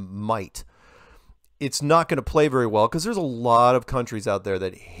media might, it's not going to play very well because there's a lot of countries out there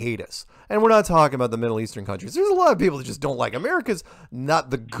that hate us. And we're not talking about the Middle Eastern countries. There's a lot of people that just don't like America's not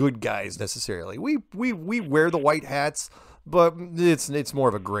the good guys necessarily. We wear the white hats, but it's more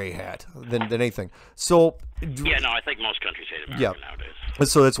of a gray hat than anything. So yeah, no, I think most countries hate America nowadays.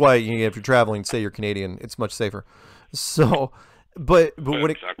 So that's why if you're traveling, say you're Canadian, it's much safer. So, but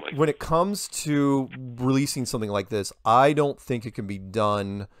when it comes to releasing something like this, I don't think it can be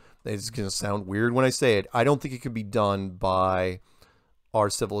done. It's going to sound weird when I say it. I don't think it can be done by our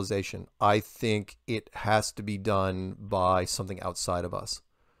civilization. I think it has to be done by something outside of us.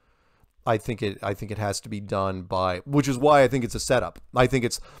 I think it has to be done by, which is why I think it's a setup.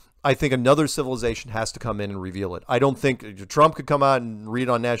 I think another civilization has to come in and reveal it. I don't think Trump could come out and read it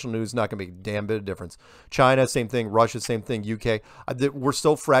on national news. Not going to make a damn bit of difference. China, same thing. Russia, same thing. UK. We're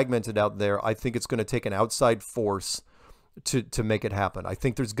so fragmented out there. I think it's going to take an outside force to make it happen. I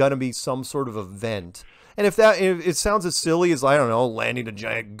think there's going to be some sort of event. And if it sounds as silly as, I don't know, landing a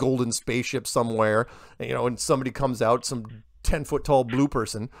giant golden spaceship somewhere, and somebody comes out, some 10-foot tall blue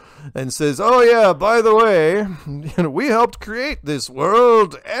person, and says, oh yeah, by the way, we helped create this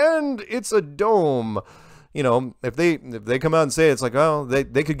world and it's a dome. you know, if they come out and say it, it's like, oh,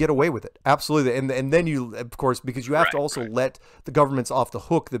 they could get away with it. Absolutely. And then you, of course, because you have to also let the governments off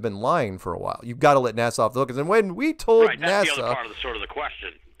the hook. They've been lying for a while. You've got to let NASA off the hook. And when we told NASA, that's the other part of the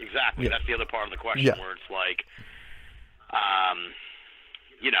question. Exactly. Yeah. That's the other part of the question where it's like,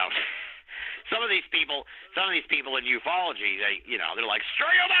 you know, some of these people in ufology, they're like,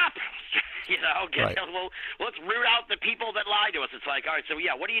 string them up, well, let's root out the people that lie to us. It's like, all right, so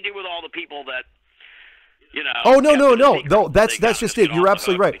what do you do with all the people that, Oh, no. That's just it. You're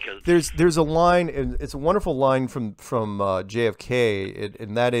absolutely right. There's a line, and it's a wonderful line from JFK,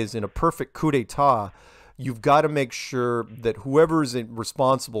 and that is, in a perfect coup d'état, you've got to make sure that whoever is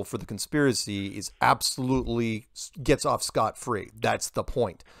responsible for the conspiracy is absolutely gets off scot-free. That's the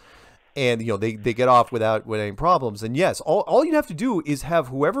point. And they get off with any problems. And yes, all you have to do is have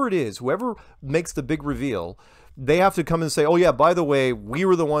whoever it is, whoever makes the big reveal, they have to come and say, oh yeah, by the way, we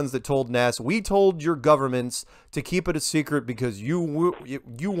were the ones that told NASA, we told your governments to keep it a secret because you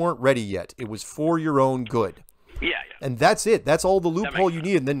weren't ready yet. It was for your own good. Yeah. And that's it. That's all the loophole you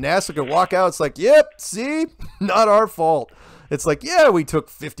need. And then NASA can walk out. It's like, yep, see, not our fault. It's like, yeah, we took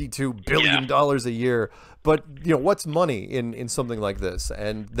 $52 billion a year. But, what's money in something like this?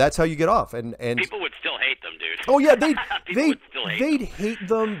 And that's how you get off. And people would still hate them, dude. Oh, yeah, they'd hate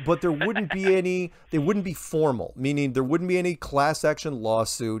them, but there wouldn't be any, they wouldn't be formal, meaning there wouldn't be any class action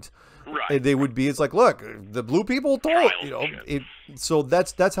lawsuit. Right. They would be, it's like, look, the blue people told, so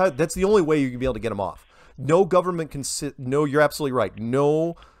that's the only way you can be able to get them off. No government can no, you're absolutely right.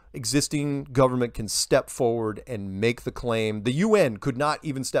 No existing government can step forward and make the claim. The UN could not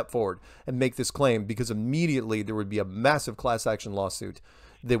even step forward and make this claim because immediately there would be a massive class action lawsuit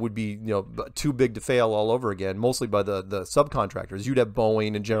that would be, too big to fail all over again, mostly by the subcontractors. You'd have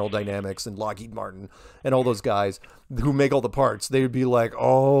Boeing and General Dynamics and Lockheed Martin and all those guys who make all the parts. They would be like,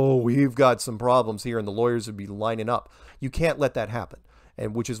 oh, we've got some problems here, and the lawyers would be lining up. You can't let that happen.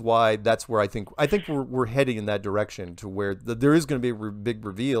 And which is why that's where I think we're heading in that direction, to where there is going to be a big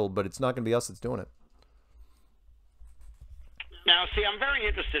reveal, but it's not going to be us that's doing it. Now, see, I'm very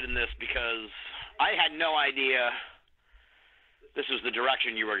interested in this because I had no idea this was the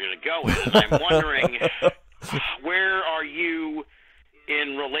direction you were going to go in. And I'm wondering, where are you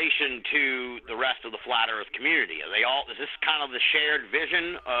in relation to the rest of the Flat Earth community? Is this kind of the shared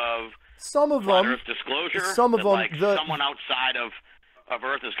vision of some of Flat them, Earth disclosure? Some of them, like someone outside of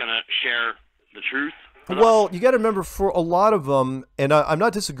Earth is going to share the truth? Well, you got to remember, for a lot of them, and I'm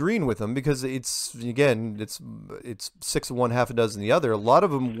not disagreeing with them, because it's 6 of one, half a dozen the other. A lot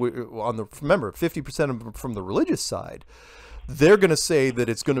of them remember, 50% of them from the religious side, they're going to say that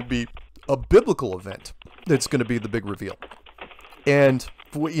it's going to be a biblical event that's going to be the big reveal, and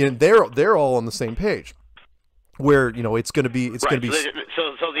they're all on the same page, where it's going to be So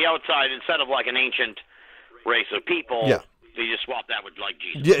the outside, instead of like an ancient race of people, so you just swap that with like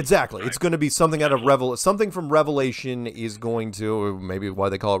Jesus. Yeah, exactly. Right? It's going to be something out of something from Revelation is going to, or maybe why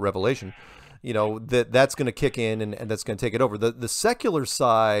they call it Revelation, that's going to kick in and that's going to take it over. The secular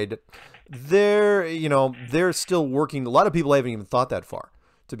side, they're still working. A lot of people haven't even thought that far,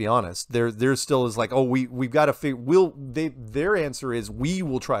 to be honest. There still is like, oh, we've got to figure. Their answer is we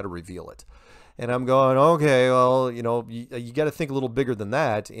will try to reveal it. And I'm going, okay, well, you got to think a little bigger than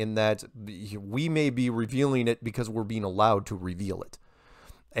that, in that we may be revealing it because we're being allowed to reveal it.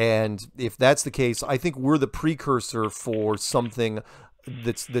 And if that's the case, I think we're the precursor for something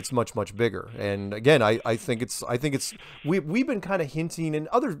that's much, much bigger. And again, I think we've been kind of hinting, and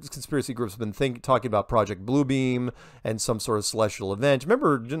other conspiracy groups have been talking about Project Bluebeam and some sort of celestial event.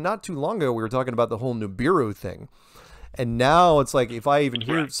 Remember, not too long ago, we were talking about the whole Nibiru thing. And now it's like, if I even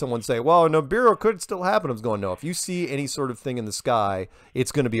hear someone say, well, Nibiru could still happen, I'm going, no, if you see any sort of thing in the sky,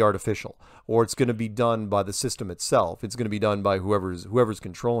 it's going to be artificial, or it's going to be done by the system itself. It's going to be done by whoever's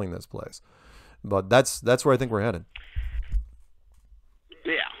controlling this place. But that's where I think we're headed.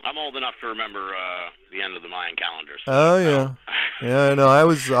 Yeah, I'm old enough to remember the end of the Mayan calendar. Oh yeah, yeah. No, I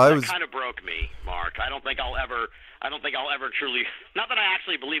was. That kind of broke me, Mark. I don't think I'll ever truly. Not that I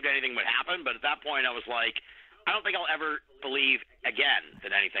actually believed anything would happen, but at that point, I was like, I don't think I'll ever believe again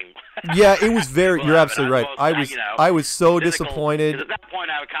that anything. Yeah, it was very. You're absolutely right. I was so disappointed. At that point,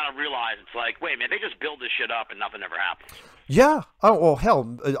 I would kind of realize it's like, wait, man, they just build this shit up and nothing ever happens. Yeah. Oh well,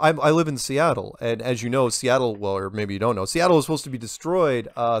 hell, I live in Seattle, and as you know, Seattle. Well, or maybe you don't know, Seattle was supposed to be destroyed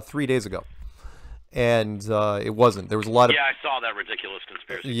 3 days ago, and it wasn't. There was a lot of. Yeah, I saw that ridiculous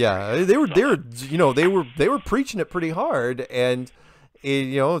conspiracy. Yeah, they were preaching it pretty hard, and.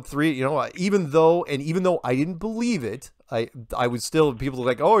 Even though I didn't believe it, I was still, people were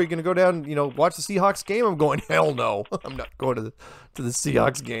like, oh, are you going to go down, watch the Seahawks game? I'm going, hell no, I'm not going to the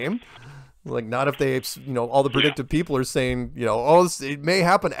Seahawks game. Like, not if they, all the predictive people are saying, oh, it may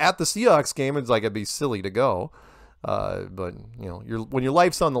happen at the Seahawks game. It's like, it'd be silly to go. But, when your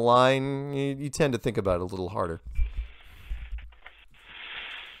life's on the line, you tend to think about it a little harder.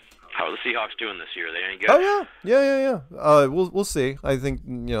 How are the Seahawks doing this year? Are they any good? Oh, yeah. We'll see. I think,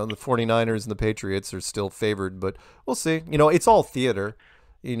 the 49ers and the Patriots are still favored, but we'll see. It's all theater.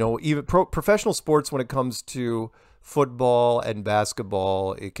 Even professional sports, when it comes to football and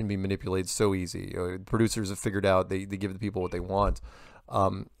basketball, it can be manipulated so easy. Producers have figured out they give the people what they want.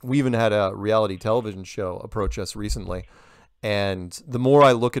 We even had a reality television show approach us recently. And the more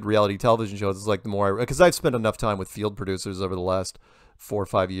I look at reality television shows, it's like the more because I've spent enough time with field producers over the last 4 or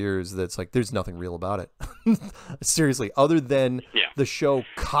 5 years that's like there's nothing real about it. Seriously, other than the show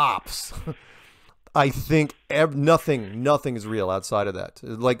Cops. I think nothing is real outside of that.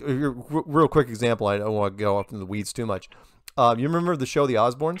 Like, real quick example, I don't want to go off into the weeds too much. You remember the show The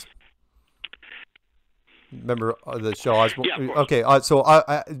Osbournes? Remember the show Osbourne? Yeah, of course. Okay, so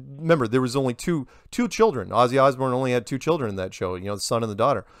I remember there was only two children. Ozzy Osbourne only had 2 children in that show, the son and the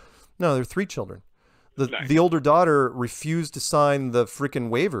daughter. No, there were 3 children. The older daughter refused to sign the freaking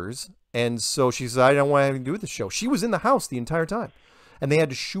waivers, and so she said, I don't want anything to do with the show. She was in the house the entire time. And they had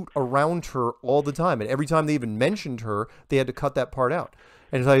to shoot around her all the time. And every time they even mentioned her, they had to cut that part out.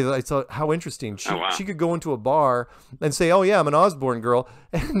 And I thought, how interesting. She could go into a bar and say, oh, yeah, I'm an Osbourne girl.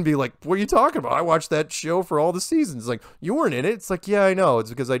 And be like, what are you talking about? I watched that show for all the seasons. Like, you weren't in it. It's like, yeah, I know. It's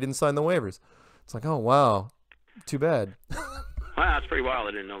because I didn't sign the waivers. It's like, oh, wow. Too bad. Wow, that's pretty wild.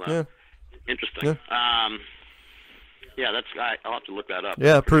 I didn't know that. Yeah. Interesting. Yeah. I'll have to look that up.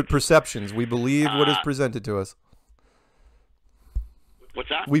 Yeah, perceptions. We believe what is presented to us. What's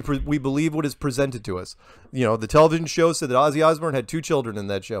that? We believe what is presented to us. The television show said that Ozzy Osbourne had 2 children in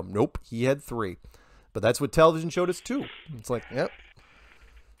that show. Nope, he had 3. But that's what television showed us too. It's like, yep.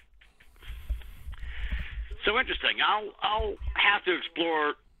 So interesting. I'll have to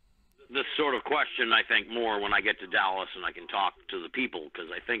explore this sort of question, I think, more when I get to Dallas and I can talk to the people, because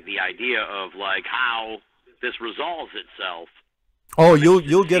I think the idea of like how this resolves itself. Oh,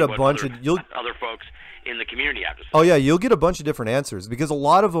 you'll get a bunch of other folks in the community have to say. Oh yeah, you'll get a bunch of different answers because a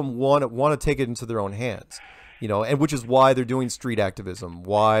lot of them want to take it into their own hands, and which is why they're doing street activism,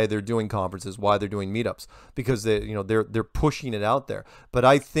 why they're doing conferences, why they're doing meetups, because they're pushing it out there. But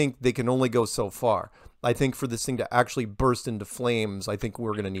I think they can only go so far. I think for this thing to actually burst into flames, I think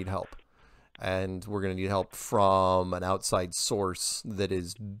we're going to need help, and we're going to need help from an outside source that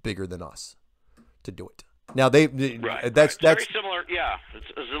is bigger than us to do it. Now that's very similar. Yeah,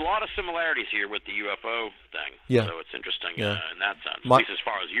 there's a lot of similarities here with the UFO thing. Yeah. So it's interesting in that sense, at least as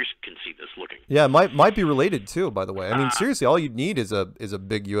far as you can see this looking. Yeah, it might be related too. By the way, I mean seriously, all you need is a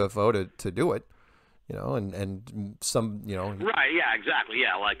big UFO to do it. And some Right. Yeah. Exactly.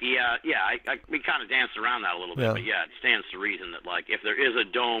 Yeah. Like we kind of danced around that a little bit, but yeah, it stands to reason that like if there is a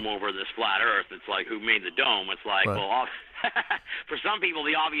dome over this flat Earth, it's like who made the dome? It's like well. For some people,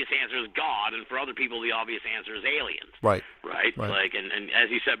 the obvious answer is God, and for other people, the obvious answer is aliens. Right. Like, and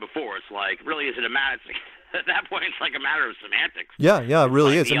as you said before, it's like, really, is it a matter? At that point, it's like a matter of semantics. Yeah, it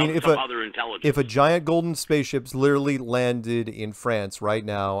really like is. I mean, if a giant golden spaceship's literally landed in France right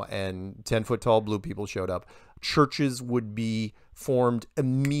now, and 10-foot tall blue people showed up, churches would be formed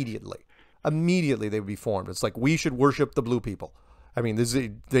immediately. Immediately, they would be formed. It's like we should worship the blue people. I mean,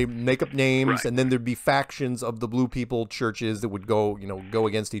 they make up names, and then there'd be factions of the blue people churches that would go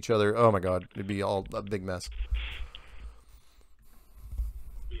against each other. Oh my God, it'd be all a big mess.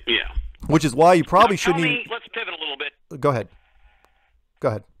 Yeah. Which is why you probably shouldn't. Let's pivot a little bit. Go ahead.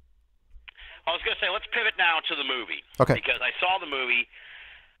 I was going to say, let's pivot now to the movie. Okay. Because I saw the movie.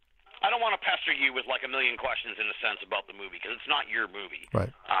 I don't want to pester you with like a million questions in a sense about the movie because it's not your movie.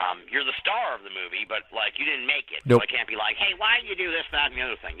 Right. You're the star of the movie, but like you didn't make it. Nope. So I can't be like, hey, why did you do this, that, and the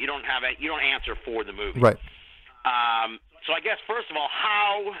other thing? You don't answer for the movie. Right. So I guess first of all,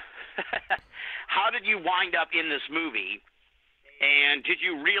 how did you wind up in this movie, and did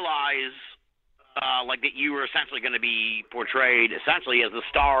you realize like that you were essentially going to be portrayed essentially as the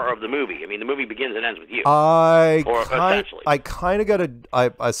star of the movie? I mean, the movie begins and ends with you. I kind of got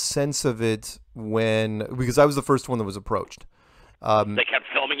a sense of it because I was the first one that was approached. They kept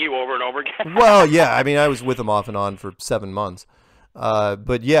filming you over and over again. Well, yeah. I mean, I was with them off and on for 7 months.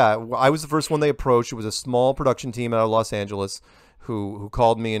 But yeah, I was the first one they approached. It was a small production team out of Los Angeles who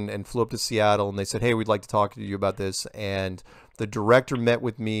called me and flew up to Seattle, and they said, hey, we'd like to talk to you about this. And the director met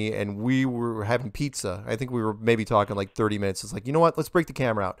with me, and we were having pizza. I think we were maybe talking like 30 minutes. It's like, you know what? Let's break the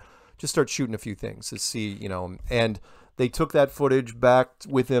camera out. Just start shooting a few things to see, and they took that footage back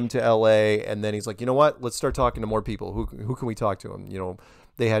with him to LA, and then he's like, you know what? Let's start talking to more people. Who can we talk to? And, you know,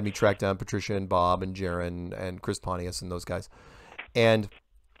 they had me track down Patricia and Bob and Jaron and Chris Pontius and those guys. And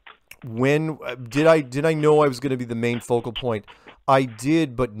when did I know I was going to be the main focal point? I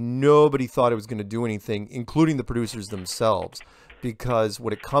did, but nobody thought I was going to do anything, including the producers themselves, because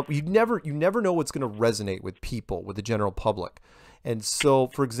when it comes, you never know what's going to resonate with people, with the general public. And so,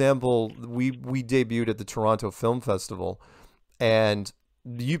 for example, we debuted at the Toronto Film Festival, and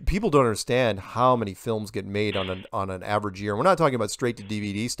people don't understand how many films get made on an average year. We're not talking about straight to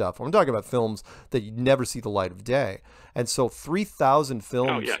DVD stuff. I'm talking about films that you never see the light of day. And so 3,000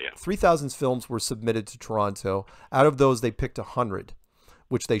 films, 3,000 films were submitted to Toronto. Out of those, they picked 100,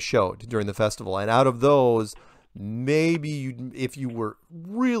 which they showed during the festival. And out of those, maybe if you were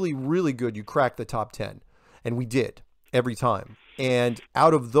really, really good, you cracked the top 10. And we did every time. And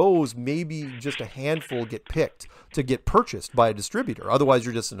out of those, maybe just a handful get picked to get purchased by a distributor. Otherwise,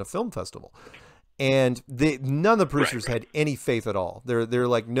 you're just in a film festival. And none of the producers had any faith at all. They're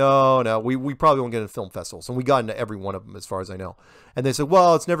like, no, we probably won't get into film festivals. And we got into every one of them, as far as I know. And they said,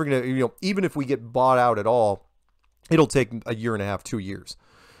 well, it's never going to, you know, even if we get bought out at all, it'll take a year and a half, 2 years.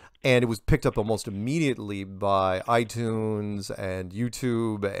 And it was picked up almost immediately by iTunes and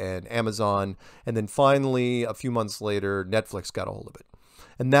YouTube and Amazon. And then finally, a few months later, Netflix got a hold of it.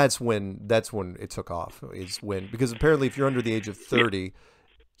 And that's when it took off. Because apparently if you're under the age of 30,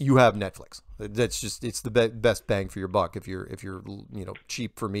 you have Netflix. It's the best bang for your buck if you're you know,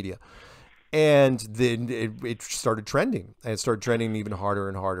 cheap for media. And then it started trending. And it started trending even harder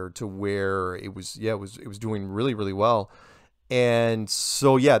and harder to where it was doing really, really well. And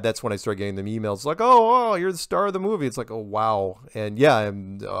so, yeah, that's when I started getting them emails like, oh, you're the star of the movie. It's like, oh, wow. And yeah,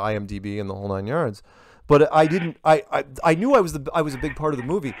 I'm IMDb and the whole 9 yards. But I knew I was a big part of the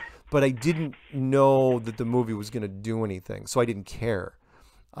movie, but I didn't know that the movie was going to do anything. So I didn't care.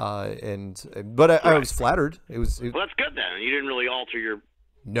 But I was flattered. Well, that's good then. You didn't really alter your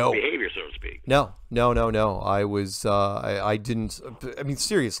behavior, so to speak. No. I was, I didn't, I mean,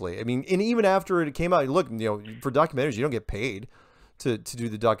 seriously. I mean, and even after it came out, look, you know, for documentaries, you don't get paid to do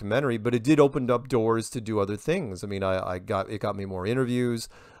the documentary, but it did open up doors to do other things. I mean, it got me more interviews.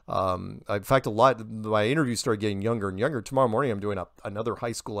 In fact, my interviews started getting younger and younger. Tomorrow morning, I'm doing another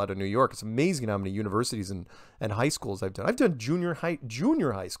high school out of New York. It's amazing how many universities and high schools I've done. I've done junior high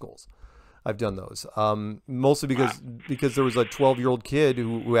schools. I've done those, mostly because there was a 12-year-old kid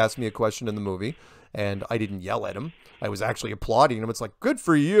who asked me a question in the movie, and I didn't yell at him. I was actually applauding him. It's like, good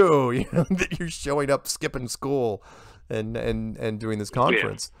for you, you know, that you're showing up, skipping school, and doing this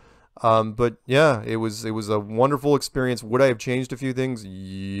conference. Yeah. But yeah, it was a wonderful experience. Would I have changed a few things?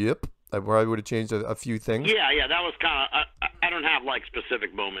 Yep, I probably would have changed a few things. Yeah, that was kind of. I don't have like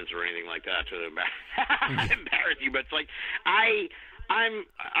specific moments or anything like that to embarrass you, but it's like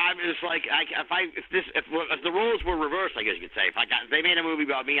I'm just like if the roles were reversed, I guess you could say. If they made a movie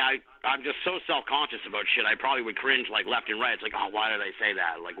about me, I'm just so self-conscious about shit. I probably would cringe like left and right. It's like, oh, why did I say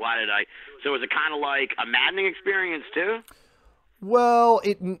that? Like, why did I? So was it kind of like a maddening experience too? Well,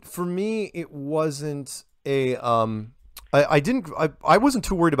 for me, it wasn't a I wasn't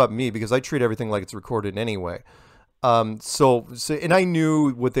too worried about me because I treat everything like it's recorded anyway. So and I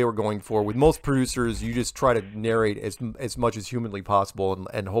knew what they were going for. With most producers, you just try to narrate as much as humanly possible,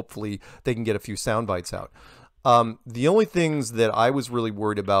 and hopefully they can get a few sound bites out. The only things that I was really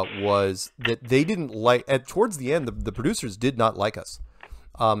worried about was that they didn't towards the end, the producers did not like us.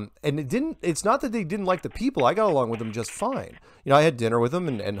 And it's not that they didn't like the people. I got along with them just fine. You know, I had dinner with them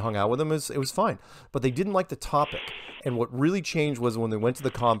and hung out with them. It was fine, but they didn't like the topic. And what really changed was when they went to the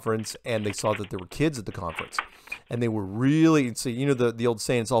conference and they saw that there were kids at the conference, and they were really, so, you know, the old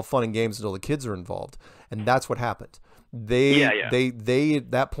saying, it's all fun and games until the kids are involved. And that's what happened. They at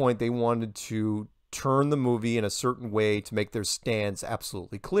that point, they wanted to turn the movie in a certain way to make their stance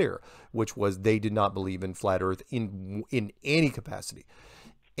absolutely clear, which was they did not believe in flat Earth in any capacity.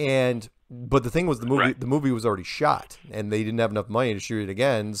 But the thing was, the movie was already shot, and they didn't have enough money to shoot it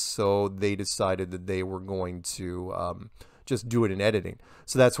again, so they decided that they were going to just do it in editing.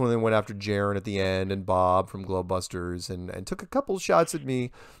 So that's when they went after Jaron at the end and Bob from Globebusters and took a couple shots at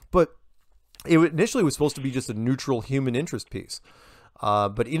me. But it initially was supposed to be just a neutral human interest piece.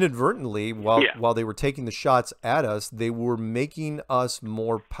 But inadvertently, while they were taking the shots at us, they were making us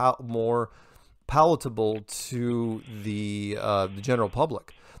more palatable to the general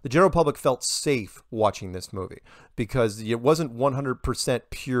public. the general public felt safe watching this movie because it wasn't 100%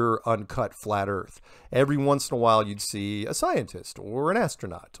 pure, uncut flat Earth. Every once in a while, you'd see a scientist or an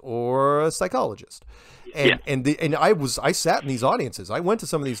astronaut or a psychologist. And I sat in these audiences. I went to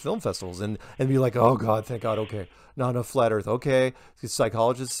some of these film festivals and be like, oh God, thank God, okay, not enough flat Earth. Okay, his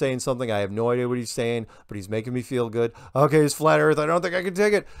psychologist is saying something. I have no idea what he's saying, but he's making me feel good. Okay, it's flat Earth. I don't think I can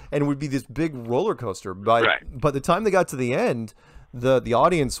take it. And it would be this big roller coaster. By the time they got to the end, the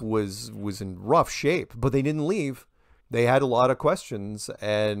audience was in rough shape, but they didn't leave. They had a lot of questions,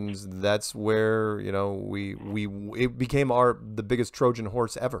 and that's where it became the biggest Trojan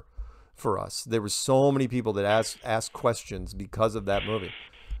horse ever for us. There were so many people that asked questions because of that movie.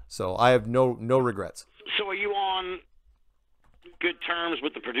 So I have no regrets. So are you on good terms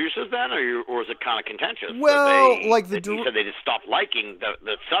with the producers then, or is it kind of contentious? Well, you said they just stopped liking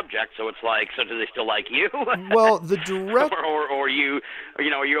the subject, so it's like, so do they still like you? Well, the direct or you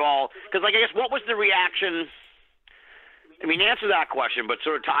all, because I guess what was the reaction? I mean, answer that question, but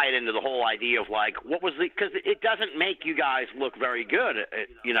sort of tie it into the whole idea of what was because it doesn't make you guys look very good,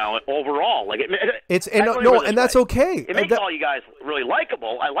 overall. That's okay. It makes all you guys really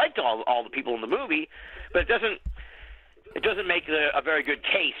likable. I liked all the people in the movie, but it doesn't make a very good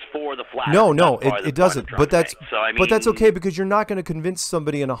case for the flat. No, it doesn't. But that's okay because you're not going to convince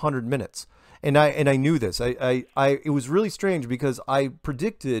somebody in 100 minutes. And I knew this. It was really strange because I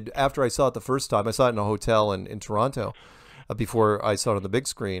predicted after I saw it the first time. I saw it in a hotel in Toronto before I saw it on the big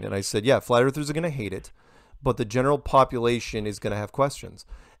screen, and I said, yeah, flat earthers are going to hate it, but the general population is going to have questions.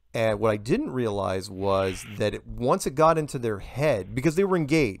 And what I didn't realize was that once it got into their head, because they were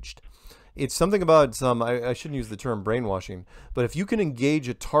engaged, it's something about I shouldn't use the term brainwashing, but if you can engage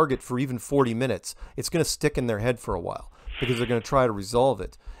a target for even 40 minutes, it's going to stick in their head for a while because they're going to try to resolve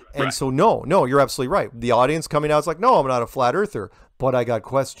it. And so, no, you're absolutely right. The audience coming out is like, no, I'm not a flat earther, but I got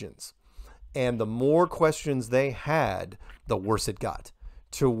questions. And the more questions they had, the worse it got.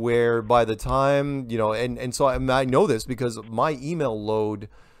 To where by the time, and so I know this because my email load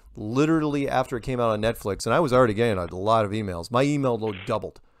literally after it came out on Netflix, and I was already getting a lot of emails, my email load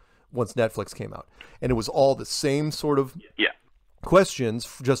doubled once Netflix came out. And it was all the same sort of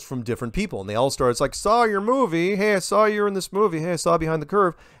questions just from different people. And they all started, it's like, saw your movie. Hey, I saw you in this movie. Hey, I saw Behind the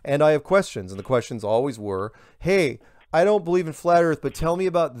Curve. And I have questions. And the questions always were, hey, I don't believe in flat earth, but tell me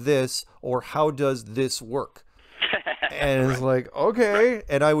about this, or how does this work? And it's like, okay.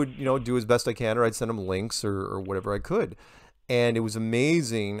 And I would, do as best I can, or I'd send them links or whatever I could. And it was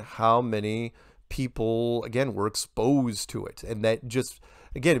amazing how many people, again, were exposed to it. And that just,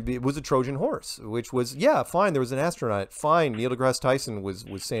 again, it was a Trojan horse, which was, yeah, fine, there was an astronaut. Fine, Neil deGrasse Tyson was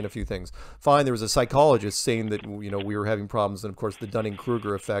saying a few things. Fine, there was a psychologist saying that, we were having problems. And, of course, the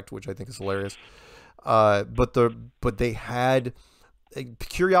Dunning-Kruger effect, which I think is hilarious. But they had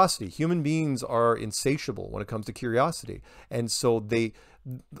curiosity. Human beings are insatiable when it comes to curiosity. And so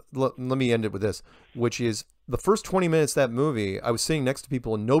let me end it with this, which is the first 20 minutes of that movie, I was sitting next to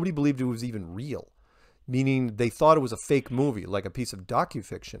people and nobody believed it was even real. Meaning they thought it was a fake movie, like a piece of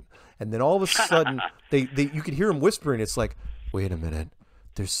docufiction. And then all of a sudden, you could hear them whispering. It's like, wait a minute.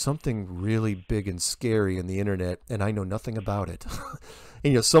 There's something really big and scary in the internet, and I know nothing about it.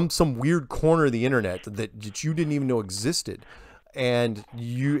 And some weird corner of the internet that you didn't even know existed, and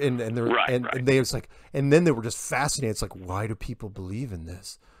they was like, and then they were just fascinated. It's like, why do people believe in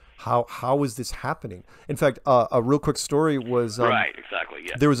this? How is this happening? In fact, a real quick story was exactly.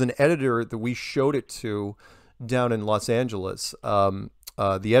 Yeah. There was an editor that we showed it to down in Los Angeles. The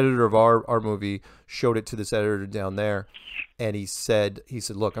editor of our movie showed it to this editor down there. And he said,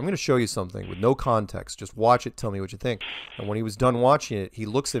 look, I'm going to show you something with no context. Just watch it. Tell me what you think. And when he was done watching it, he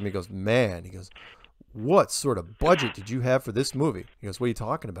looks at me and goes, man, what sort of budget did you have for this movie? He goes, what are you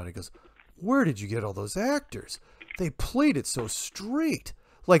talking about? He goes, where did you get all those actors? They played it so straight.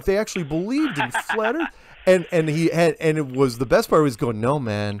 Like they actually believed in flat earth. And it was, the best part was going, no,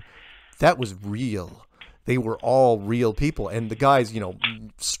 man, that was real. They were all real people. And the guys,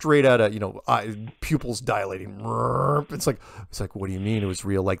 straight out of, pupils dilating. It's like, what do you mean it was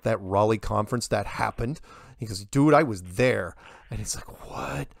real? Like that Raleigh conference that happened. He goes, dude, I was there. And it's like,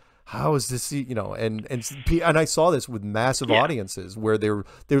 what? How is this, and I saw this with massive audiences where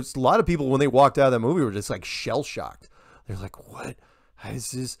there's a lot of people when they walked out of that movie were just like shell shocked. They're like, what? How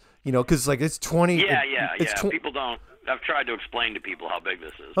is this, because like it's 20. People don't. I've tried to explain to people how big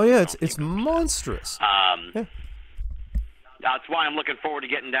this is. Oh yeah, it's monstrous. That's why I'm looking forward to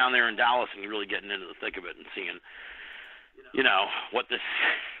getting down there in Dallas and really getting into the thick of it and seeing, what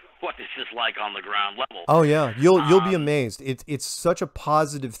what this is like on the ground level. Oh yeah, you'll be amazed. It's such a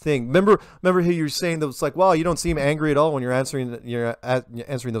positive thing. Remember how you were saying that it's like, wow, you don't seem angry at all when you're answering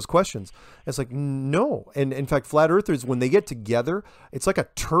those questions. It's like, no. And in fact, flat earthers, when they get together, it's like a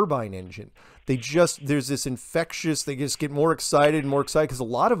turbine engine. There's this infectious, they just get more excited and more excited, because a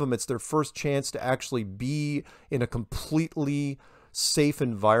lot of them, it's their first chance to actually be in a completely safe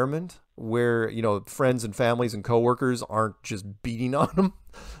environment where, you know, friends and families and coworkers aren't just beating on them.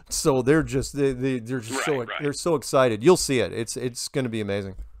 So they're just they're so excited. You'll see it. It's going to be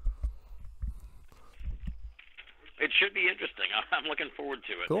amazing. It should be interesting. I'm looking forward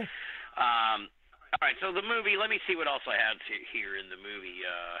to it. Cool. All right, so the movie, let me see what else I had here in the movie.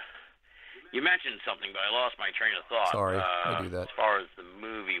 You mentioned something, but I lost my train of thought. Sorry, I do that. As far as the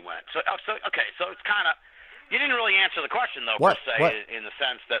movie went. So it's kind of, you didn't really answer the question, though, What? per se, What? in the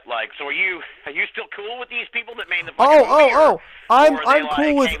sense that, like, so are you still cool with these people that made the movie? I'm like,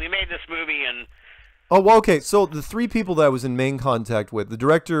 cool with. Hey, we made this movie and. Oh, well, okay. So the three people that I was in main contact with, the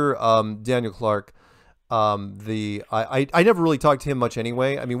director, Daniel Clark, I never really talked to him much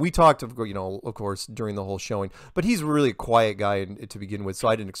anyway. I mean, we talked, of course, during the whole showing, but he's really a quiet guy to begin with, so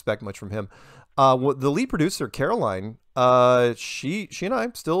I didn't expect much from him. The lead producer, Caroline, she and I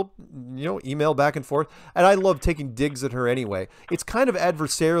still, email back and forth, and I love taking digs at her anyway. It's kind of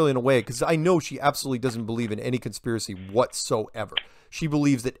adversarial in a way, because I know she absolutely doesn't believe in any conspiracy whatsoever. She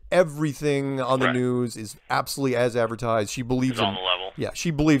believes that everything on the news is absolutely as advertised. She believes on the level. Yeah,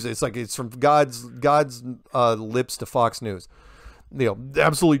 she believes it. It's like it's from God's lips to Fox News.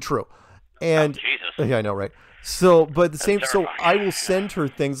 Absolutely true. And Jesus. Yeah, I know, right? So, but the same. So I will send her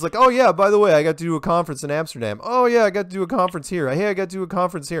things like, oh yeah, by the way, I got to do a conference in Amsterdam. Oh yeah, I got to do a conference here. Hey, I got to do a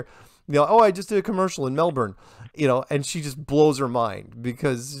conference here. Oh, I just did a commercial in Melbourne. And she just blows her mind,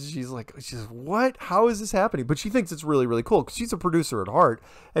 because she's like, what? How is this happening? But she thinks it's really, really cool, because she's a producer at heart,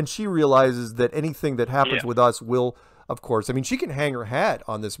 and she realizes that anything that happens with us will, of course, I mean, she can hang her hat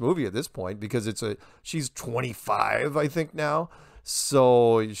on this movie at this point, because she's 25, I think, now.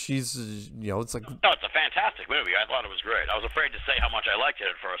 So she's, it's like... No, it's a fantastic movie. I thought it was great. I was afraid to say how much I liked it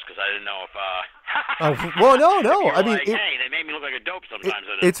at first, because I didn't know if... well, no. I mean... hey, they made me look like a dope sometimes.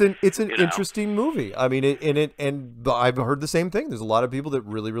 It's an interesting movie. I mean, and I've heard the same thing. There's a lot of people that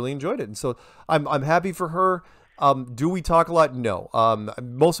really, really enjoyed it. And so I'm happy for her. Do we talk a lot? No.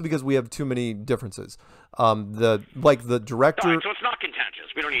 Mostly because we have too many differences. The director... Right, so it's not contentious.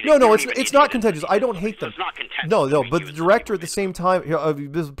 We don't need No, it's not contentious. I don't hate them. It's not contentious. No, but the director at the same time,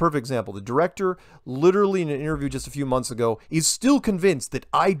 this is a perfect example. The director, literally in an interview just a few months ago, is still convinced that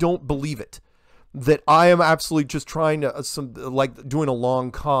I don't believe it. That I am absolutely just trying to, doing a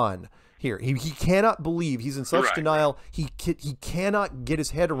long con here. He cannot believe, he's in such denial, he cannot get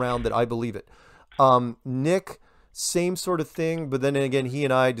his head around that I believe it. Nick... Same sort of thing, but then again, he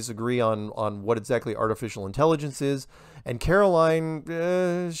and I disagree on what exactly artificial intelligence is. And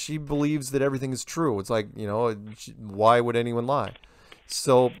Caroline, she believes that everything is true. It's like, why would anyone lie?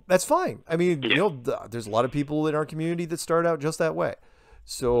 So that's fine. I mean, there's a lot of people in our community that start out just that way.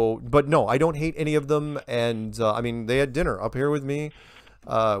 So, but no, I don't hate any of them. And I mean, they had dinner up here with me,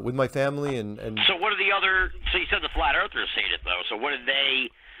 with my family, and. So what are the other? So you said the flat earthers hate it, though. So what did they?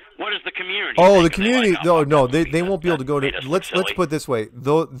 What is the community? Oh, the community. No, they won't be able to go to. Let's put it this way.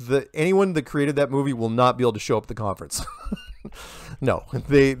 Though anyone that created that movie will not be able to show up at the conference. No,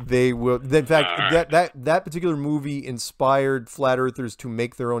 they will. In fact, that particular movie inspired flat earthers to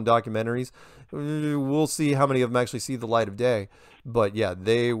make their own documentaries. We'll see how many of them actually see the light of day. But yeah,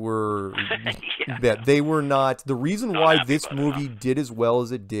 they were. They were not. The reason why this movie did as well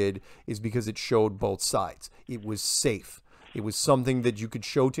as it did is because it showed both sides. It was safe. It was something that you could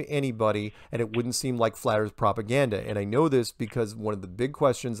show to anybody, and it wouldn't seem like flat earth propaganda. And I know this because one of the big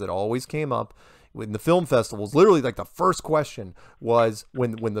questions that always came up in the film festivals, literally like the first question was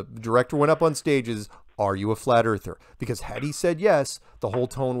when the director went up on stage is, are you a flat earther? Because had he said yes, the whole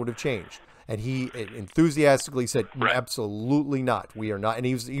tone would have changed. And he enthusiastically said, absolutely not. We are not. And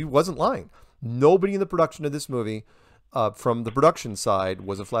he wasn't lying. Nobody in the production of this movie, from the production side,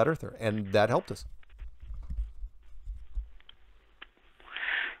 was a flat earther. And that helped us.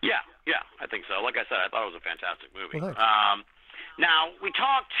 Yeah, I think so. Like I said, I thought it was a fantastic movie. Well, now, we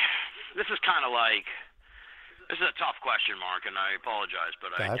talked, this is kind of like, this is a tough question, Mark, and I apologize, but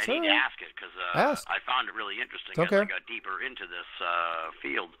I need to ask it because I found it really interesting as I got deeper into this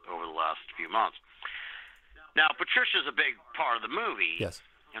field over the last few months. Now, Patricia's a big part of the movie. Yes.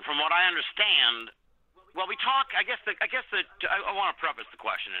 And from what I understand, well, we talk, I want to preface the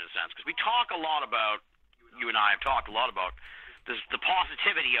question in a sense, because we talk a lot about, you and I have talked a lot about the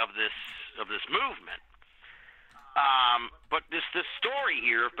positivity of this movement. But this story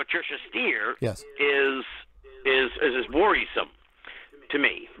here of Patricia Steer Yes. is worrisome to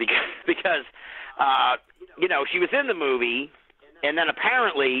me because you know, she was in the movie, and then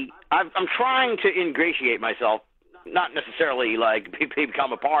apparently I'm trying to ingratiate myself, not necessarily like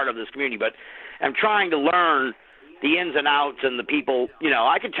become a part of this community, but I'm trying to learn the ins and outs and the people. You know,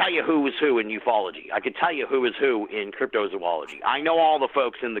 I could tell you who is who in ufology. I could tell you who is who in cryptozoology. I know all the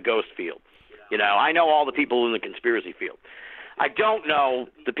folks in the ghost field. You know, I know all the people in the conspiracy field. I don't know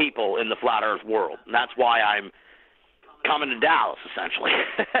the people in the flat earth world, and that's why I'm coming to Dallas, essentially.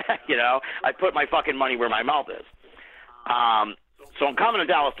 You know, I put my fucking money where my mouth is. So I'm coming to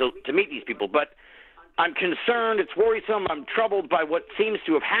Dallas to meet these people, but I'm concerned, it's worrisome, I'm troubled by what seems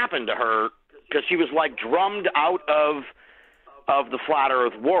to have happened to her, because she was like drummed out of the flat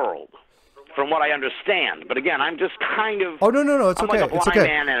earth world, from what I understand. But again, I'm just kind of... Oh, no, it's I'm okay. like a It's blind okay.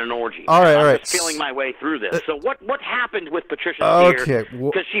 man at an orgy. All right, I'm just feeling my way through this. So what happened with Patricia Steer?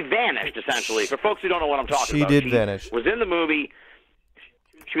 Because she vanished, essentially. For folks who don't know what I'm talking about. She did vanish. Was in the movie.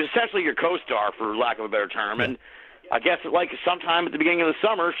 She was essentially your co-star, for lack of a better term. Yeah. And I guess like sometime at the beginning of the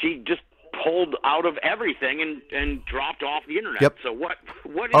summer, she just pulled out of everything and dropped off the internet. Yep. So what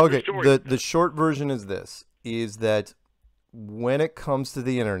is the story? The short version is this, is that when it comes to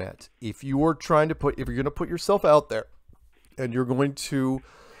the internet, if you're going to put yourself out there and you're going to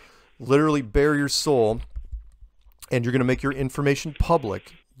literally bare your soul and you're going to make your information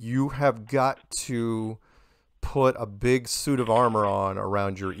public, you have got to put a big suit of armor on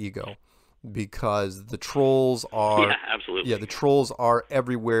around your ego, because the trolls are the trolls are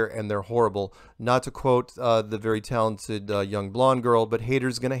everywhere and they're horrible. Not to quote the very talented young blonde girl, but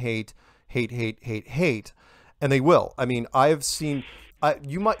haters gonna hate, and they will. I mean, I've seen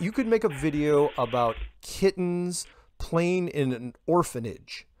you could make a video about kittens playing in an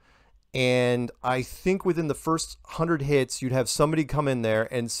orphanage, and I think within the first 100 hits, you'd have somebody come in there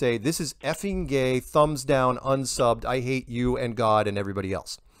and say, "This is effing gay, thumbs down, unsubbed, I hate you and God and everybody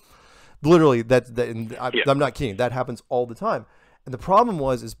else." Literally, I'm not kidding. That happens all the time. And the problem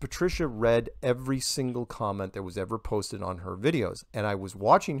is Patricia read every single comment that was ever posted on her videos. And I was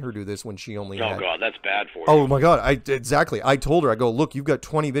watching her do this when she only had... Oh, God, that's bad for you. Oh, my God. Exactly. I told her, I go, look, you've got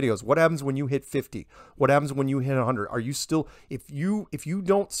 20 videos. What happens when you hit 50? What happens when you hit 100? Are you still... If you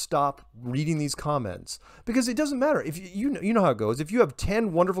don't stop reading these comments, because it doesn't matter. If you know how it goes. If you have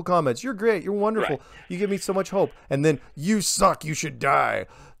 10 wonderful comments, you're great, you're wonderful, right. You give me so much hope. And then, you suck, you should die.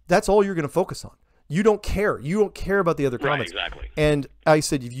 That's all you're going to focus on. You don't care. You don't care about the other comments. Right, exactly. And I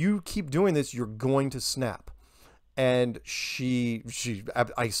said, if you keep doing this, you're going to snap. And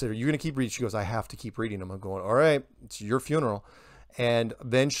I said, are you going to keep reading? She goes, I have to keep reading them. I'm going, all right, it's your funeral. And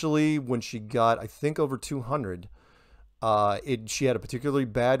eventually, when she got, I think, over 200, she had a particularly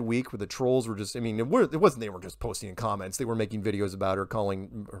bad week where the trolls were just, I mean, it wasn't they were just posting in comments. They were making videos about her,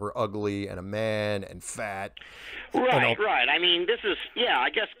 calling her ugly and a man and fat. Right. I mean, this is, I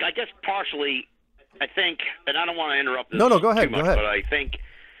guess partially, I think, and I don't want to interrupt this go ahead, too much, but I think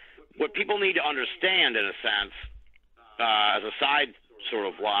what people need to understand, in a sense, as a side sort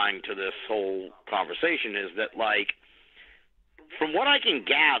of line to this whole conversation, is that, like, from what I can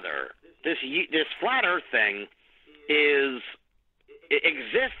gather, this flat Earth thing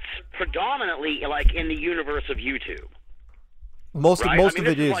exists predominantly, like, in the universe of YouTube. Most right? of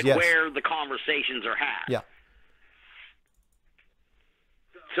it is, like yes. where the conversations are had. Yeah.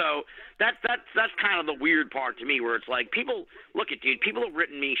 So that's kind of the weird part to me, where it's like, people have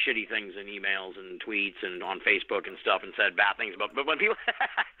written me shitty things in emails and tweets and on Facebook and stuff and said bad things about, but when people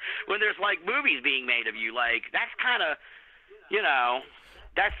when there's like movies being made of you, like, that's kind of,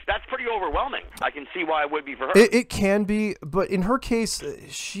 that's pretty overwhelming. I can see why it would be for her. It can be, but in her case,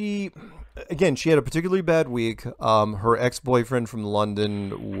 she had a particularly bad week. Her ex-boyfriend from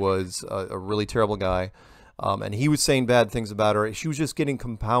London was a really terrible guy. And he was saying bad things about her. She was just getting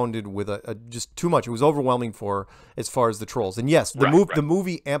compounded with just too much. It was overwhelming for her as far as the trolls. And yes, the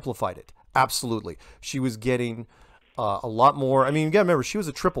movie amplified it. Absolutely. She was getting a lot more. I mean, you got to remember, she was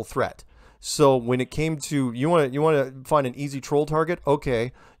a triple threat. So when it came to, you want to find an easy troll target?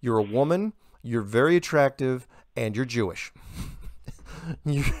 Okay, you're a woman, you're very attractive, and you're Jewish.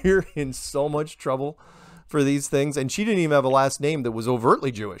 You're in so much trouble for these things. And she didn't even have a last name that was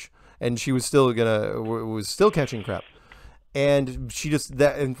overtly Jewish. And she was still catching crap, and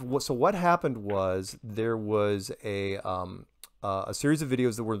so what happened was, there was a series of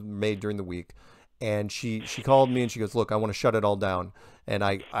videos that were made during the week, and she called me and she goes, look, I want to shut it all down. And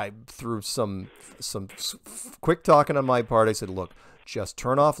I through some quick talking on my part, I said, look, just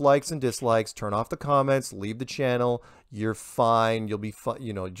turn off likes and dislikes, turn off the comments, leave the channel. You're fine. You'll be fine.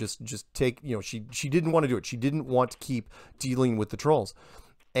 You know, just take, you know, she didn't want to do it. She didn't want to keep dealing with the trolls.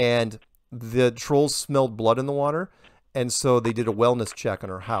 And the trolls smelled blood in the water. And so they did a wellness check on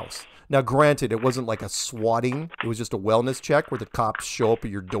her house. Now, granted, it wasn't like a swatting. It was just a wellness check where the cops show up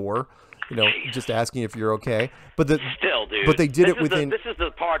at your door, you know, just asking if you're okay. But still, dude. But they did it within. This is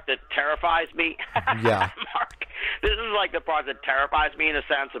the part that terrifies me. Yeah. Mark, this is like the part that terrifies me in a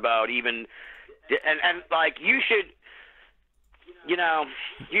sense about even, and like you should. You know,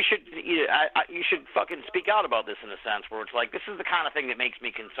 you should fucking speak out about this in a sense where it's like this is the kind of thing that makes me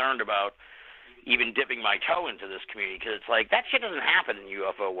concerned about even dipping my toe into this community, because it's like that shit doesn't happen in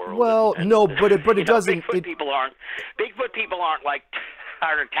UFO world. Well, no, but it doesn't. Bigfoot people aren't like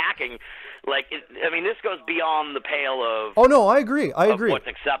are attacking. Like, I mean, this goes beyond the pale of. Oh no, I agree. I agree. What's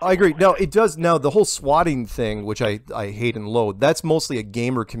acceptable. I agree. Now it does. Now the whole swatting thing, which I hate and loathe, that's mostly a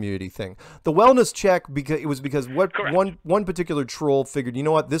gamer community thing. The wellness check because one particular troll figured, you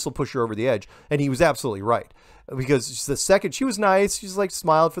know what, this will push her over the edge, and he was absolutely right. Because the second she was nice, she's like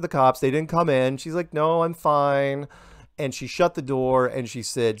smiled for the cops. They didn't come in. She's like, no, I'm fine. And she shut the door and she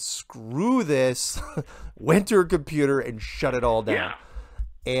said, screw this. Went to her computer and shut it all down. Yeah.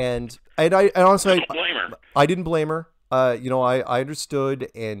 And I honestly, I don't blame her. I didn't blame her. You know, I understood,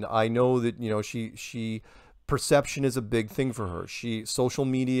 and I know that, you know, she perception is a big thing for her. Social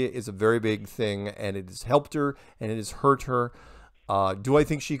media is a very big thing, and it has helped her and it has hurt her. Do I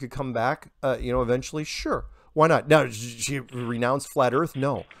think she could come back, you know, eventually? Sure. Why not? Now, she renounced Flat Earth?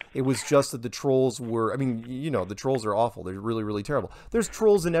 No. It was just that the trolls were, I mean, you know, the trolls are awful. They're really, really terrible. There's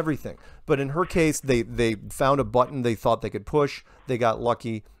trolls in everything. But in her case, they found a button they thought they could push. They got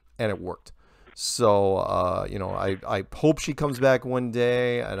lucky, and it worked. So, you know, I hope she comes back one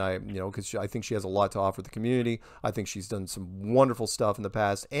day, and you know, because I think she has a lot to offer the community. I think she's done some wonderful stuff in the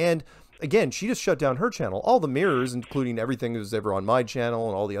past. And again, she just shut down her channel. All the mirrors, including everything that was ever on my channel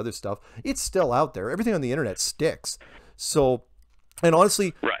and all the other stuff, it's still out there. Everything on the internet sticks. So, and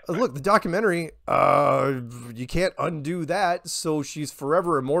honestly, look, the documentary, you can't undo that. So she's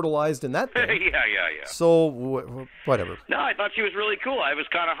forever immortalized in that thing. Yeah. So whatever. No, I thought she was really cool. I was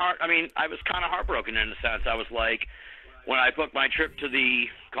kind of heartbroken in a sense. I was like, when I booked my trip to the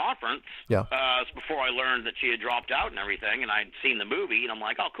conference, before I learned that she had dropped out and everything, and I'd seen the movie, and I'm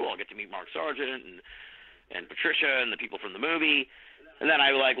like, oh, cool, I'll get to meet Mark Sargent and Patricia and the people from the movie. And then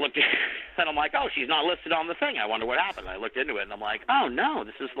I like looked at and I'm like, oh, she's not listed on the thing. I wonder what happened. I looked into it, and I'm like, oh, no,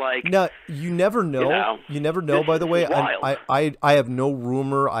 this is like... Now, you never know. You never know, by the way. I have no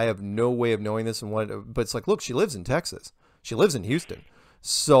rumor. I have no way of knowing this. But it's like, look, she lives in Texas. She lives in Houston.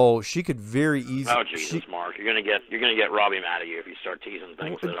 So she could very easily... Oh, Jesus, Mark. You're gonna get Robbie mad at you if you start teasing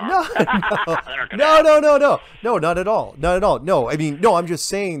things that aren't... No, not at all. Not at all. No, I mean, no, I'm just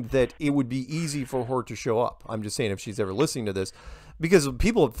saying that it would be easy for her to show up. I'm just saying if she's ever listening to this... Because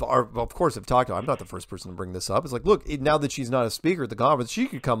people of course, have talked to her. I'm not the first person to bring this up. It's like, look, now that she's not a speaker at the conference, she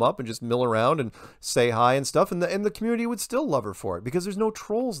could come up and just mill around and say hi and stuff, and the community would still love her for it because there's no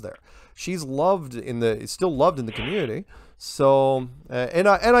trolls there. She's loved still loved in the community. So, and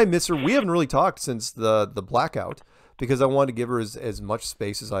I miss her. We haven't really talked since the blackout because I wanted to give her as much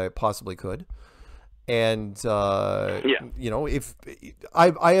space as I possibly could. And you know, if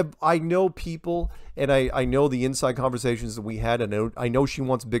I know people, and I know the inside conversations that we had, and I know she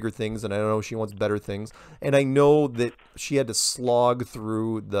wants bigger things, and I know she wants better things, and I know that she had to slog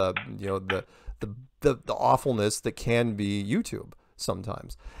through the awfulness that can be YouTube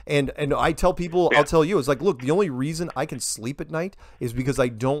sometimes. And I tell people, I'll tell you, it's like, look, the only reason I can sleep at night is because I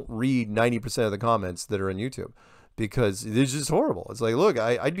don't read 90% of the comments that are on YouTube. Because it's just horrible. It's like, look,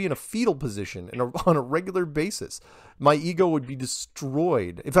 I'd be in a fetal position on a regular basis. My ego would be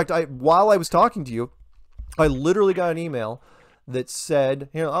destroyed. In fact, while I was talking to you, I literally got an email that said,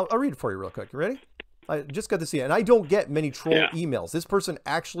 here, I'll read it for you real quick. You ready? I just got to see it. And I don't get many troll emails. This person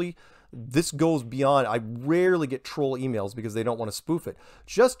actually... This goes beyond. I rarely get troll emails because they don't want to spoof it.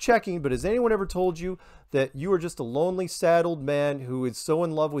 Just checking, but has anyone ever told you that you are just a lonely, sad old man who is so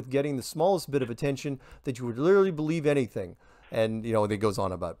in love with getting the smallest bit of attention that you would literally believe anything? And, you know, it goes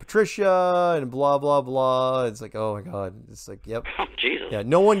on about Patricia and blah, blah, blah. It's like, oh, my God. It's like, yep. Oh, Jesus. Yeah,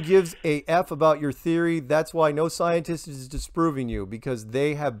 no one gives a F about your theory. That's why no scientist is disproving you, because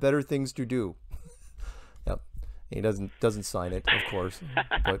they have better things to do. Yep. He doesn't sign it, of course,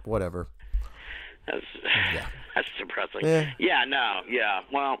 but whatever. That's depressing.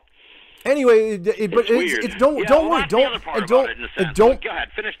 Well. Anyway, don't worry. Go ahead,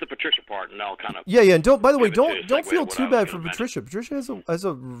 finish the Patricia part, and I'll kind of. Yeah. And by the way, don't feel too bad for Patricia. Patricia has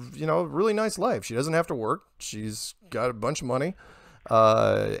a really nice life. She doesn't have to work. She's got a bunch of money.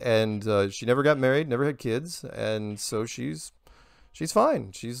 and she never got married, never had kids, and so she's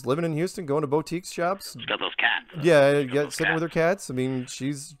fine. She's living in Houston, going to boutique shops. She's got those cats. Yeah, sitting with her cats. I mean,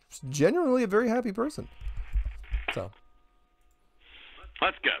 she's genuinely a very happy person. So.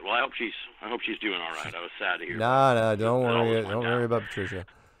 That's good. Well, I hope she's doing all right. I was sad to hear. Nah, don't worry about Patricia.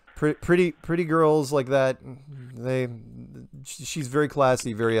 Pretty girls like that. She's very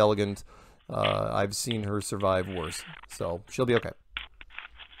classy, very elegant. I've seen her survive worse, so she'll be okay.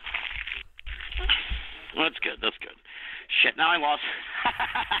 Well, that's good. Shit. Now I lost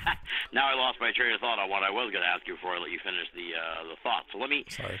my train of thought on what I was going to ask you before I let you finish the thought. So let me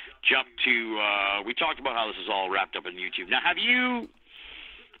jump to. We talked about how this is all wrapped up in YouTube. Now, have you?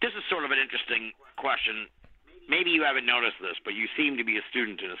 This is sort of an interesting question. Maybe you haven't noticed this, but you seem to be a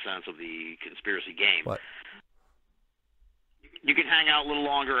student in a sense of the conspiracy game. What? You can hang out a little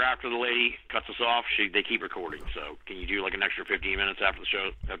longer after the lady cuts us off. They keep recording, so can you do like an extra 15 minutes after the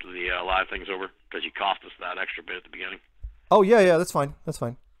show, after the live thing's over? Because you cost us that extra bit at the beginning. Oh, yeah, that's fine. All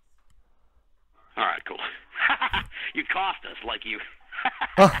right, cool. You cost us like you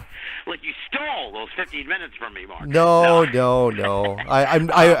like you stole those 15 minutes from me, Mark. No.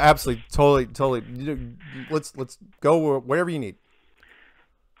 I absolutely, totally. Let's go wherever you need.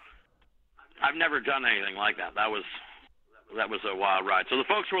 I've never done anything like that. That was a wild ride. So the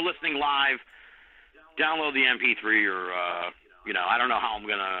folks who are listening live, download the MP3 or, I don't know how I'm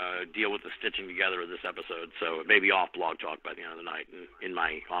going to deal with the stitching together of this episode, so it may be off Blog Talk by the end of the night and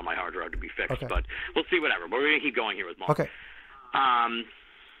on my hard drive to be fixed. Okay. But we'll see whatever. But we're going to keep going here with Mark. Okay.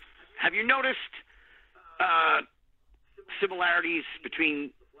 Have you noticed similarities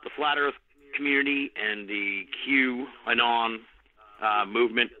between the Flat Earth community and the QAnon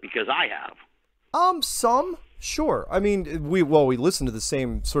movement? Because I have. Some. Sure. I mean, we listen to the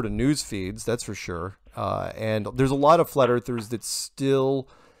same sort of news feeds, that's for sure. And there's a lot of flat earthers that still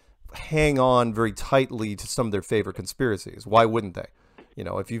hang on very tightly to some of their favorite conspiracies. Why wouldn't they?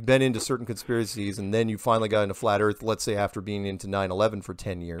 If you've been into certain conspiracies and then you finally got into flat earth, let's say after being into 9/11 for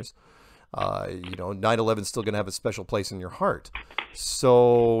 10 years, 9/11 is still going to have a special place in your heart.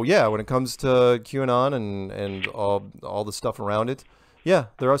 So, yeah, when it comes to QAnon and all the stuff around it, yeah,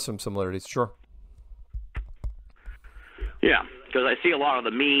 there are some similarities, sure. Yeah, because I see a lot of the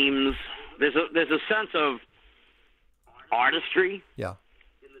memes. There's a sense of artistry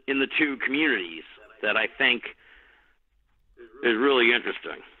in the two communities that I think is really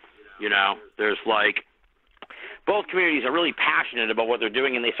interesting. There's like both communities are really passionate about what they're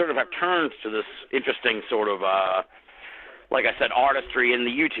doing, and they sort of have turns to this interesting sort of, like I said, artistry in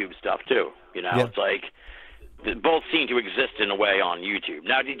the YouTube stuff too. It's like both seem to exist in a way on YouTube.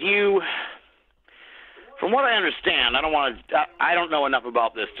 Now, did you? From what I understand, I don't know enough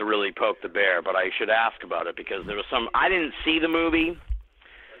about this to really poke the bear, but I should ask about it because there was I didn't see the movie,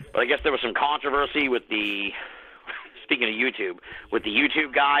 but I guess there was some controversy with speaking of YouTube, with the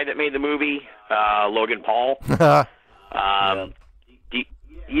YouTube guy that made the movie, Logan Paul.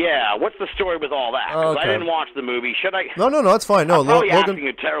 Yeah, what's the story with all that? Because I didn't watch the movie. Should I? No, that's fine. No, I'm probably asking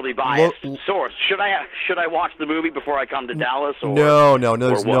a terribly biased source. Should I watch the movie before I come to Dallas? Or, no.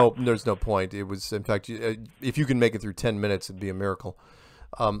 There's no point. It was, in fact, if you can make it through 10 minutes, it'd be a miracle.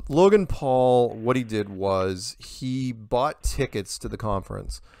 Logan Paul, what he did was he bought tickets to the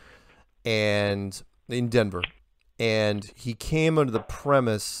conference and in Denver, and he came under the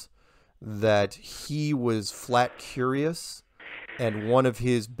premise that he was flat curious. And one of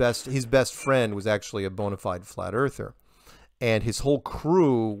his best friend was actually a bona fide flat earther, and his whole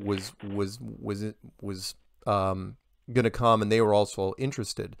crew was going to come, and they were also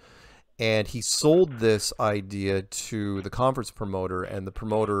interested. And he sold this idea to the conference promoter, and the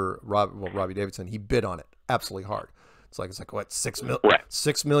promoter, Robbie Davidson, he bid on it absolutely hard. It's like what 6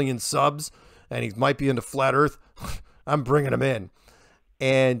 million subs, and he might be into flat Earth. I'm bringing him in.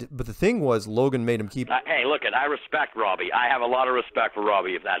 But the thing was, Logan made him keep. Hey, look, I respect Robbie. I have a lot of respect for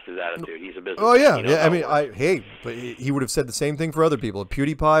Robbie if that's his attitude. He's a businessman. Oh yeah. I mean, but he would have said the same thing for other people.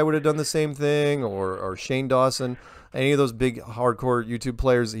 PewDiePie would have done the same thing, or Shane Dawson, any of those big hardcore YouTube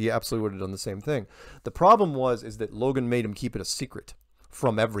players. He absolutely would have done the same thing. The problem is that Logan made him keep it a secret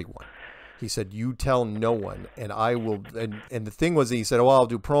from everyone. He said, "You tell no one, and I will." And the thing was, he said, "Oh, I'll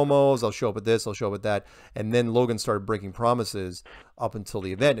do promos. I'll show up at this. I'll show up at that." And then Logan started breaking promises up until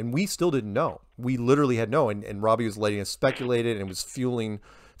the event, and we still didn't know. We literally had no. And Robbie was letting us speculate it, and was fueling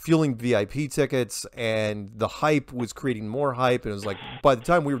VIP tickets, and the hype was creating more hype. And it was like, by the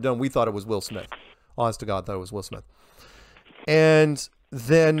time we were done, we thought it was Will Smith. Honest to God, thought it was Will Smith. And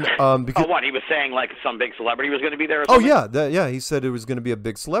then because what he was saying, like some big celebrity was going to be there or oh something? yeah he said it was going to be a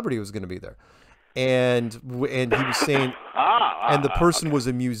big celebrity who was going to be there. and he was saying, and the person was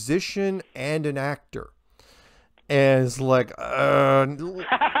a musician and an actor. And it's like, wait,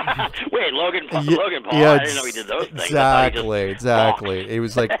 Logan Paul. Yeah, I didn't know he did those things. Exactly. It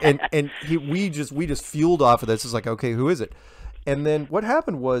was like, we just fueled off of this. It's like, okay, who is it? And then what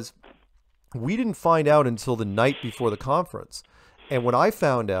happened was, we didn't find out until the night before the conference. And when I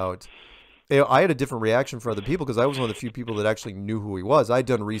found out, I had a different reaction for other people because I was one of the few people that actually knew who he was. I'd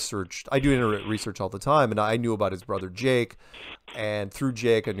done research. I do internet research all the time, and I knew about his brother Jake. And through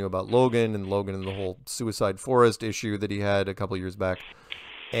Jake, I knew about Logan and the whole Suicide Forest issue that he had a couple years back.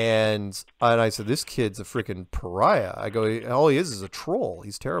 And I said, this kid's a freaking pariah. I go, all he is a troll.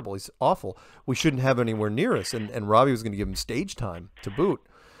 He's terrible. He's awful. We shouldn't have him anywhere near us. And Robbie was going to give him stage time to boot.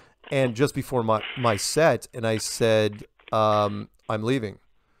 And just before my set, and I said, I'm leaving.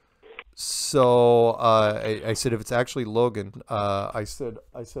 So I said, if it's actually Logan, I said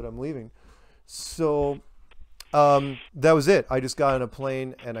I'm leaving. So that was it. I just got on a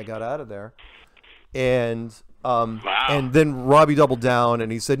plane and I got out of there. And and then Robbie doubled down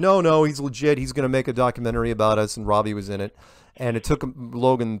and he said, no, he's legit. He's going to make a documentary about us, and Robbie was in it. And it took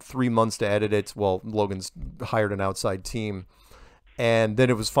Logan 3 months to edit it. Well, Logan's hired an outside team. And then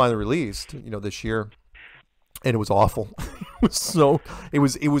it was finally released, this year. And it was awful. It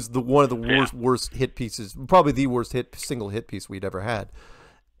was one of the worst hit pieces, probably the worst single hit piece we'd ever had.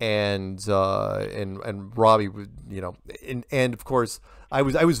 And Robbie, and of course I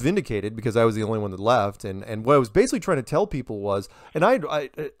was vindicated because I was the only one that left. And what I was basically trying to tell people was, and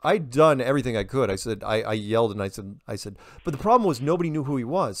I'd done everything I could. I said, I yelled and I said, but the problem was nobody knew who he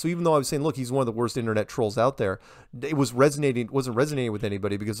was. So even though I was saying, look, he's one of the worst internet trolls out there, wasn't resonating with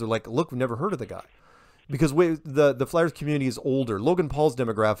anybody because they're like, look, we've never heard of the guy. Because the Flat Earth community is older. Logan Paul's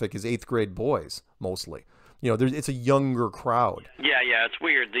demographic is 8th grade boys, mostly. It's a younger crowd. Yeah, it's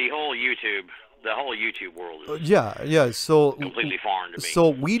weird. The whole YouTube world is so completely foreign to me. So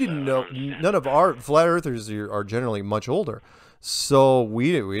we didn't know. None of our Flat Earthers are generally much older. So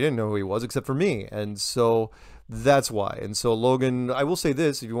we didn't know who he was except for me. And so that's why. And so Logan, I will say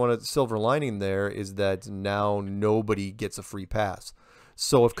this, if you want a silver lining there, is that now nobody gets a free pass.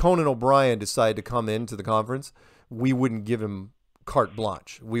 So if Conan O'Brien decided to come into the conference, we wouldn't give him carte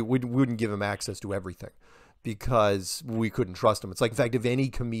blanche. We wouldn't give him access to everything because we couldn't trust him. It's like, in fact, if any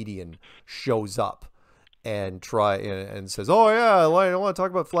comedian shows up and says, "Oh yeah, I want to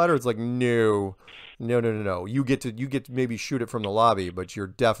talk about flat Earth," it's like, no. You get to maybe shoot it from the lobby, but you're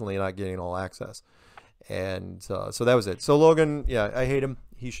definitely not getting all access. And so that was it. So Logan, I hate him.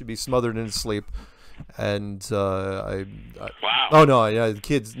 He should be smothered in his sleep. And wow. Oh no, the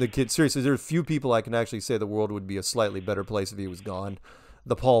kids. Seriously, there are few people I can actually say the world would be a slightly better place if he was gone.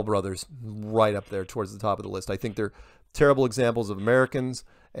 The Paul brothers, right up there towards the top of the list. I think they're terrible examples of Americans,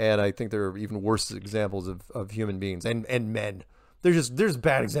 and I think they're even worse examples of human beings and men. There's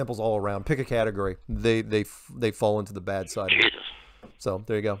bad examples all around. Pick a category. They fall into the bad side. Jesus. So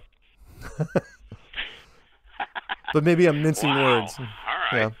there you go. But maybe I'm mincing words. All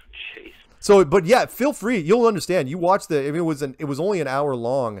right. Yeah. Jeez. So, but yeah, feel free. You'll understand. You watch it was only an hour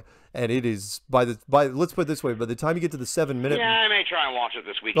long, and it is let's put it this way. By the time you get to the 7-minute. Yeah, I may try and watch it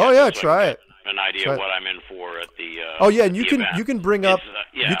this weekend. Oh yeah, try it. An idea of what I'm in for at the. Oh yeah, and you can bring up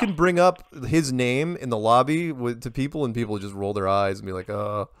you can bring up his name in the lobby to people, and people just roll their eyes and be like,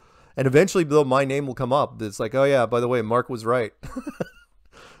 And eventually, though, my name will come up. It's like, oh yeah, by the way, Mark was right.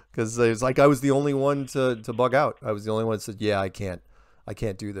 Because it's like I was the only one to bug out. I was the only one that said, yeah, I can't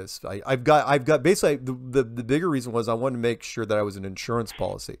do this. I've got basically the bigger reason was I wanted to make sure that I was an insurance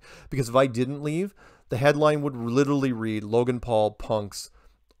policy, because if I didn't leave, the headline would literally read Logan Paul punks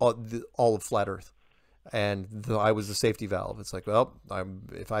all of Flat Earth, and I was the safety valve. It's like, well,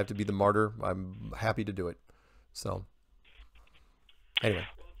 if I have to be the martyr, I'm happy to do it. So anyway.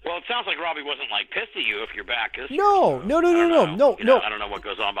 Well, it sounds like Robbie wasn't like pissed at you if you're back. No. I don't know what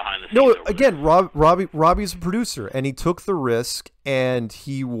goes on behind the scenes. No, again, Robbie's a producer, and he took the risk, and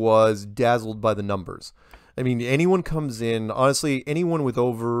he was dazzled by the numbers. I mean, anyone comes in, honestly, anyone with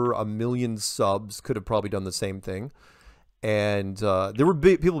over 1 million subs could have probably done the same thing. And there were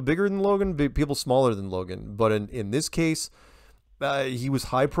people bigger than Logan, people smaller than Logan. But in this case, he was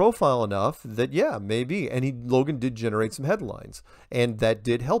high profile enough that, yeah, maybe. And Logan did generate some headlines, and that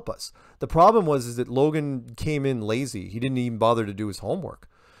did help us. The problem was that Logan came in lazy. He didn't even bother to do his homework.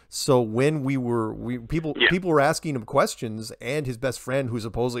 So when people were asking him questions, and his best friend, who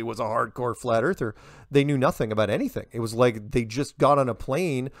supposedly was a hardcore flat earther, they knew nothing about anything. It was like they just got on a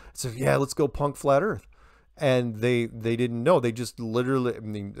plane and said, yeah, let's go punk flat earth. And they didn't know. They just literally, I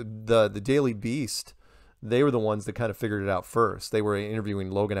mean, the Daily Beast they were the ones that kind of figured it out first. They were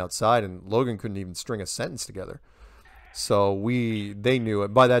interviewing Logan outside, and Logan couldn't even string a sentence together. So they knew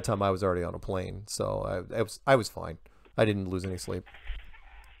it. By that time, I was already on a plane, so I was fine. I didn't lose any sleep.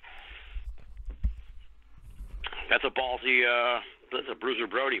 That's a ballsy. That's a Bruiser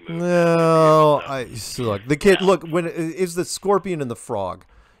Brody move. No, look, the kid. Look, when is the Scorpion and the Frog,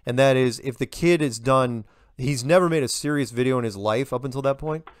 and that is if the kid is done. He's never made a serious video in his life up until that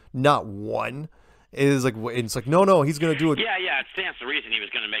point. Not one. It's like no, he's gonna do it. Yeah, it stands to reason he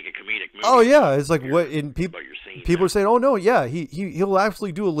was gonna make a comedic movie. Oh yeah, it's like what in people are saying. Oh no, yeah, he'll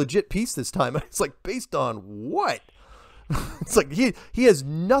actually do a legit piece this time. It's like based on what? It's like he has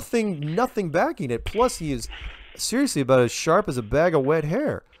nothing backing it. Plus he is seriously about as sharp as a bag of wet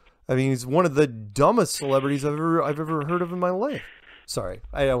hair. I mean, he's one of the dumbest celebrities I've ever heard of in my life. Sorry,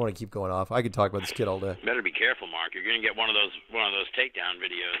 I don't want to keep going off. I could talk about this kid all day. Better be careful, Mark. You're gonna get one of those takedown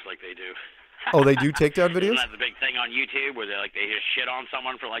videos like they do. Oh, they do takedown videos? Isn't that the big thing on YouTube where they just shit on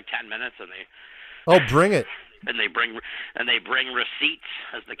someone for like 10 minutes and they. Oh, bring it. And they bring receipts,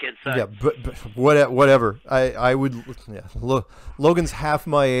 as the kids say. Yeah, but whatever. I would. Yeah, Logan's half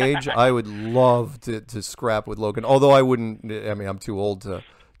my age. I would love to scrap with Logan. Although I wouldn't. I mean, I'm too old to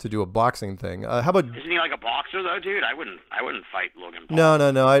do a boxing thing. How about? Isn't he like a boxer though, dude? I wouldn't fight Logan Paul. No. I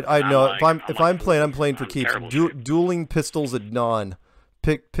know. Like, if I'm playing, I'm playing for keeps. Dueling pistols at dawn.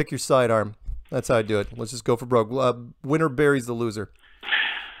 Pick your sidearm. That's how I do it. Let's just go for broke. Winner buries the loser.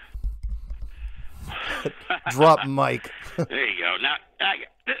 Drop mic. There you go. Now, I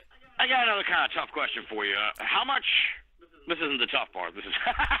got another kind of tough question for you. How much? This isn't the tough part. This is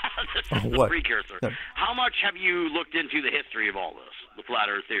the precursor. Yeah. How much have you looked into the history of all this, the flat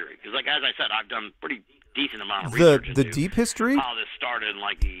Earth theory? Because, like as I said, I've done pretty decent amount of research into the deep history. How this started,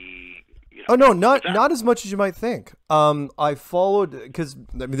 like the. Oh no, not as much as you might think. I followed because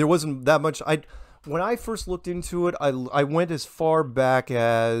I mean there wasn't that much. When I first looked into it, I went as far back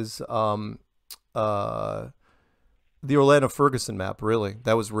as the Orlando Ferguson map. Really,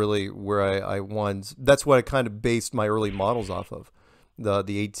 that was really where I won. That's what I kind of based my early models off of,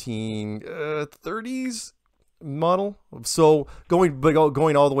 the 1830s model. So going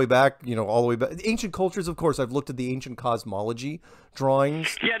all the way back, all the way back. Ancient cultures, of course. I've looked at the ancient cosmology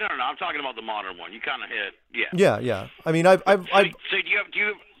drawings. Yeah, no. I'm talking about the modern one. You kind of hit, Yeah. I mean, I've. So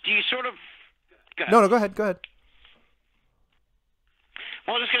do you sort of? Go ahead. No, go ahead.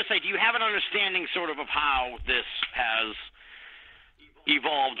 Well, I was just going to say, do you have an understanding sort of how this has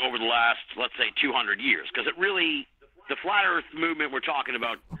evolved over the last, let's say, 200 years? Because it really, the flat Earth movement we're talking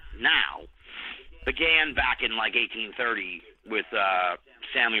about now began back in like 1830 with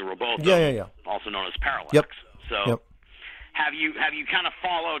Stanley Roboto, also known as Parallax. Yep. So have you kind of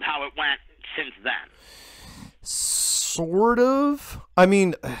followed how it went since then? Sort of. I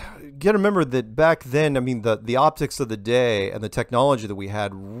mean, you got to remember that back then, I mean, the optics of the day and the technology that we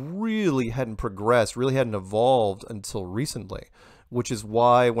had really hadn't progressed, really hadn't evolved until recently, which is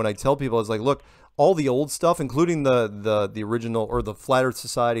why when I tell people, it's like, look, all the old stuff, including the original or the Flat Earth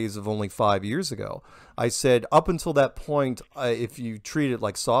Societies of only 5 years ago, I said up until that point, if you treat it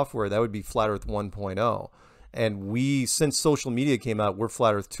like software, that would be Flat Earth 1.0. And since social media came out, we're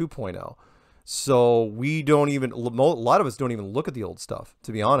Flat Earth 2.0. So we don't even, a lot of us don't even look at the old stuff,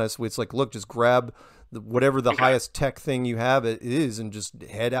 to be honest. It's like, look, just grab whatever the highest tech thing you have it is and just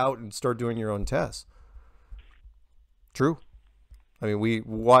head out and start doing your own tests. True. I mean,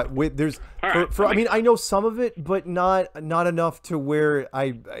 I mean, I know some of it, but not enough to where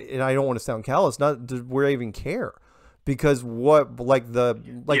and I don't want to sound callous, not to where I even care, because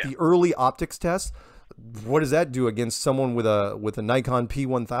the early optics tests, what does that do against someone with a Nikon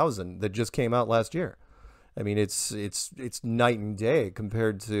P1000 that just came out last year? I mean, it's night and day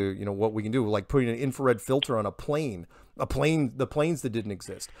compared to what we can do, like putting an infrared filter on a plane. The planes that didn't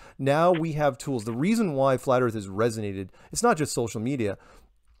exist. Now we have tools. The reason why Flat Earth has resonated, it's not just social media.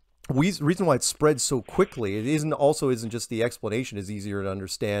 The reason why it spread so quickly, it isn't just the explanation is easier to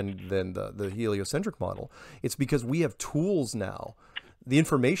understand than the heliocentric model. It's because we have tools now, the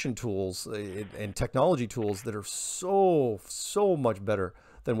information tools and technology tools that are so much better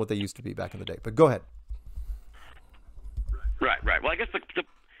than what they used to be back in the day. But go ahead. Right. Well, I guess the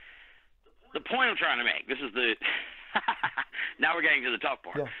point I'm trying to make, this is the now we're getting to the tough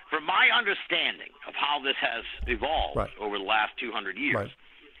part. Yeah. From my understanding of how this has evolved over the last 200 years,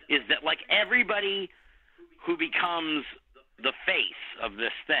 is that like everybody who becomes the face of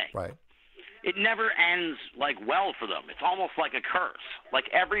this thing, it never ends like well for them. It's almost like a curse. Like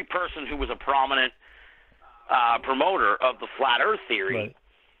every person who was a prominent promoter of the flat Earth theory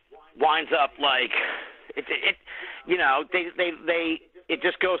winds up like it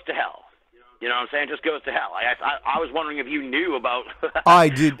just goes to hell. You know what I'm saying? It just goes to hell. I was wondering if you knew about I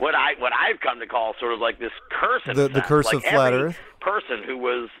did what I've come to call sort of like this curse. The curse like of flat Earth. Person who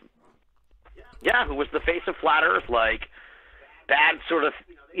was the face of flat Earth, like bad sort of.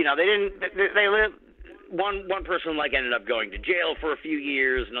 You know, they lived. One person like ended up going to jail for a few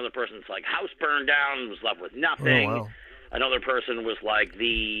years. Another person's like house burned down, was left with nothing. Oh, wow. Another person was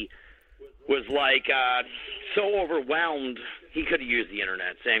so overwhelmed he could have used the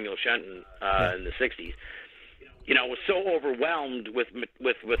internet. Samuel Shenton in the '60s, you know, was so overwhelmed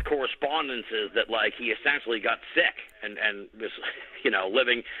with correspondences that like he essentially got sick and was, you know,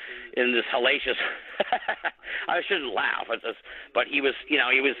 living in this hellacious. I shouldn't laugh, but he was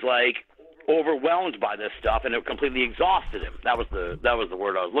like overwhelmed by this stuff, and it completely exhausted him. That was the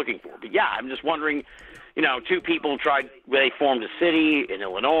word I was looking for. But yeah, I'm just wondering, you know, two people they formed a city in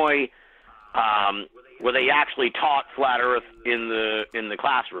Illinois, where they actually taught flat Earth in the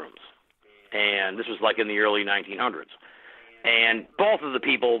classrooms, and this was like in the early 1900s. And both of the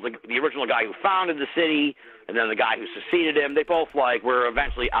people, the original guy who founded the city, and then the guy who succeeded him, they both like were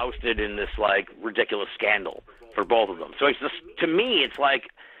eventually ousted in this like ridiculous scandal for both of them. So it's just, to me, it's like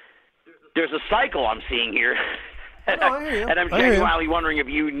there's a cycle I'm seeing here, and I'm genuinely wondering if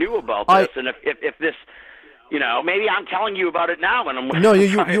you knew about this, and if this, you know, maybe I'm telling you about it now, and I'm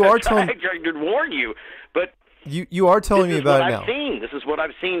you are trying to warn you, but you are telling me about it now. This is what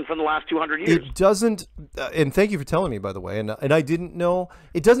I've seen from the last 200 years. It doesn't, and thank you for telling me, by the way, and I didn't know.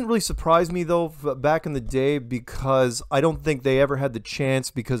 It doesn't really surprise me, though, back in the day, because I don't think they ever had the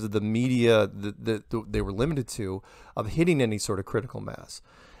chance, because of the media that they were limited to, of hitting any sort of critical mass.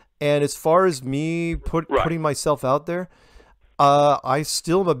 And as far as me putting myself out there, I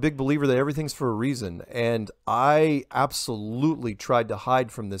still am a big believer that everything's for a reason. And I absolutely tried to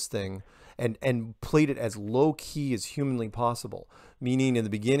hide from this thing and played it as low-key as humanly possible. Meaning, in the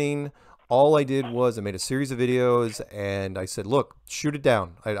beginning, all I did was I made a series of videos, and I said, look, shoot it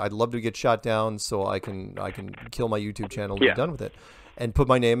down. I'd love to get shot down so I can kill my YouTube channel and be done with it. And put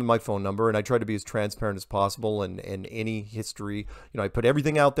my name and my phone number, and I tried to be as transparent as possible, and any history. You know, I put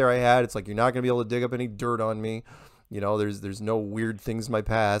everything out there I had. It's like, you're not going to be able to dig up any dirt on me. You know, there's no weird things in my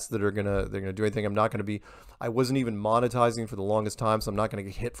past that they're gonna do anything. I'm not gonna be. I wasn't even monetizing for the longest time, so I'm not gonna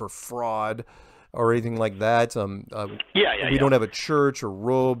get hit for fraud or anything like that. We don't have a church or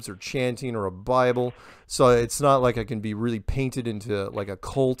robes or chanting or a Bible, so it's not like I can be really painted into like a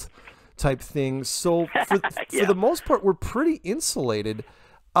cult type thing. So for the most part, we're pretty insulated.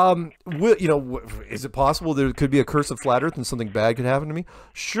 You know, is it possible there could be a curse of flat Earth and something bad could happen to me?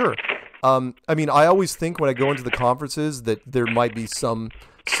 Sure. I mean, I always think when I go into the conferences that there might be some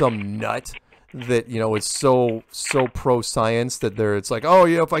nut that, you know, is so pro science that it's like, oh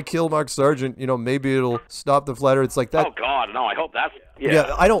yeah, if I kill Mark Sargent, you know, maybe it'll stop the flat Earth. It's like that. Oh God, no! I hope that's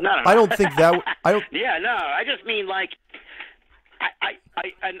I don't. No. I don't think that. I don't. Yeah, no. I just mean like, I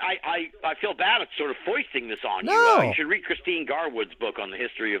feel bad at sort of foisting this on you. You should read Christine Garwood's book on the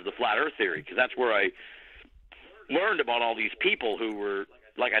history of the flat Earth theory, because that's where I learned about all these people who were.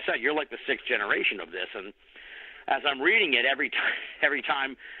 Like I said, you're like the sixth generation of this, and as I'm reading it, every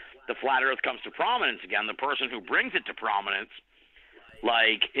time the flat Earth comes to prominence again, the person who brings it to prominence,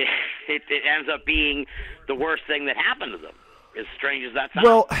 like it ends up being the worst thing that happened to them. As strange as that sounds,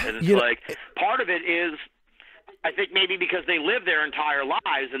 well, and it's like part of it is, I think maybe because they live their entire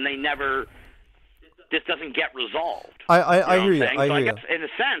lives and this doesn't get resolved. I hear you. I guess in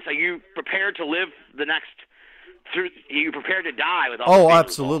a sense, are you prepared to live the next? Are you prepared to die with all the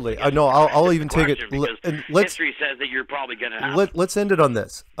absolutely. I know. I'll even take it. History says that you're probably going to have. Let's end it on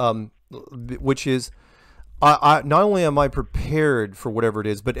this, which is, I not only am I prepared for whatever it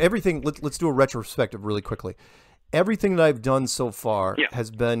is, but everything. Let's do a retrospective really quickly. Everything that I've done so far has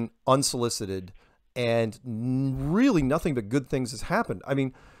been unsolicited, and really nothing but good things has happened. I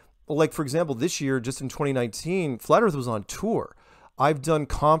mean, like for example, this year, just in 2019, Flat Earth was on tour. I've done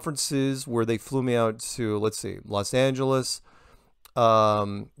conferences where they flew me out to, let's see, Los Angeles,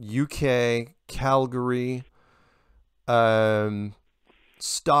 UK, Calgary,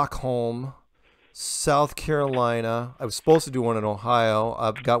 Stockholm, South Carolina. I was supposed to do one in Ohio.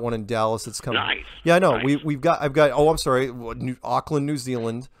 I've got one in Dallas that's coming. Nice. Yeah, I know. Nice. I'm sorry, Auckland, New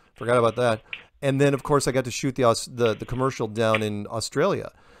Zealand. Forgot about that. And then, of course, I got to shoot the commercial down in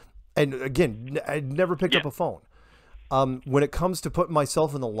Australia. And again, I never picked up a phone. When it comes to putting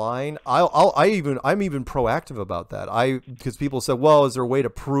myself in the line, I'm even proactive about that. Because people said, well, is there a way to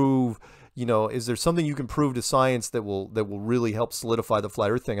prove, you know, is there something you can prove to science that will really help solidify the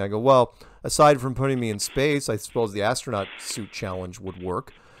flat Earth thing? I go, well, aside from putting me in space, I suppose the astronaut suit challenge would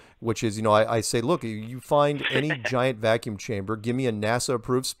work, which is, I say, look, you find any giant vacuum chamber, give me a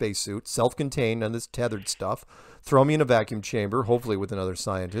NASA-approved spacesuit, self-contained on this tethered stuff, throw me in a vacuum chamber, hopefully with another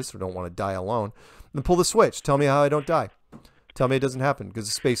scientist who don't want to die alone, and pull the switch. Tell me how I don't die. Tell me it doesn't happen, because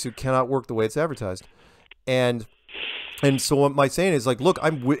the spacesuit cannot work the way it's advertised. And so what my saying is, like, look,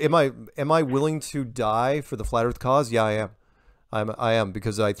 am I willing to die for the flat Earth cause? Yeah, I am. I am,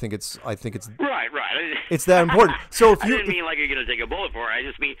 because I think it's right. It's that important. So if I didn't mean like you're gonna take a bullet for it. I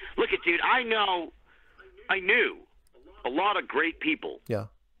just mean, look at, dude. I knew a lot of great people. Yeah.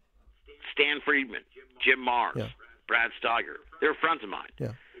 Stan Friedman, Jim Myres, Yeah. Brad Steiger. They're friends of mine.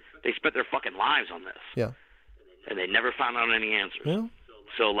 Yeah. They spent their fucking lives on this. Yeah. And they never found out any answers. Yeah.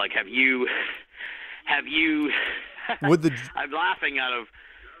 So, like, have you? With the I'm laughing out of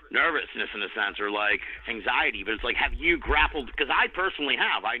nervousness in a sense, or like anxiety, but it's like, have you grappled? Because I personally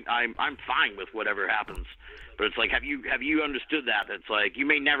have. I'm fine with whatever happens, but it's like, have you understood that? It's like you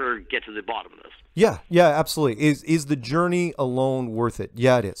may never get to the bottom of this. Yeah, absolutely. Is the journey alone worth it?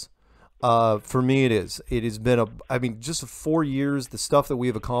 Yeah, it is. For me, it is. It has been just 4 years. The stuff that we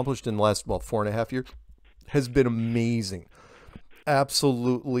have accomplished in the last 4.5 years has been amazing.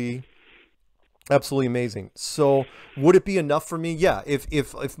 Absolutely amazing. So would it be enough for me? Yeah.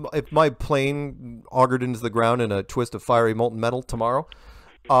 If my plane augured into the ground in a twist of fiery molten metal tomorrow,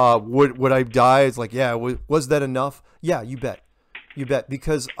 would I die? It's like, yeah, was that enough? Yeah, you bet.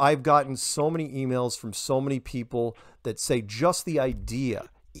 Because I've gotten so many emails from so many people that say just the idea,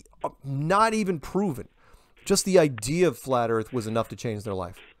 not even proven, just the idea of flat Earth was enough to change their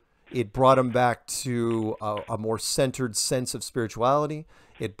life. It brought them back to a more centered sense of spirituality.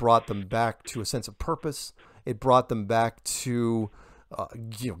 It brought them back to a sense of purpose. It brought them back to,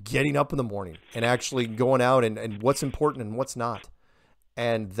 getting up in the morning and actually going out and what's important and what's not.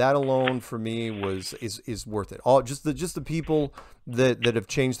 And that alone for me is worth it. All just the people that have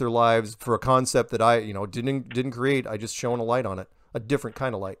changed their lives for a concept that I didn't create. I just shone a light on it, a different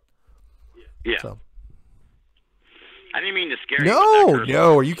kind of light. Yeah. So. I didn't mean to scare you.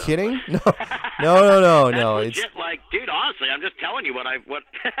 No. Are you kidding? No. That's legit, like, dude. Honestly, I'm just telling you what.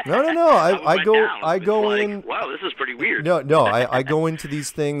 No. I go like, in. Wow, this is pretty weird. No. I go into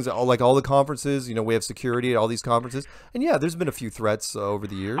these things like all the conferences. We have security at all these conferences, and yeah, there's been a few threats over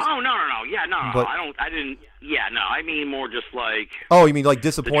the years. Oh no. Yeah, no. But, I didn't. Yeah, no. I mean more just like. Oh, you mean like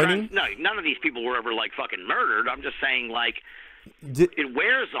disappointing? No, none of these people were ever like fucking murdered. I'm just saying like. It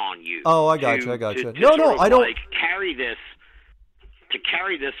wears on you. Oh, I got you. No, I don't. Like carry this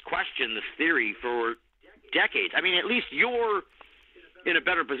question, this theory for decades. I mean, at least you're in a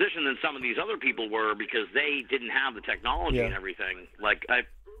better position than some of these other people were because they didn't have the technology and everything. Like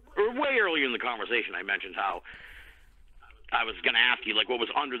way earlier in the conversation, I mentioned how I was going to ask you like what was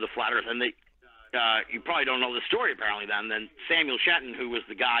under the flat Earth, and you probably don't know the story apparently. Then Samuel Shenton, who was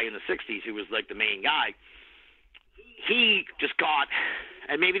the guy in the '60s, who was like the main guy. He just got,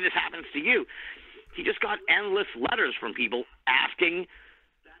 and maybe this happens to you, he just got endless letters from people asking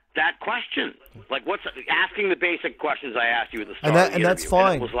that question. Like, asking the basic questions I asked you at the start of the interview. That's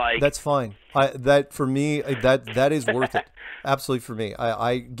fine. And it was like, that's fine. That for me, that is worth it. Absolutely for me.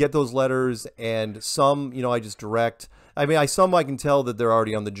 I get those letters, and some, I just direct. I mean, some I can tell that they're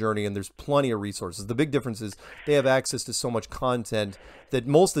already on the journey, and there's plenty of resources. The big difference is they have access to so much content that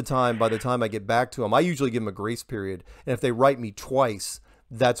most of the time, by the time I get back to them, I usually give them a grace period. And if they write me twice,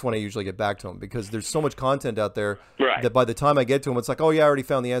 that's when I usually get back to them, because there's so much content out there that by the time I get to them, it's like, oh yeah, I already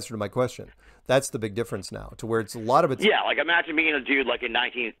found the answer to my question. That's the big difference now, to where it's a lot of it's. Yeah, like imagine being a dude like in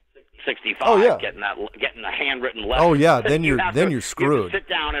 1965, getting a handwritten letter. Oh yeah, then you're screwed. You have to sit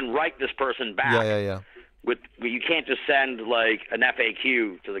down and write this person back. Yeah. You can't just send like an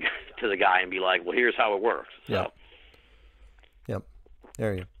FAQ to the guy and be like, well, here's how it works. So. Yep.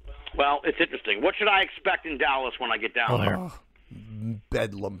 There you go. Well, it's interesting. What should I expect in Dallas when I get down there?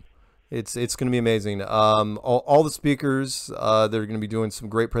 Bedlam. It's going to be amazing. All the speakers, they're going to be doing some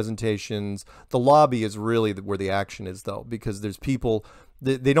great presentations. The lobby is really where the action is, though, because there's people.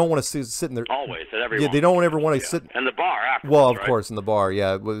 They don't want to sit in there. Always, at everyone. Yeah, they don't ever want to sit. And the bar afterwards, well, of course, in the bar,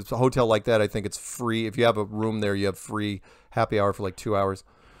 yeah. With a hotel like that, I think it's free. If you have a room there, you have free happy hour for like 2 hours.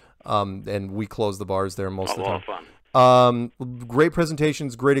 And we close the bars there most of the time. Fun. Great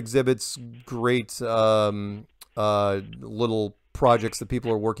presentations, great exhibits, great little projects that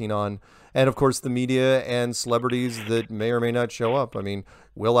people are working on. And, of course, the media and celebrities that may or may not show up. I mean,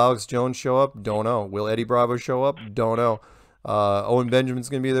 will Alex Jones show up? Don't know. Will Eddie Bravo show up? Don't know. Owen Benjamin's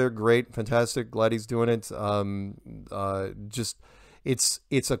going to be there. Great. Fantastic. Glad he's doing it. Just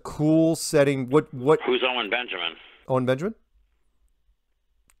it's a cool setting. What? Who's Owen Benjamin? Owen Benjamin?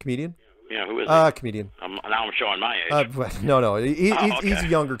 Comedian? Yeah, who is he? Comedian. Now I'm showing my age. No, Okay. he's a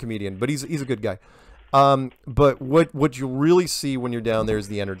younger comedian, but he's a good guy. But what you really see when you're down there is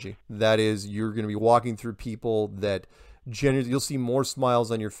the energy. That is, you're going to be walking through people that generally you'll see more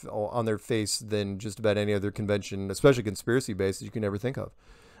smiles on their face than just about any other convention, especially conspiracy based, that you can ever think of.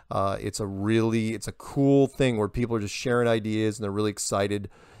 It's a cool thing where people are just sharing ideas and they're really excited,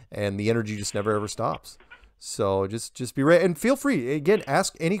 and the energy just never ever stops. So just be ready and feel free. Again,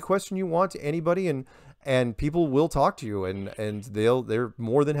 ask any question you want to anybody, and people will talk to you, and they're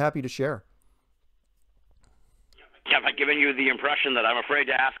more than happy to share. Have I given you the impression that I'm afraid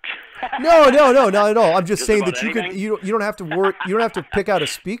to ask? No, not at all. I'm just saying that anything? you don't have to work. You don't have to pick out a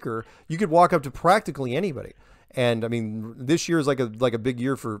speaker. You could walk up to practically anybody. And I mean, this year is like a big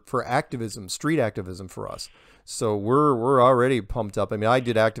year for activism, street activism for us. So we're already pumped up. I mean, I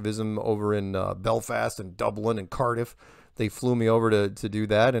did activism over in Belfast and Dublin and Cardiff. They flew me over to do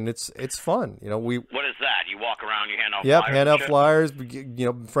that, and it's fun. You know, What is that? You walk around, you hand out Yep, flyers? hand and out shit? flyers, you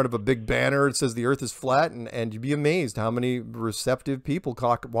know, in front of a big banner. It says the earth is flat, and you'd be amazed how many receptive people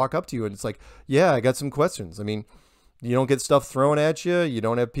walk up to you. And it's like, yeah, I got some questions. I mean, you don't get stuff thrown at you. You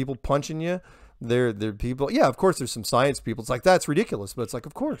don't have people punching you. They're people. Yeah, of course, there's some science people. It's like, that's ridiculous. But it's like,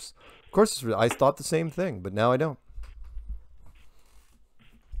 of course. I thought the same thing, but now I don't.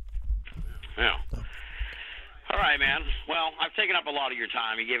 Yeah. All right, man. Well, I've taken up a lot of your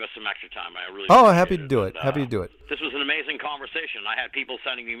time. You gave us some extra time. I really Oh, appreciate happy to do it. And, Happy to do it. This was an amazing conversation. I had people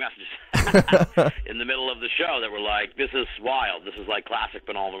sending me messages in the middle of the show that were like, "This is wild. This is like classic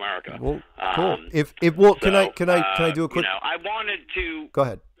Binnall of America." Well, cool. Can I do a quick? You know, I wanted to. Go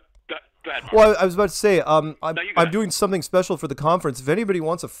ahead. Go ahead. Mark. Well, I was about to say, you go I'm ahead. doing something special for the conference. If anybody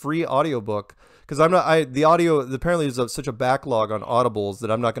wants a free audiobook, because the audio apparently is such a backlog on Audibles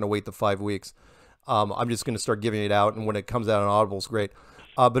that I'm not going to wait the 5 weeks. I'm just going to start giving it out, and when it comes out on Audible, it's great.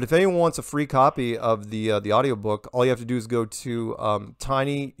 But if anyone wants a free copy of the audiobook, all you have to do is go to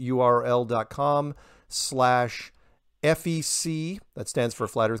tinyurl.com/FEC. That stands for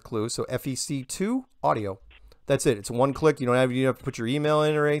Flat Earth Clue. So FEC2 audio. That's it. It's one click. You don't have to put your email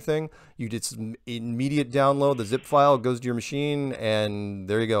in or anything. You did some immediate download. The zip file goes to your machine, and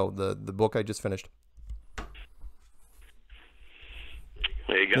there you go. The book I just finished.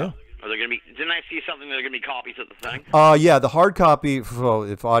 There you go. Yeah. Are there going to be? Didn't I see something that are going to be copies at the thing? Yeah, the hard copy. If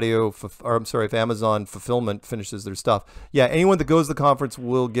Amazon Fulfillment finishes their stuff, yeah, anyone that goes to the conference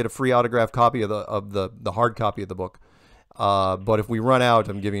will get a free autographed copy of the hard copy of the book. But if we run out,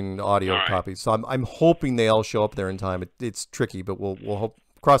 I'm giving audio right. copies. So I'm hoping they all show up there in time. It's tricky, but we'll hope.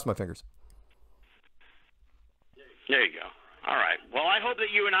 Cross my fingers. There you go. All right. Well, I hope that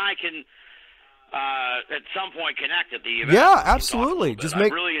you and I can at some point connect at the event. Yeah, absolutely. Just I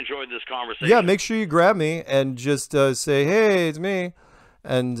really enjoyed this conversation. Yeah, make sure you grab me and just say, "Hey, it's me,"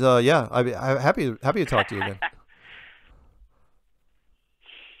 and yeah, I'm happy to talk to you again.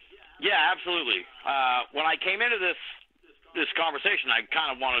 Yeah, absolutely. When I came into this conversation, I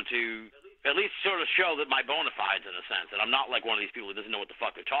kind of wanted to at least sort of show that my bona fides in a sense, and I'm not like one of these people who doesn't know what the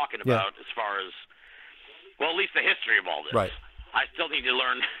fuck they're talking about as far as, well, at least the history of all this. Right. I still need to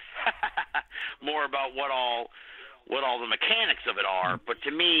learn more about what all the mechanics of it are. But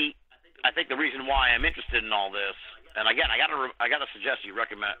to me, I think the reason why I'm interested in all this, and again, I gotta suggest you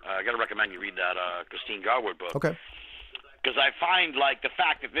recommend you read that Christine Garwood book. Okay. Because I find like the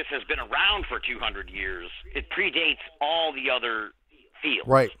fact that this has been around for 200 years, it predates all the other fields.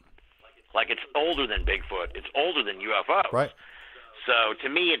 Right. Like it's older than Bigfoot. It's older than UFOs. Right. So to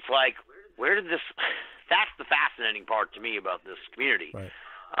me, it's like, where did this? That's the fascinating part to me about this community. Right.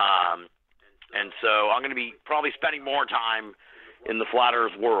 And so I'm going to be probably spending more time in the flat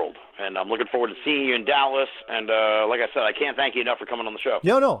Earth world, and I'm looking forward to seeing you in Dallas. And like I said, I can't thank you enough for coming on the show.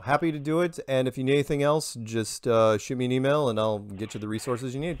 No, happy to do it. And if you need anything else, just shoot me an email, and I'll get you the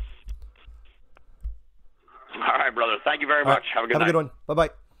resources you need. All right, brother. Thank you very much. Have a good night. Have a good one.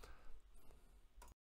 Bye-bye.